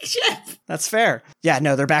fucking ship. That's fair. Yeah,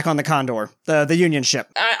 no, they're back on the Condor, the Union ship.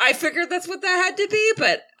 I figured that's what that had to be,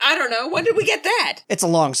 but I don't know. When did we get that? It's a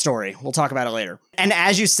long story. We'll talk about it later. And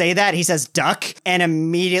as you say that, he says duck and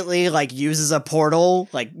immediately uses a portal,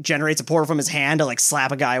 generates a portal from his hand to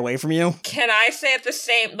slap a guy away from you. Can I say at the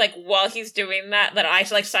same, while he's doing that I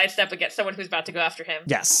sidestep against someone who's about to go after him?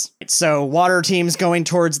 Yes. So water team's going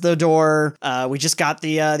towards the door. We just got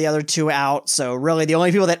the other two out. So really the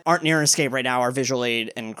only people that aren't near an escape right now are Visual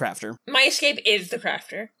Aid and Crafter. My escape is the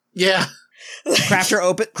crafter. Yeah.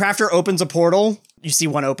 Crafter opens a portal. You see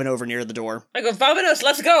one open over near the door. I go, Vominos,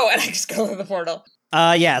 let's go! And I just go through the portal.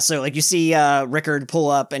 Yeah, so you see Rickard pull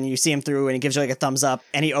up and you see him through and he gives you a thumbs up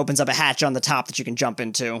and he opens up a hatch on the top that you can jump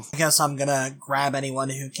into. I guess I'm gonna grab anyone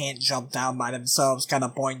who can't jump down by themselves, kind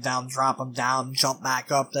of point down, drop them down, jump back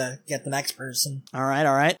up to get the next person. All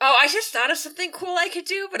right. Oh, I just thought of something cool I could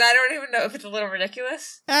do, but I don't even know if it's a little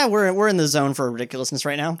ridiculous. We're in the zone for ridiculousness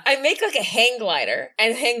right now. I make a hang glider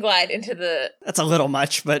and hang glide into the... That's a little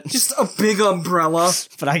much, but... Just a big umbrella.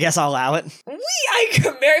 But I guess I'll allow it.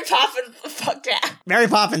 Mary Poppins the fuck down. Mary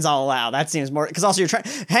Poppins I'll allow. That seems more... Because also you're trying...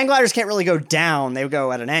 Hang gliders can't really go down. They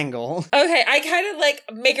go at an angle. Okay, I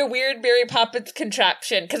kind of make a weird Mary Poppins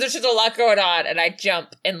contraption because there's just a lot going on and I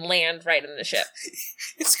jump and land right in the ship.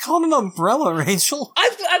 It's called an umbrella, Rachel.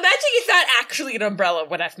 I'm imagining it's not actually an umbrella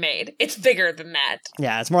what I've made. It's bigger than that.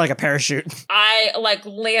 Yeah, it's more like a parachute. I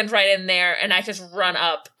land right in there and I just run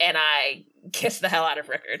up and I kiss the hell out of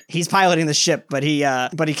Rickard. He's piloting the ship, but he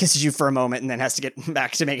kisses you for a moment and then has to get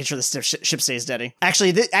back to making sure the ship stays steady.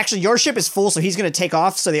 Actually, your ship is full, so he's going to take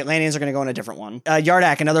off, so the Atlanteans are going to go in a different one.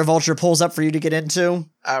 Yardak, another vulture pulls up for you to get into.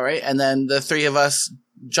 All right, and then the three of us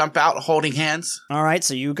jump out holding hands. All right,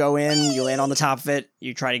 so you go in, you land on the top of it,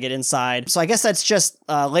 you try to get inside. So I guess that's just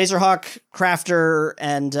Laserhawk, Crafter,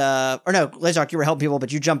 and Laserhawk, you were helping people,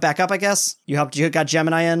 but you jump back up, I guess? You got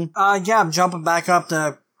Gemini in? Yeah, I'm jumping back up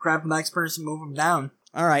to grab the next person, move him down.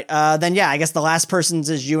 All right, then yeah, I guess the last person's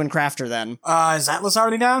is you and Crafter then. Is Atlas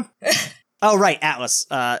already down? Oh, right, Atlas.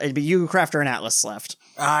 It'd be you, Crafter, and Atlas left.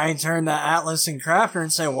 I turn to Atlas and Crafter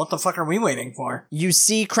and say, what the fuck are we waiting for? You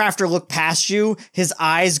see Crafter look past you, his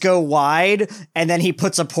eyes go wide, and then he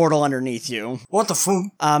puts a portal underneath you. What the fuck?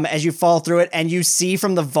 As you fall through it, and you see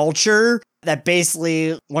from the vulture that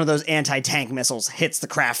basically one of those anti-tank missiles hits the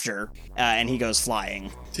Crafter, and he goes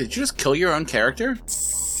flying. Did you just kill your own character?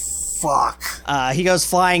 Fuck. He goes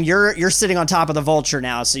flying. You're sitting on top of the vulture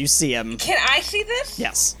now, so you see him. Can I see this?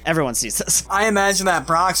 Yes, everyone sees this. I imagine that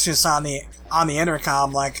Brock's just on the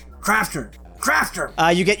intercom Crafter!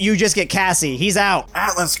 You just get Cassie. He's out.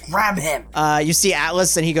 Atlas, grab him! You see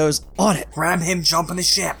Atlas and he goes, on it. Grab him, jump in the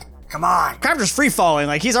ship. Come on. Crafter's free falling,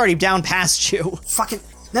 he's already down past you. Fucking,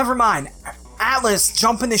 never mind. Atlas,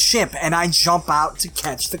 jump in the ship, and I jump out to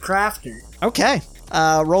catch the Crafter. Okay.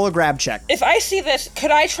 Roll a grab check. If I see this,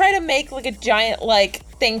 could I try to make a giant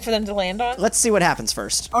thing for them to land on? Let's see what happens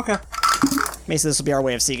first. Okay. Basically, this will be our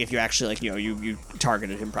way of seeing if you actually, you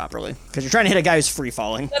targeted him properly. Because you're trying to hit a guy who's free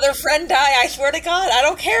falling. Another friend die, I swear to God. I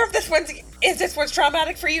don't care if this one's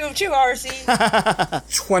traumatic for you too,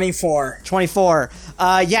 RC. 24. 24.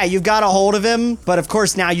 Yeah, you've got a hold of him, but of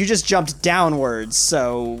course now you just jumped downwards,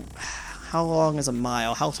 so how long is a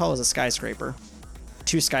mile? How tall is a skyscraper?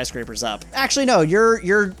 2 skyscrapers up. Actually, no, you're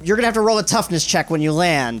gonna have to roll a toughness check when you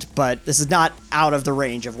land, but this is not out of the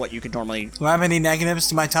range of what you could normally. Do I have any negatives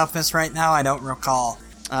to my toughness right now? I don't recall.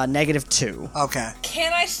 -2. Okay.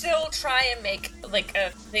 Can I still try and make, like,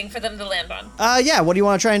 a thing for them to land on? Yeah, what do you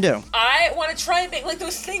want to try and do? I want to try and make, like,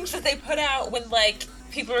 those things that they put out when, like,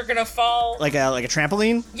 people are gonna fall. Like a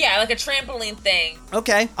trampoline? Yeah, like a trampoline thing.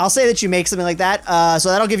 Okay. I'll say that you make something like that. So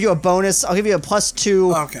that'll give you a bonus. I'll give you a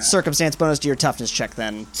 +2 circumstance bonus to your toughness check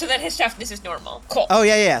then. So that his toughness is normal. Cool. Oh,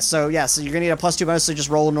 yeah. So you're gonna need a +2 bonus, so just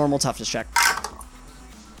roll a normal toughness check.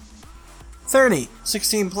 30.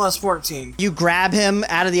 16 plus 14. You grab him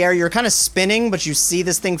out of the air. You're kind of spinning, but you see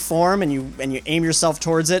this thing form, and you aim yourself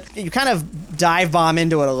towards it. You kind of dive bomb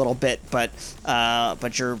into it a little bit, but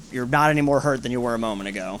you're not any more hurt than you were a moment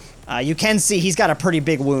ago. You can see he's got a pretty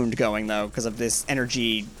big wound going though, because of this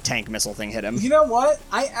energy tank missile thing hit him. You know what?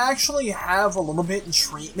 I actually have a little bit in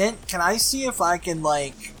treatment. Can I see if I can,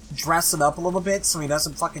 like, dress it up a little bit so he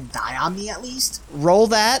doesn't fucking die on me at least? Roll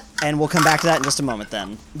that, and we'll come back to that in just a moment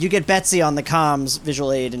then. You get Betsy on the comms,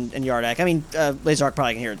 Visual Aid, and Yardak. I mean, Laserhawk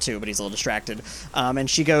probably can hear it too, but he's a little distracted. And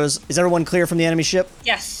she goes, "Is everyone clear from the enemy ship?"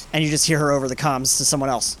 Yes. And you just hear her over the comms to someone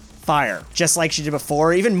else. Fire. Just like she did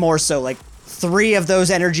before, even more so, like 3 of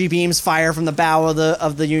those energy beams fire from the bow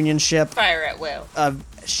of the Union ship. Fire at will. A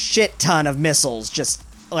shit ton of missiles, just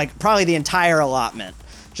like probably the entire allotment,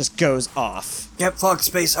 just goes off. Get fucked,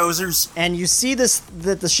 space hosers. And you see that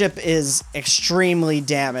the ship is extremely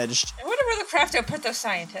damaged. I wonder where the Crafto put those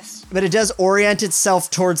scientists. But it does orient itself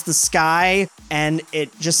towards the sky, and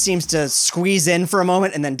it just seems to squeeze in for a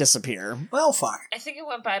moment and then disappear. Well, fuck. I think it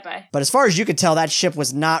went bye-bye. But as far as you could tell, that ship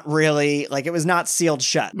was not really, like, it was not sealed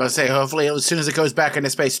shut. But say, hopefully, as soon as it goes back into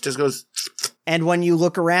space, it just goes. And when you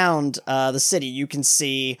look around the city, you can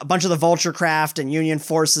see a bunch of the Vulture craft and Union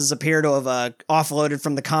forces appear to have offloaded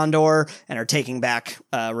from the Condor and are taking back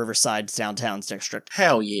Riverside's downtown district.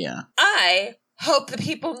 Hell yeah. I hope the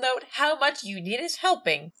people note how much Union is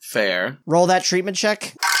helping. Fair. Roll that treatment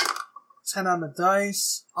check. 10 on the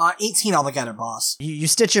dice. 18 altogether, boss. You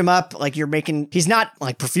stitch him up, like you're making, he's not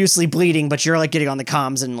like profusely bleeding, but you're like getting on the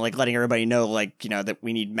comms and like letting everybody know, like, you know, that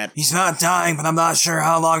we need med. He's not dying, but I'm not sure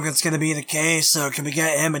how long that's gonna be the case, so can we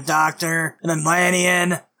get him a doctor, an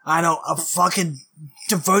Atlantean, a fucking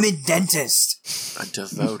devoted dentist. A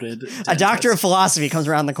devoted A doctor of philosophy comes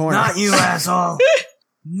around the corner. Not you, asshole.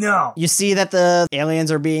 No. You see that the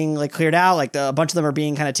aliens are being like cleared out, like a bunch of them are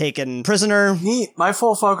being kind of taken prisoner. Neat. My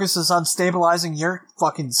full focus is on stabilizing your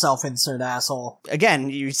fucking self-insert, asshole.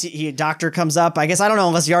 Again, you see a doctor comes up. I guess I don't know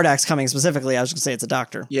unless Yardak's coming specifically. I was gonna say it's a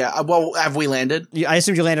doctor. Yeah. Well, have we landed? I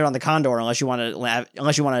assumed you landed on the Condor, unless you want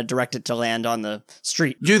to direct it to land on the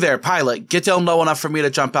street. You there, pilot. Get down low enough for me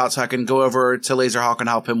to jump out so I can go over to Laserhawk and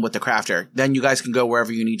help him with the crafter. Then you guys can go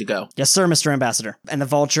wherever you need to go. Yes, sir, Mr. Ambassador. And the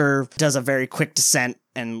Vulture does a very quick descent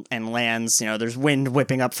and lands. You know, there's wind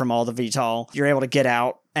whipping up from all the VTOL. You're able to get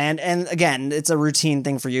out. And again, it's a routine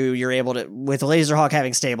thing for you. You're able to, with Laserhawk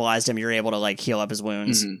having stabilized him, you're able to like heal up his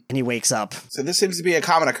wounds. Mm-hmm. And he wakes up. So this seems to be a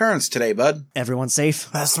common occurrence today, bud. Everyone's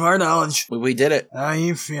safe. Best of our knowledge. We did it. How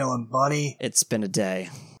you feeling, buddy? It's been a day.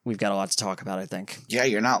 We've got a lot to talk about, I think. Yeah,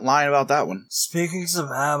 you're not lying about that one. Speaking of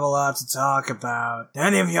have a lot to talk about, do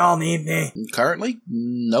any of y'all need me? Currently?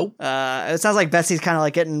 Nope. It sounds like Betsy's kind of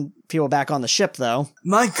like getting people back on the ship, though.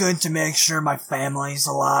 Am I good to make sure my family's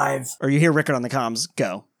alive? Or you hear Rickard on the comms,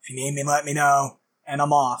 go. If you need me, let me know. And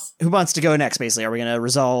I'm off. Who wants to go next, basically? Are we going to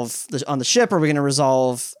resolve on the ship, or are we going to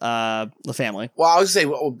resolve the family? Well, I was going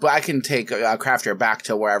to say, I can take a crafter back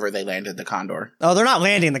to wherever they landed the Condor. Oh, they're not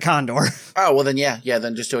landing the Condor. Oh, well then, yeah,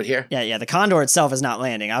 then just do it here. Yeah, the Condor itself is not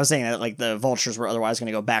landing. I was saying that, like, the Vultures were otherwise going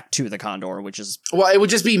to go back to the Condor, which is... Well, it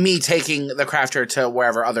would just be me taking the crafter to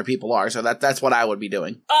wherever other people are, so that's what I would be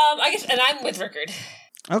doing. I guess, and I'm with Rickard.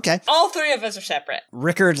 Okay. All 3 of us are separate.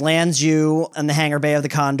 Rickard lands you in the hangar bay of the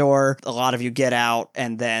Condor. A lot of you get out,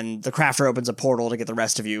 and then the crafter opens a portal to get the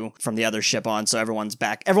rest of you from the other ship on, so everyone's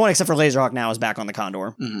back. Everyone except for Laserhawk now is back on the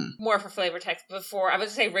Condor. Mm-hmm. More for flavor text. Before, I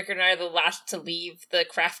was going to say Rickard and I are the last to leave the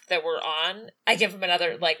craft that we're on. I give him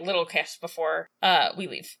another, like, little kiss before we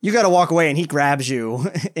leave. You gotta walk away, and he grabs you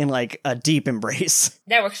in, like, a deep embrace.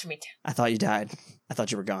 That works for me, too. I thought you died. I thought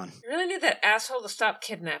you were gone. I really need that asshole to stop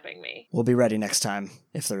kidnapping me. We'll be ready next time,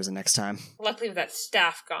 if there is a next time. Luckily with that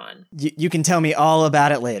staff gone. You can tell me all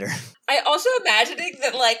about it later. I also imagining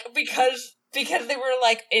that, like, because they were,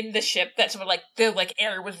 like, in the ship, that sort of, like, the, like,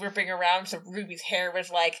 air was ripping around, so Ruby's hair was,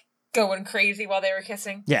 like, going crazy while they were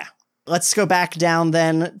kissing. Yeah. Let's go back down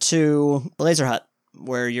then to the Laser Hut,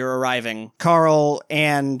 where you're arriving. Carl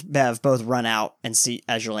and Bev both run out and see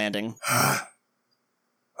as you're landing.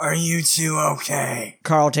 Are you two okay?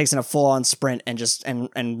 Carl takes in a full-on sprint and just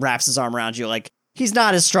and wraps his arm around you. Like, he's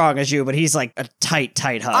not as strong as you, but he's like a tight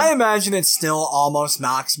hug. I imagine it still almost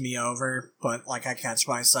knocks me over, but like I catch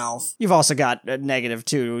myself. You've also got a negative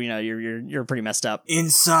too. You know, you're pretty messed up.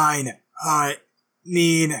 Inside, hut,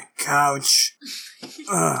 need couch.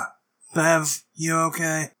 Bev, you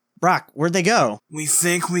okay? Brock, where'd they go? We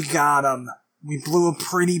think we got them. We blew a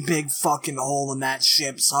pretty big fucking hole in that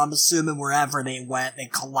ship, so I'm assuming wherever they went, they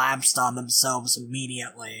collapsed on themselves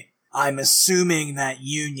immediately. I'm assuming that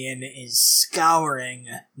Union is scouring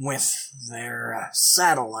with their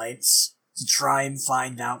satellites to try and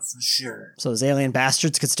find out for sure. So those alien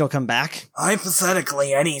bastards could still come back?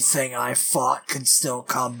 Hypothetically, anything I fought could still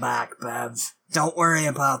come back, Bev. Don't worry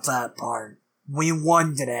about that part. We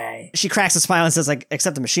won today. She cracks a smile and says, like,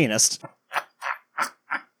 except the machinist.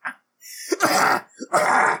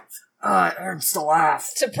 It hurts to laugh.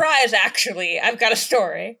 Surprise, actually. I've got a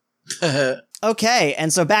story. Okay,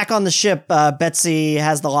 and so back on the ship, Betsy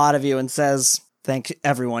has the lot of you and says, thank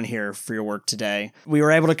everyone here for your work today. We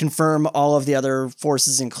were able to confirm all of the other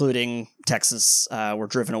forces, including Texas, were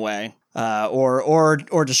driven away.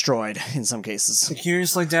 Or destroyed, in some cases. The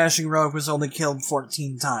curiously dashing rogue was only killed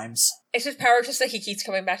 14 times. Is his power just that he keeps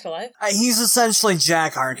coming back to life? He's essentially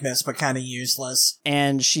Jack Harkness, but kind of useless.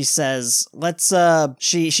 And she says, let's,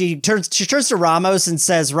 she turns to Ramos and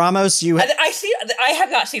says, Ramos, you... I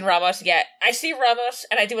have not seen Ramos yet. I see Ramos,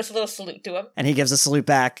 and I do a little salute to him. And he gives a salute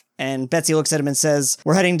back, and Betsy looks at him and says,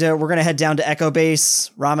 we're gonna head down to Echo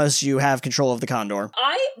Base. Ramos, you have control of the Condor.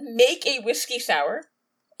 I make a whiskey sour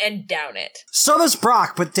and down it. So does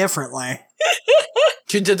Brock, but differently.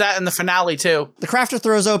 You did that in the finale, too. The crafter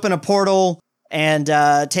throws open a portal and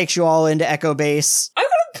takes you all into Echo Base. I'm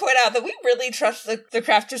going to point out that we really trust the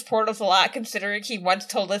crafter's portals a lot, considering he once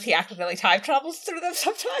told us he accidentally time travels through them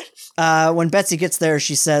sometimes. When Betsy gets there,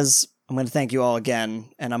 she says, I'm going to thank you all again,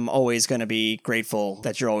 and I'm always going to be grateful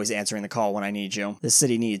that you're always answering the call when I need you. This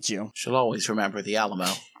city needs you. She'll always remember the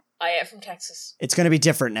Alamo. I am from Texas. It's going to be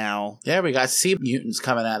different now. Yeah, we got sea mutants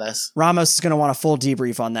coming at us. Ramos is going to want a full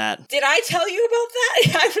debrief on that. Did I tell you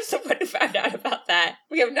about that? I was the one who found out about that.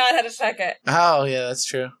 We have not had a second. Oh, yeah, that's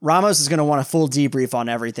true. Ramos is going to want a full debrief on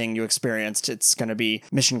everything you experienced. It's going to be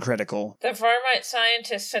mission critical. The Varmite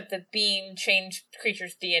scientist said the beam changed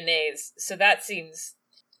creatures' DNAs, so that seems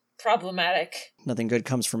problematic. Nothing good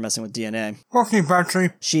comes from messing with DNA. Okay,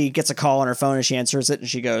 Betsy. She gets a call on her phone and she answers it and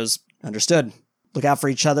she goes, understood. Look out for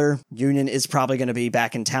each other. Union is probably going to be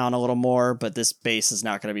back in town a little more, but this base is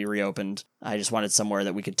not going to be reopened. I just wanted somewhere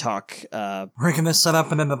that we could talk. We're going to set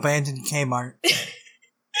up in an abandoned Kmart.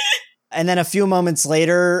 And then a few moments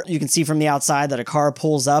later, you can see from the outside that a car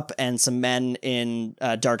pulls up and some men in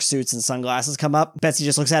dark suits and sunglasses come up. Betsy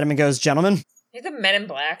just looks at him and goes, gentlemen. You're the Men in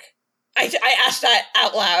Black. I asked that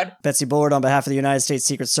out loud. Betsy Bullard, on behalf of the United States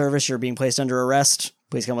Secret Service, you're being placed under arrest.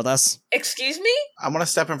 Please come with us. Excuse me? I'm going to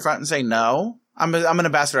step in front and say no. I'm an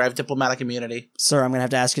ambassador. I have diplomatic immunity. Sir, I'm going to have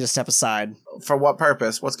to ask you to step aside. For what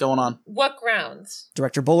purpose? What's going on? What grounds?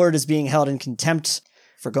 Director Bullard is being held in contempt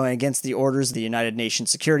for going against the orders of the United Nations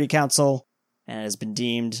Security Council and has been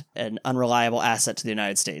deemed an unreliable asset to the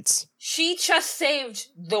United States. She just saved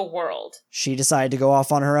the world. She decided to go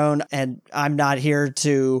off on her own, and I'm not here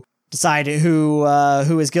to decide who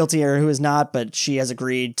is guilty or who is not, but she has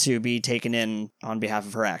agreed to be taken in on behalf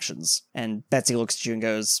of her actions. And Betsy looks at you and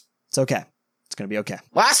goes, it's okay. It's going to be okay.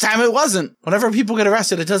 Last time it wasn't. Whenever people get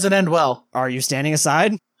arrested, it doesn't end well. Are you standing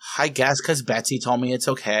aside? I guess because Betsy told me it's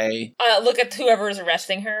okay. Look at whoever is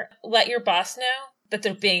arresting her. Let your boss know that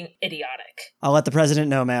they're being idiotic. I'll let the president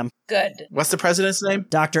know, ma'am. Good. What's the president's name?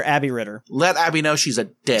 Dr. Abby Ritter. Let Abby know she's a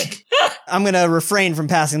dick. I'm going to refrain from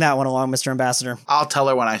passing that one along, Mr. Ambassador. I'll tell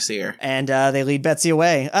her when I see her. And they lead Betsy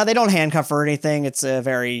away. They don't handcuff her or anything. It's a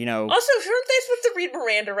very, Also, aren't they supposed to read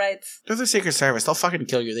Miranda rights? They're the Secret Service. They'll fucking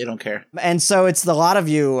kill you. They don't care. And so it's the lot of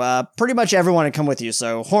you, pretty much everyone to come with you.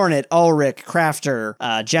 So Hornet, Ulrich, Crafter,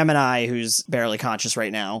 Gemini, who's barely conscious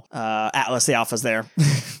right now. Atlas the Alpha's there.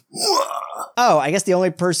 Oh, I guess the only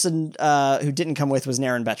person who didn't come with was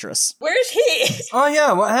Naren Betris. Where's he? Oh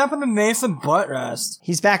yeah, what happened to Nathan Buttrest?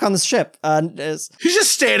 He's back on the ship. He's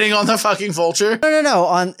just standing on the fucking Vulture.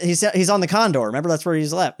 No. He's on the Condor. Remember, that's where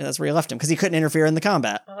he's left. That's where he left him because he couldn't interfere in the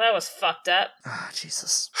combat. Well, that was fucked up. Oh,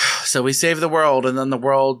 Jesus. So we save the world, and then the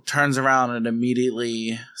world turns around and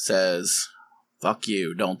immediately says, "Fuck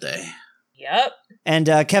you," don't they? Yep. And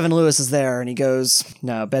Kevin Lewis is there, and he goes,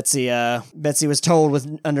 no, Betsy was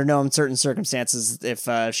told under no uncertain circumstances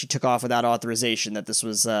if she took off without authorization that this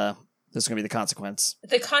was This is going to be the consequence.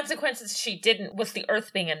 The consequences she didn't was the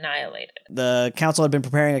Earth being annihilated. The council had been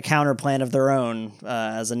preparing a counter plan of their own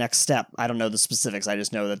as a next step. I don't know the specifics. I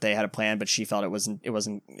just know that they had a plan, but she felt it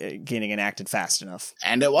wasn't getting enacted fast enough.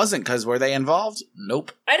 And it wasn't, because were they involved?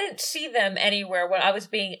 Nope. I didn't see them anywhere when I was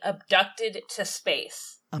being abducted to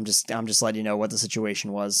space. I'm just letting you know what the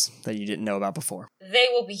situation was that you didn't know about before. They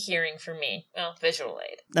will be hearing from me. Well, visual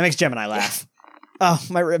aid. That makes Gemini laugh. Oh,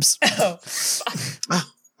 my ribs. Oh, fuck.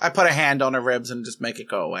 I put a hand on her ribs and just make it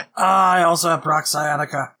go away. I also have Brock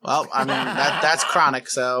sciatica. Well, I mean, that's chronic,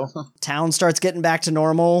 so... Town starts getting back to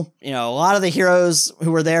normal. You know, a lot of the heroes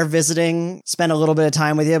who were there visiting spend a little bit of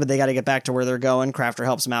time with you, but they got to get back to where they're going. Crafter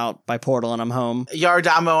helps them out by portaling them home.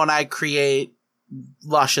 Yardamo and I create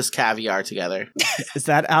luscious caviar together. Is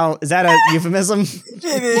that a euphemism?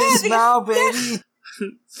 It is now, baby.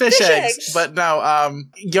 Fish Fish eggs. eggs. But no,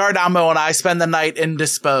 Yardamo and I spend the night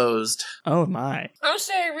indisposed. Oh my. I'm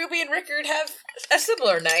sorry, Ruby and Rickard have a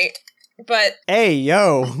similar night, but Hey,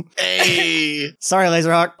 yo. Hey! Sorry,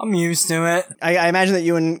 Laserhawk. I'm used to it. I imagine that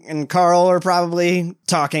you and Carl are probably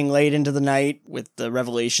talking late into the night with the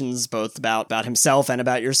revelations both about himself and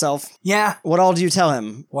about yourself. Yeah. What all do you tell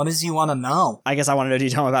him? What does he want to know? I guess I want to know, do you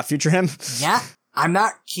tell him about future him? Yeah. I'm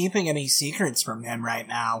not keeping any secrets from him right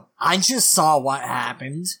now. I just saw what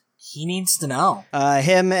happened. He needs to know.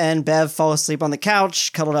 Him and Bev fall asleep on the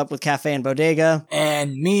couch, cuddled up with Cafe and Bodega.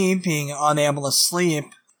 And me, being unable to sleep,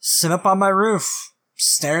 sit up on my roof,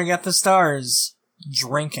 staring at the stars,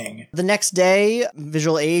 drinking. The next day,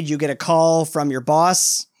 visual aid, you get a call from your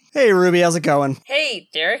boss. Hey, Ruby, how's it going? hey,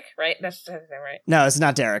 Derek, right? That's the thing, right? No, it's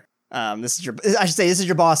not Derek. This is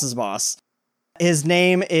your boss's boss. His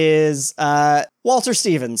name is Walter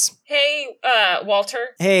Stevens. Hey, Walter.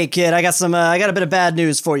 Hey kid, I got a bit of bad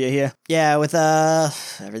news for you here. Yeah, with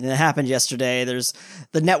everything that happened yesterday,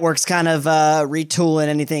 the network's kind of retooling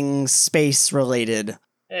anything space related.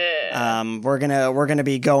 We're gonna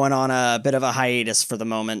be going on a bit of a hiatus for the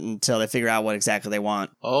moment until they figure out what exactly they want.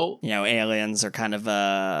 Oh? You know, aliens are kind of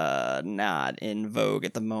not in vogue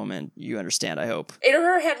at the moment. You understand, I hope. In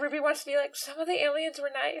her head, Ruby wants to be like, some of the aliens were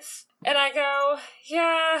nice. And I go,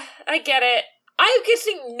 yeah, I get it. I'm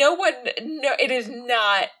guessing it is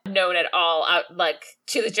not known at all out, like,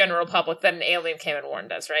 to the general public that an alien came and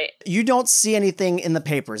warned us, right? You don't see anything in the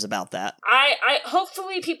papers about that. I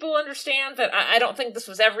hopefully people understand that I don't think this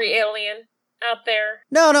was every alien out there.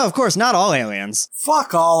 No, of course, not all aliens.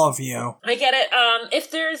 Fuck all of you. I get it.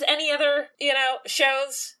 If there's any other,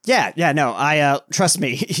 shows. Yeah, no, trust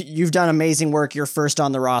me, you've done amazing work. You're first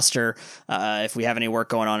on the roster. If we have any work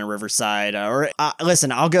going on in Riverside,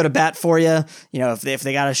 listen, I'll go to bat for you. You know, if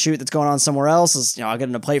they got a shoot that's going on somewhere else, I'll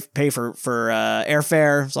get them to pay for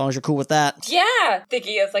airfare, as long as you're cool with that. Yeah,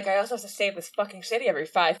 thinking it's like I also have to save this fucking city every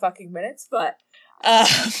 5 fucking minutes, but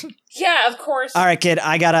yeah, of course. All right, kid,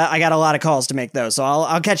 I got a lot of calls to make though, so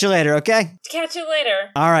I'll catch you later, okay? Catch you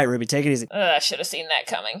later. All right, Ruby, take it easy. I should have seen that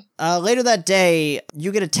coming. Later that day,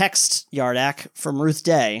 you get a text, Yardak, from Ruth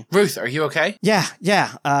Day. Ruth, are you okay? Yeah.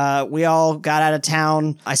 We all got out of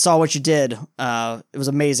town. I saw what you did. It was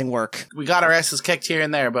amazing work. We got our asses kicked here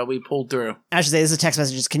and there, but we pulled through. I should say, this is text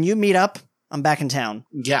messages. Can you meet up? I'm back in town.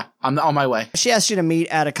 Yeah, I'm on my way. She asked you to meet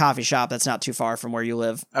at a coffee shop that's not too far from where you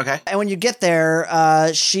live. Okay. And when you get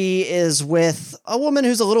there, she is with a woman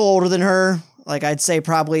who's a little older than her. Like, I'd say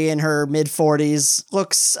probably in her mid-40s.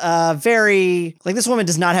 Looks very... Like, this woman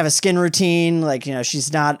does not have a skin routine. Like,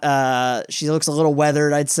 she's not... She looks a little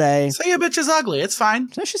weathered, I'd say. So your bitch is ugly. It's fine.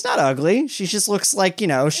 No, she's not ugly. She just looks like, she's...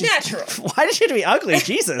 Natural. Why does she have to be ugly?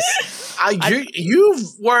 Jesus. You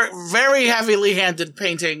were very heavily handed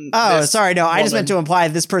painting. Oh, sorry. No, I just woman. meant to imply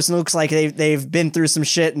this person looks like they've been through some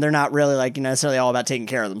shit and they're not really, like, necessarily all about taking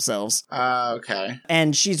care of themselves. Okay.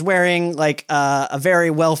 And she's wearing, like, a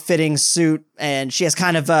very well-fitting suit. And she has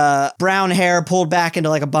kind of brown hair pulled back into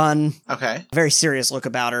like a bun. Okay. Very serious look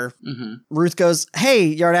about her. Mm-hmm. Ruth goes,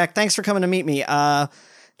 hey, Yardak, thanks for coming to meet me.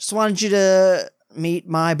 Just wanted you to meet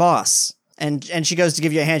my boss. And she goes to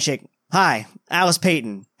give you a handshake. Hi, Alice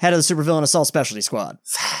Payton, head of the Supervillain Assault Specialty Squad.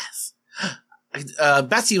 Sass.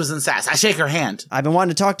 Betsy was in Sass. I shake her hand. I've been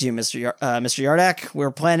wanting to talk to you, Mr. Yardak. We're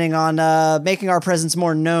planning on making our presence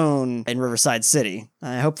more known in Riverside City.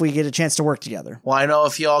 I hope we get a chance to work together. Well, I know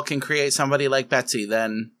if y'all can create somebody like Betsy,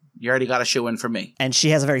 then you already got a shoe in for me. And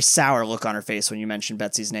she has a very sour look on her face when you mention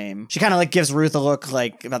Betsy's name. She kind of like gives Ruth a look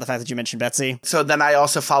like about the fact that you mentioned Betsy. So then I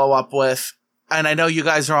also follow up with, and I know you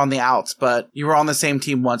guys are on the outs, but you were on the same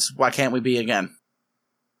team once. Why can't we be again?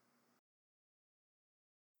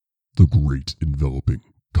 The Great Enveloping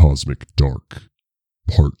Cosmic Dark,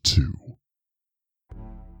 Part 2.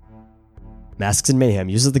 Masks and Mayhem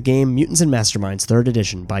uses the game Mutants and Masterminds 3rd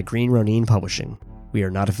Edition by Green Ronin Publishing. We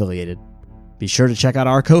are not affiliated. Be sure to check out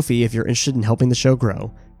our Ko-fi if you're interested in helping the show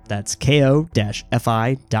grow. That's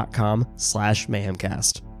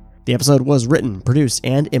ko-fi.com/mayhemcast. The episode was written, produced,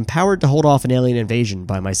 and empowered to hold off an alien invasion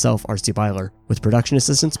by myself, R.C. Byler, with production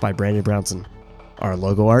assistance by Brandon Brownson. Our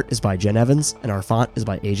logo art is by Jen Evans, and our font is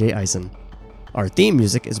by AJ Eisen. Our theme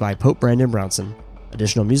music is by Pope Brandon Brownson.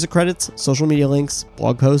 Additional music credits, social media links,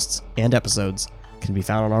 blog posts, and episodes can be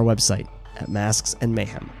found on our website at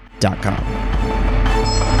masksandmayhem.com.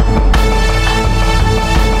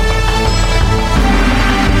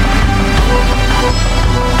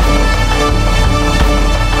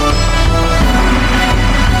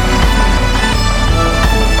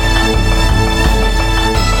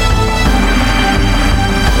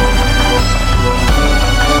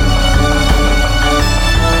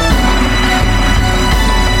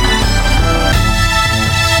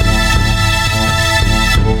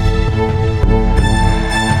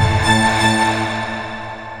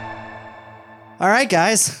 All right,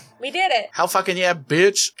 guys. We did it. How fucking yeah,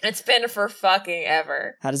 bitch. It's been for fucking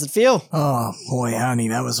ever. How does it feel? Oh, boy, honey,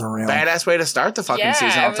 that was a real... Badass way to start the fucking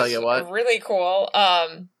season, I'll tell you what. Really cool.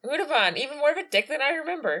 Hudavon, even more of a dick than I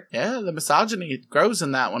remember. Yeah, the misogyny grows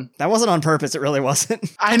in that one. That wasn't on purpose. It really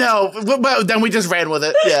wasn't. I know, but then we just ran with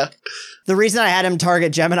it. Yeah. The reason I had him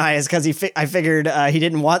target Gemini is because I figured he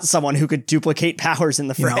didn't want someone who could duplicate powers in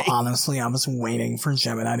the You fray. know, honestly, I was waiting for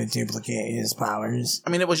Gemini to duplicate his powers. I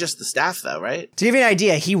mean, it was just the staff, though, right? To give you an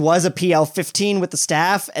idea, he was a PL-15 with the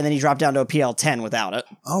staff, and then he dropped down to a PL-10 without it.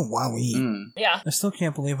 Oh, wowee. Yeah. I still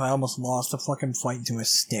can't believe I almost lost a fucking fight to a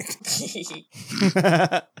stick.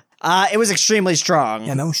 It was extremely strong.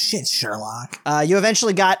 Yeah, no shit, Sherlock. You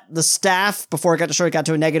eventually got the staff before it got destroyed, got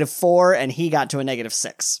to a -4, and he got to a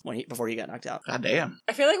 -6 before he got knocked out. God damn.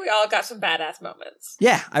 I feel like we all got some badass moments.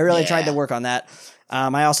 Yeah, I really tried Yeah. to work on that.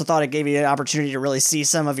 I also thought it gave you an opportunity to really see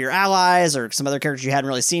some of your allies or some other characters you hadn't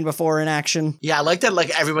really seen before in action. Yeah, I like that,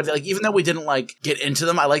 like, everybody, like, even though we didn't, like, get into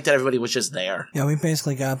them, I like that everybody was just there. Yeah, we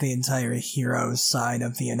basically got the entire heroes side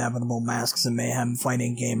of the inevitable Masks and Mayhem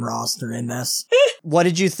fighting game roster in this. What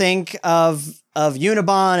did you think of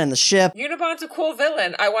Unibon and the ship? Unibon's a cool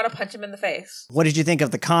villain. I want to punch him in the face. What did you think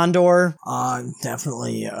of the Condor?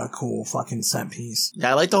 Definitely a cool fucking set piece.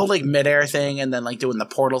 Yeah, I like the whole, like, midair thing and then, like, doing the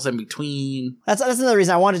portals in between. That's another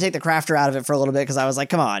reason I wanted to take the crafter out of it for a little bit, because I was like,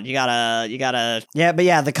 come on, you gotta. Yeah, but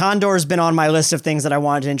yeah, the Condor's been on my list of things that I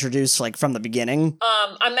wanted to introduce, like, from the beginning.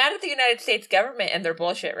 I'm mad at the United States government and their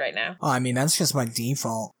bullshit right now. Oh, I mean, that's just by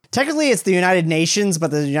default. Technically, it's the United Nations,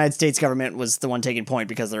 but the United States government was the one taking point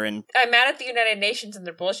because they're in. I'm mad at the United Nations and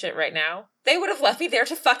their bullshit right now. They would have left me there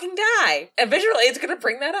to fucking die. And Visual Aid's gonna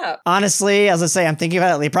bring that up. Honestly, as I say, I'm thinking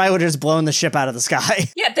about it, they probably would have just blown the ship out of the sky.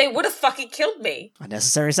 Yeah, they would have fucking killed me. A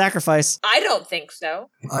necessary sacrifice. I don't think so.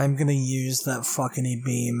 I'm gonna use that fucking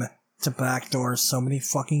E-beam to backdoor so many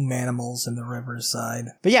fucking manimals in the riverside.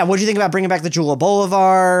 But yeah, what do you think about bringing back the Jewel of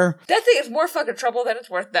Bolivar? That thing is more fucking trouble than it's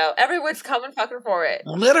worth, though. Everyone's coming fucking for it.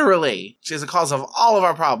 Literally. She's the cause of all of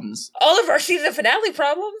our problems. All of our season finale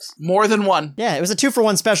problems. More than one. Yeah, it was a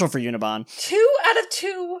 2-for-1 special for Unibon. 2 out of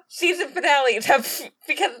 2 season finales have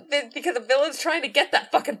because the villain's trying to get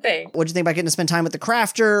that fucking thing. What'd you think about getting to spend time with the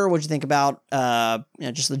crafter? What'd you think about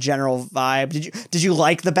just the general vibe? Did you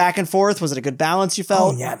like the back and forth? Was it a good balance you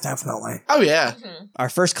felt? Oh, yeah, definitely. Oh, yeah. Our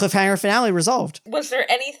first cliffhanger finale resolved. Was there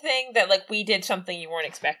anything that, like, we did something you weren't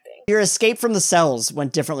expecting? Your escape from the cells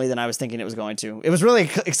went differently than I was thinking it was going to. It was really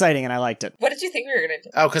exciting and I liked it. What did you think we were gonna do?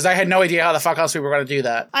 Oh, because I had no idea how the fuck else we were going to do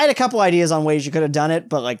that. I had a couple ideas on ways you could have done it,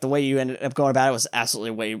 but like the way you ended up going about it was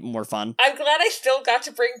absolutely way more fun. I'm glad I still got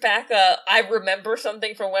to bring back I remember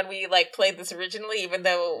something from when we, like, played this originally, even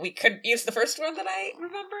though we couldn't use the first one that I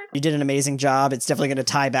remembered. You did an amazing job. It's definitely going to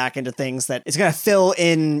tie back into things that it's going to fill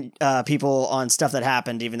in people on stuff that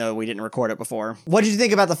happened, even though we didn't record it before. What did you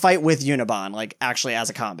think about the fight with Unibon, like actually as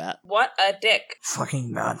a combat? What a dick.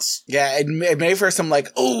 Fucking nuts. Yeah, it made for some,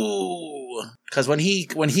 like, ooh. Because when he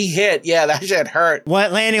hit, yeah, that shit hurt.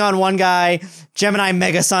 What, landing on one guy, Gemini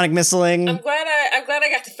Megasonic missiling. I'm glad I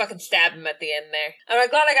got to fucking stab him at the end there. I'm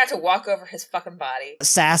glad I got to walk over his fucking body.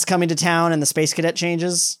 Sass coming to town and the Space Cadet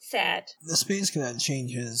changes. Sad. The Space Cadet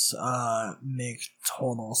changes make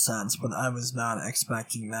total sense, but I was not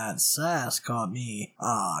expecting that. Sass caught me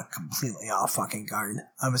completely off fucking guard.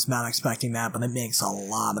 I was not expecting that, but it makes a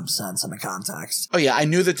lot of sense in the context. Oh, yeah, I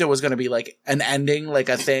knew that there was going to be, like, an ending, like,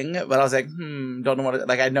 a thing, but I was like, don't know what it,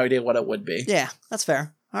 like, I had no idea what it would be. Yeah, that's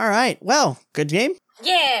fair. All right. Well, good game.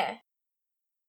 Yeah.